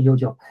telling you your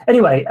job?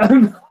 Anyway,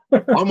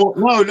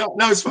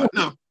 it's fine.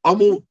 No,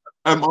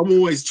 I'm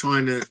always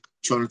trying to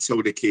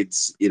tell the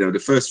kids,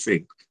 the first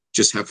thing,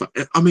 just have fun.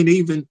 I mean,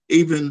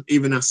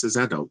 even us as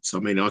adults. I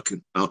mean, I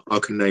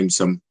can name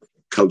some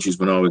coaches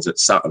when I was at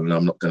Sutton, and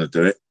I'm not going to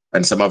do it,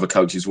 and some other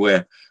coaches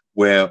where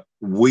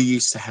we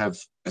used to have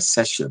a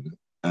session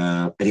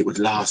and it would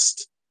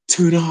last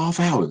 2.5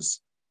 hours.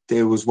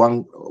 There was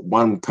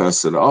one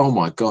person, oh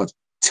my God,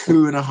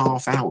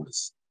 2.5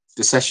 hours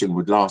the session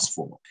would last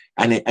for.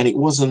 And it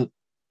wasn't,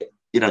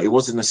 it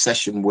wasn't a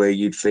session where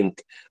you'd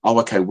think, oh,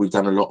 okay, we've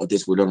done a lot of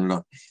this, we've done a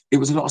lot. It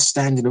was a lot of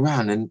standing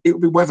around, and it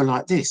would be weather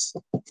like this.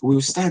 We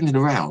were standing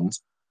around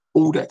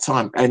all that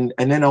time. And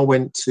then I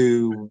went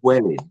to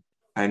Welling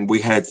and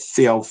we had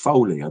Theo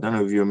Foley. I don't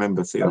know if you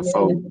remember Theo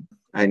Foley.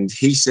 And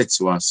he said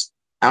to us,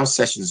 our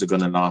sessions are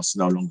going to last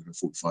no longer than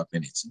 45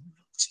 minutes.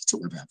 What's he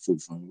talking about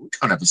 45? We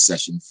can't have a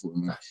session for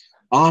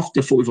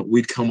after 45.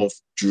 We'd come off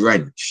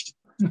drenched,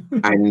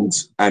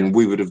 and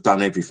we would have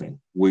done everything.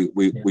 We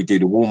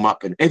did a warm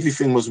up, and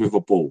everything was with a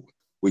ball.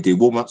 We do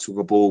warm ups with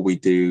a ball. We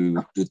do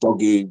the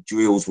doggy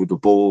drills with the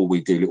ball.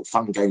 We do little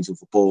fun games with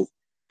the ball,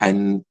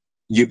 and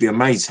you'd be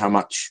amazed how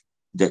much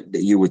that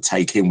you would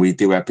take in. We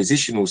do our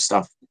positional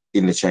stuff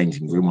in the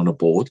changing room on a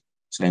board.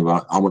 Saying,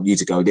 right, I want you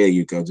to go there,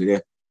 you go to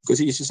there. Because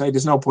he used to say,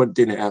 there's no point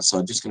doing it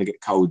outside, just going to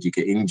get cold, you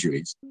get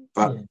injuries.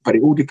 But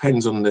it all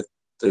depends on the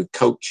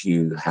coach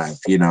you have,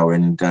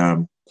 and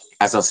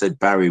as I said,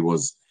 Barry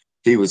was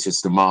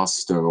just a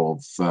master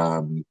of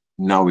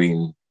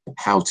knowing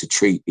how to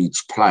treat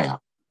each player.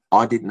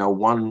 I didn't know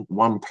one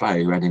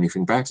player who had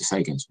anything bad to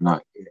say against me.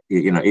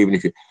 Even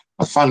if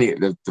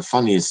the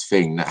funniest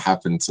thing that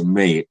happened to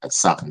me at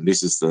Sutton,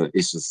 this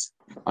is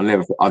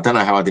I don't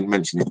know how I didn't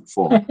mention it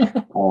before.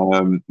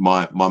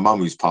 My mum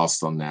who's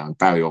passed on now, and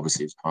Barry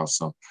obviously has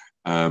passed on.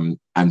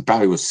 And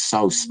Barry was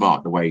so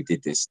smart the way he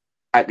did this.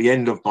 At the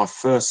end of my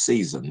first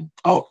season,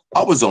 I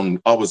was on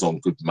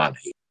good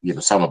money. You know,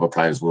 some other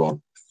players were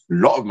on a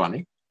lot of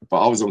money, but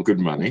I was on good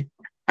money,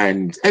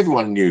 and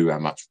everyone knew how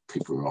much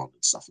people were on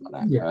and stuff like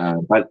that. Yeah.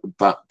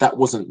 But that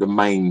wasn't the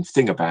main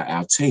thing about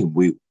our team.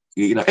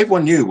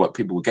 Everyone knew what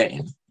people were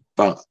getting,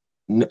 but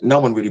no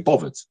one really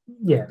bothered.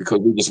 Yeah, because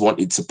we just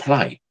wanted to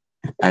play,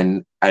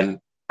 and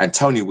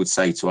Tony would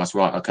say to us,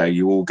 right, okay,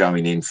 you're all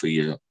going in for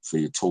your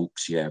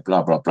talks, yeah,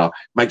 blah blah blah.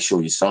 Make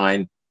sure you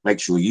sign. Make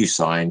sure you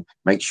sign.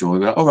 Make sure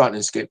we're like, all right,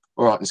 then Skip.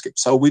 All right, then Skip.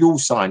 So we'd all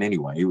sign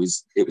anyway. It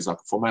was like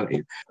a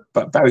formality.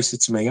 But Barry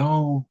said to me,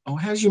 "Oh,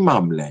 how's your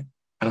mum, Len?"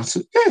 And I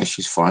said, "Yeah,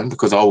 she's fine,"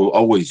 because I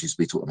always used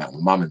to be talking about my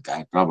mum and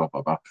dad, blah blah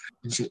blah blah.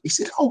 And he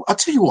said, "Oh, I'll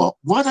tell you what.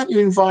 Why don't you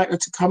invite her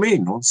to come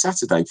in on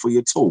Saturday for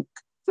your talk?"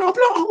 And I'm like,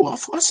 "Oh, I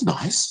thought that's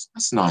nice.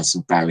 That's nice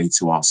of Barry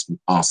to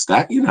ask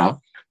that, you know."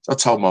 So I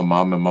told my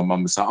mum, and my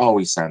mum was like, "Oh,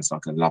 he sounds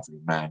like a lovely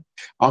man.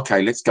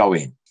 Okay, let's go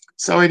in."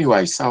 So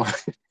anyway,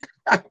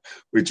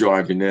 we're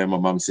driving there. My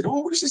mum said,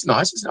 "Oh, this is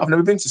nice. I've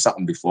never been to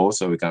Sutton before."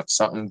 So we got to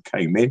Sutton,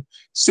 came in. As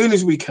soon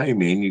as we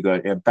came in, you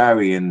got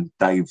Barry and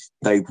Dave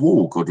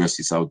Wall, God rest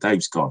his soul,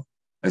 Dave's gone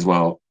as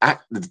well,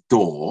 at the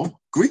door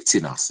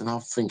greeting us. And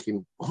I'm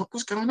thinking, what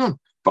was going on?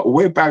 But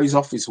where Barry's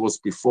office was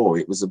before,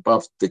 it was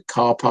above the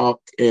car park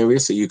area,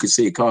 so you could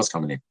see cars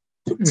coming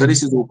in. So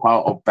this is all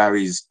part of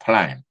Barry's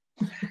plan.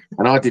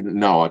 And I didn't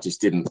know, I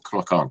just didn't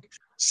clock on.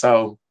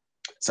 So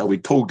we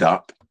pulled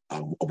up. I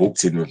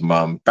walked in with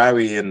Mum.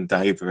 Barry and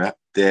Dave were up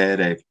there.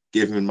 They're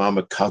giving Mum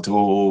a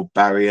cuddle.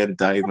 Barry and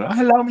Dave were,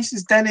 "Hello,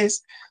 Mrs.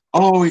 Dennis.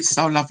 Oh, it's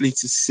so lovely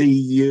to see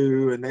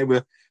you." And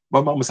my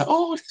mum was like,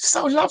 "Oh, it's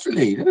so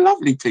lovely. They're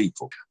lovely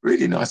people.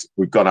 Really nice."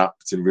 We've gone up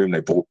to the room.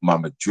 They bought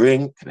Mum a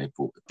drink. And they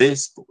bought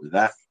this, bought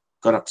that.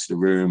 Got up to the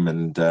room,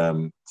 and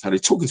so they're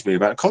talking to me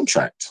about a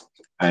contract.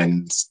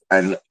 And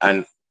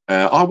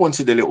I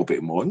wanted a little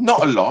bit more.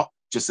 Not a lot,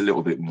 just a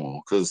little bit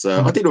more, because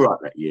I did all right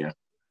that year.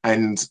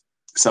 And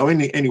so in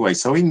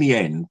the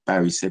end,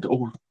 Barry said,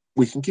 "Oh,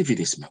 we can give you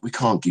this amount. We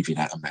can't give you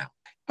that amount."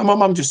 And my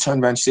mum just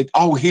turned around and she said,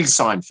 "Oh, he'll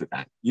sign for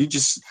that. You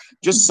just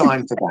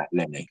sign for that,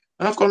 Lennie."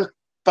 And I've gone,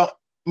 "But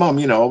Mum,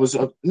 I was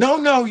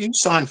no, you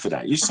sign for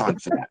that. You sign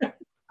for that."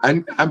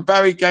 And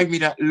Barry gave me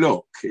that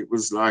look. It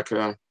was like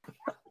that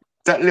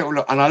little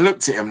look, and I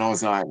looked at him and I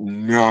was like,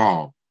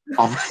 "No,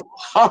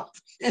 I've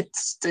been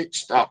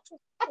stitched up."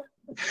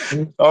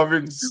 I've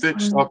been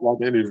stitched up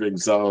like anything.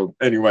 So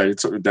anyway, he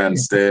took me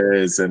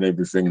downstairs and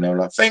everything. And they were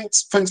like,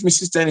 thanks,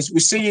 Mrs. Dennis. We'll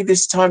see you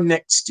this time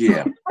next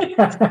year.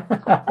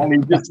 And he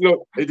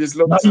just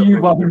looked at me.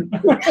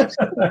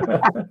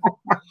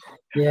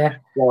 Yeah.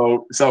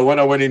 So when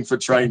I went in for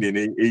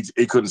training,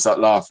 he couldn't stop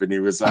laughing. He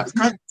was like,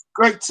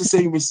 great to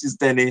see Mrs.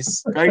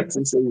 Dennis. Great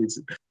to see you.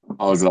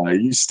 I was like,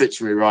 you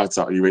stitched me right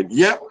up. You went,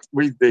 "Yep,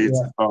 we did."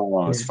 Yeah.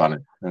 Oh, it was funny.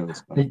 It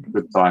was funny.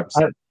 Good times.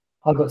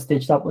 I got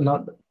stitched up when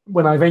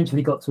I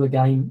eventually got to a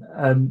game.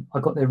 I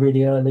got there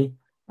really early,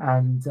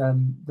 and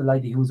the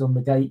lady who was on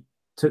the gate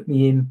took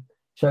me in,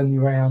 showed me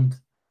around,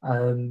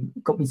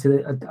 got me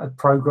to a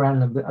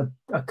program,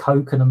 a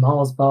Coke and a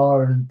Mars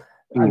bar, and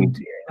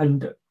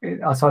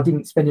so I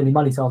didn't spend any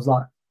money. So I was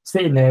like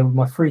sitting there with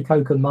my free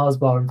Coke and Mars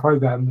bar and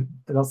program,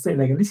 and I was sitting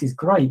there going, "This is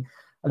great."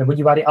 And then when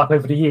you add it up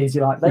over the years,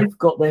 you're like, they've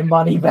got their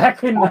money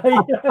back, and they.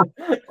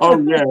 Oh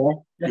yeah,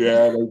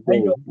 they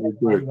do.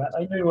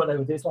 They knew what they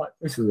were doing. It's like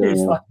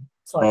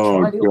try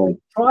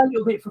a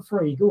little bit for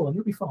free. Go on,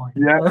 you'll be fine.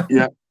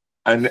 Yeah.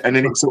 And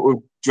then it sort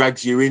of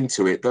drags you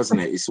into it, doesn't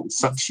it? It sort of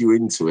sucks you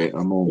into it.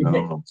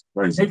 It's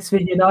crazy. Next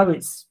thing you know,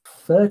 it's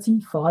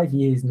 35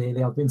 years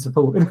nearly I've been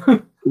supporting.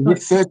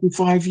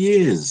 35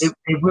 years?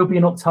 It will be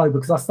in October,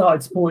 because I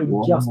started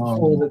supporting just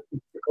before the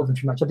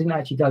Coventry match. I didn't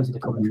actually go to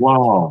the Coventry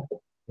match.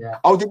 Yeah.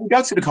 Oh, did you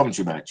go to the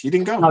Coventry match? You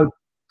didn't go? No,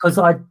 because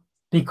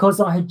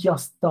I had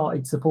just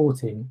started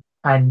supporting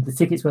and the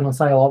tickets went on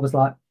sale. I was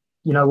like,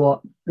 you know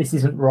what, this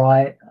isn't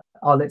right.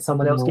 I'll let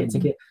someone else get a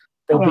ticket.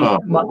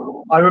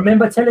 I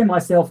remember telling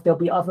myself there'll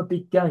be other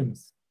big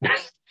games.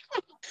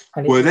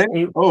 And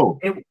it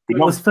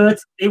was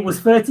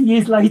 30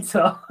 years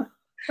later.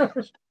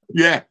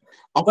 Yeah,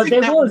 I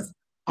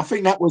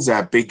think that was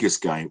our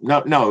biggest game.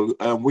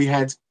 We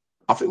had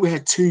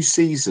 2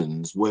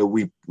 seasons where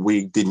we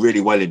did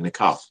really well in the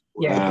cup.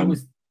 Yeah, it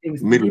was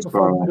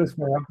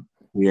Middlesbrough.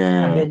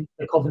 Yeah, and then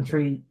the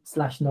Coventry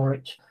 /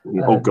 Norwich.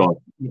 Oh God,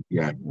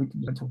 yeah. We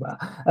don't talk about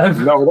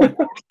that.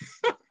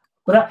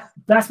 But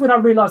that's when I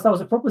realised I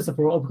was a proper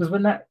supporter, because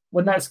when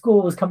that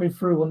score was coming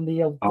through on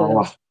the old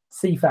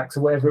CFAX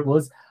or whatever it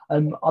was, I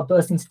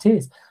burst into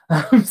tears.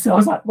 So I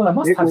was like, well, I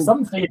must have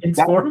some feelings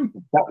for him.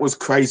 That was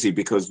crazy,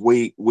 because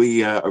we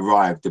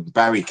arrived and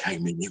Barry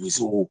came in. He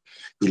was all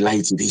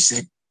elated. He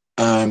said,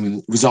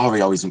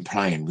 Rosario isn't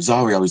playing.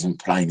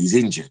 He's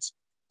injured.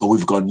 But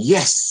we've gone,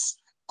 yes,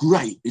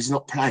 great. He's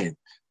not playing.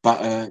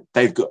 But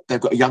they've got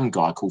a young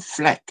guy called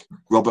Fleck,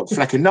 Robert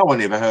Fleck, and no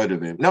one ever heard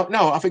of him. No,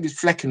 I think it's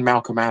Fleck and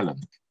Malcolm Allen.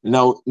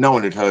 No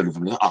one had heard of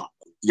him.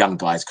 young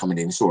guys coming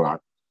in. It's all right.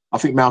 I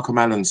think Malcolm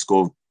Allen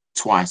scored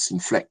twice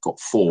and Fleck got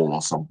 4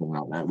 or something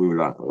like that. We were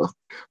like,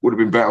 would have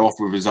been better off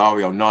with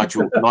Rosario.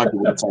 Nigel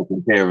would have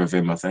taken care of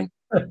him, I think.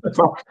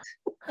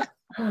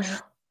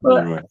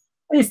 But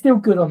it's still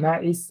good on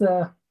that. It's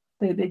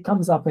it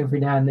comes up every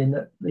now and then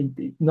that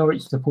the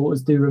Norwich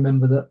supporters do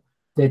remember that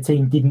their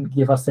team didn't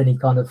give us any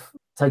kind of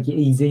take it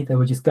easy. They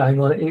were just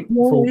going on it.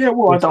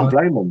 I don't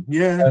blame them.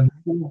 Yeah.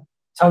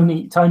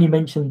 Tony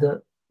mentioned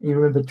that he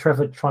remembered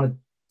Trevor trying to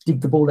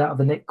dig the ball out of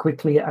the net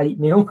quickly at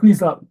 8-0. And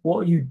he's like, what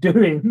are you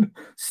doing?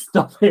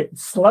 Stop it.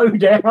 Slow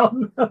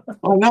down. I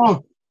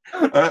know.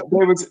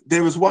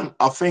 There was one,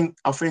 I think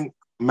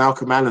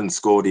Malcolm Allen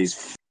scored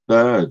his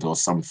 3rd or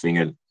something,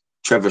 and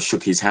Trevor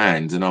shook his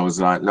hand, and I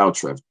was like, no,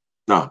 Trev,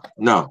 no,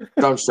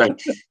 don't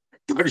shake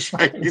his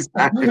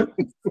hand.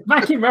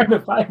 Smack him round the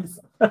face.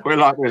 We're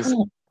like this.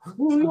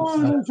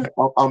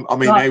 I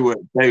mean,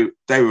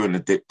 they were in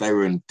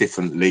a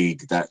different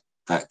league that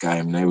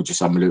game. They were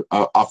just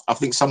unbelievable. I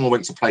think someone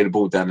went to play the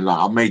ball down the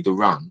line. I made the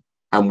run,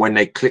 and when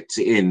they clicked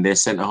it in, their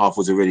centre half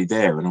was already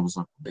there, and I was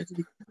like, where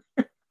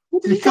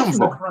did he come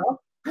from?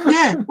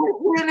 Yeah,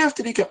 where on earth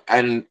did he go?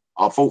 And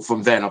I thought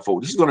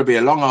this is going to be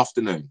a long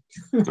afternoon.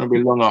 It's going to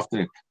be a long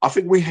afternoon. I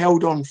think we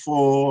held on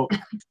for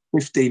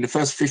the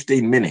first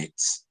 15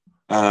 minutes.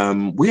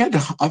 We had,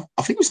 I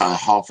think it was like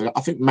half.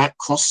 I think Matt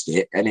crossed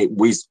it and it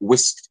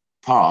whisked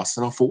past,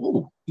 and I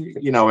thought,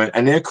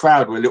 and their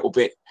crowd were a little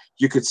bit.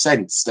 You could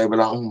sense they were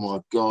like, "Oh my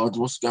God,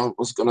 what's going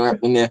to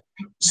happen there?"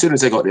 As soon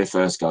as they got their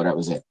first goal, that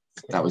was it.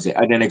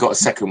 And then they got a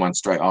second one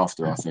straight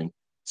after, I think.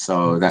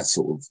 So that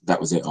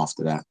was it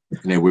after that.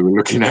 We were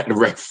looking at the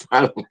ref.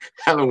 How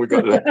long we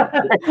got left?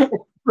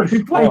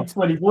 We played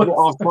 20 minutes.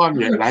 Half time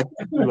yet, lad.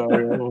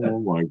 Oh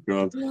my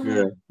God.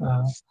 Yeah.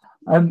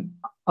 I'm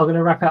going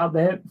to wrap it up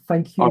there.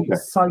 Thank you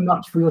so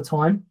much for your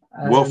time.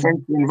 Well,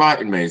 thanks for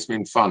inviting me. It's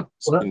been fun.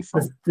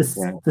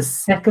 The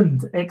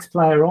second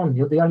ex-player on.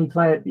 You're the only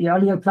player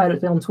that's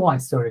been on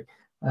twice. Sorry.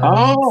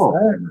 So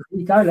there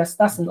you go.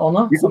 That's an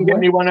honour. You didn't get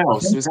anyone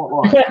else? Is that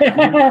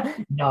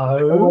right? No.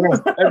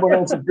 Everyone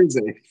else is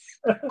busy.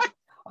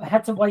 I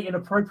had to wait an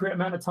appropriate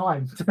amount of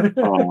time to get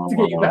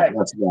you back.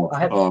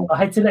 I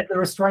had to let the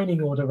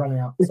restraining order run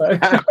out. So you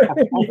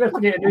have to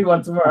get a new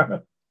one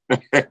tomorrow.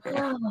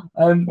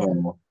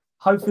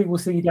 Hopefully we'll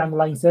see you down the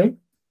lane soon.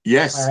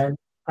 Yes.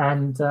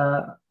 And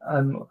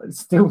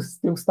still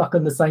stuck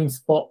in the same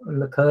spot in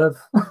the curve.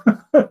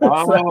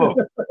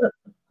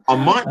 I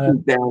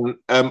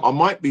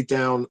might be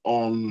down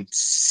on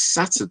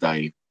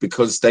Saturday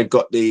because they've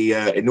got the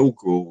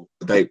inaugural.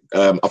 I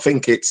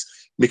think it's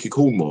Mickey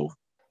Cornwall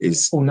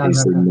is in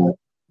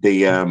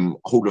the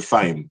Hall of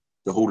Fame.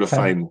 The Hall of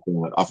Fame.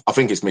 I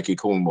think it's Mickey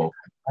Cornwall.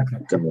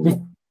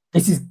 Okay.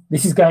 This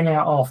is going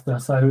out after,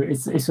 so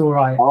it's all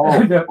right.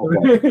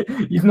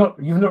 You've not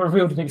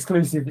revealed an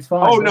exclusive. It's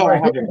fine. Oh no, I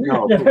haven't.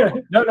 No,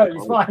 no,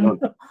 it's fine.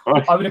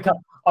 I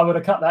would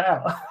have cut that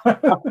out.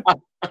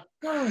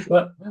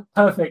 But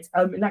perfect.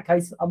 In that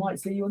case, I might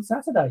see you on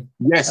Saturday.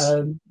 Yes.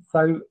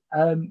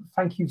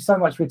 Thank you so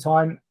much for your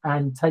time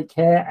and take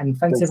care. And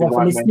thanks everyone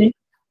for listening.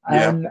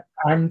 And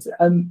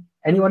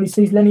anyone who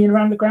sees Lennie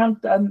around the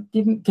ground,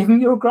 give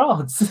him your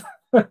regards.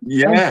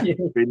 Yeah,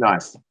 be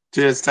nice.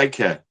 Cheers. Take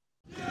care.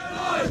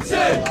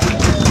 United!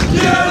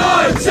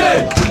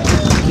 United!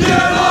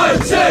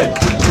 United!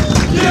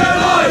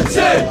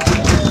 United!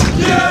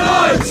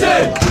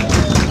 United!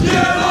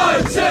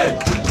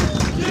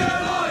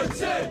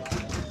 United!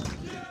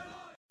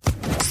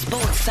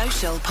 Sports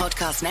Social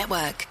Podcast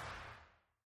Network.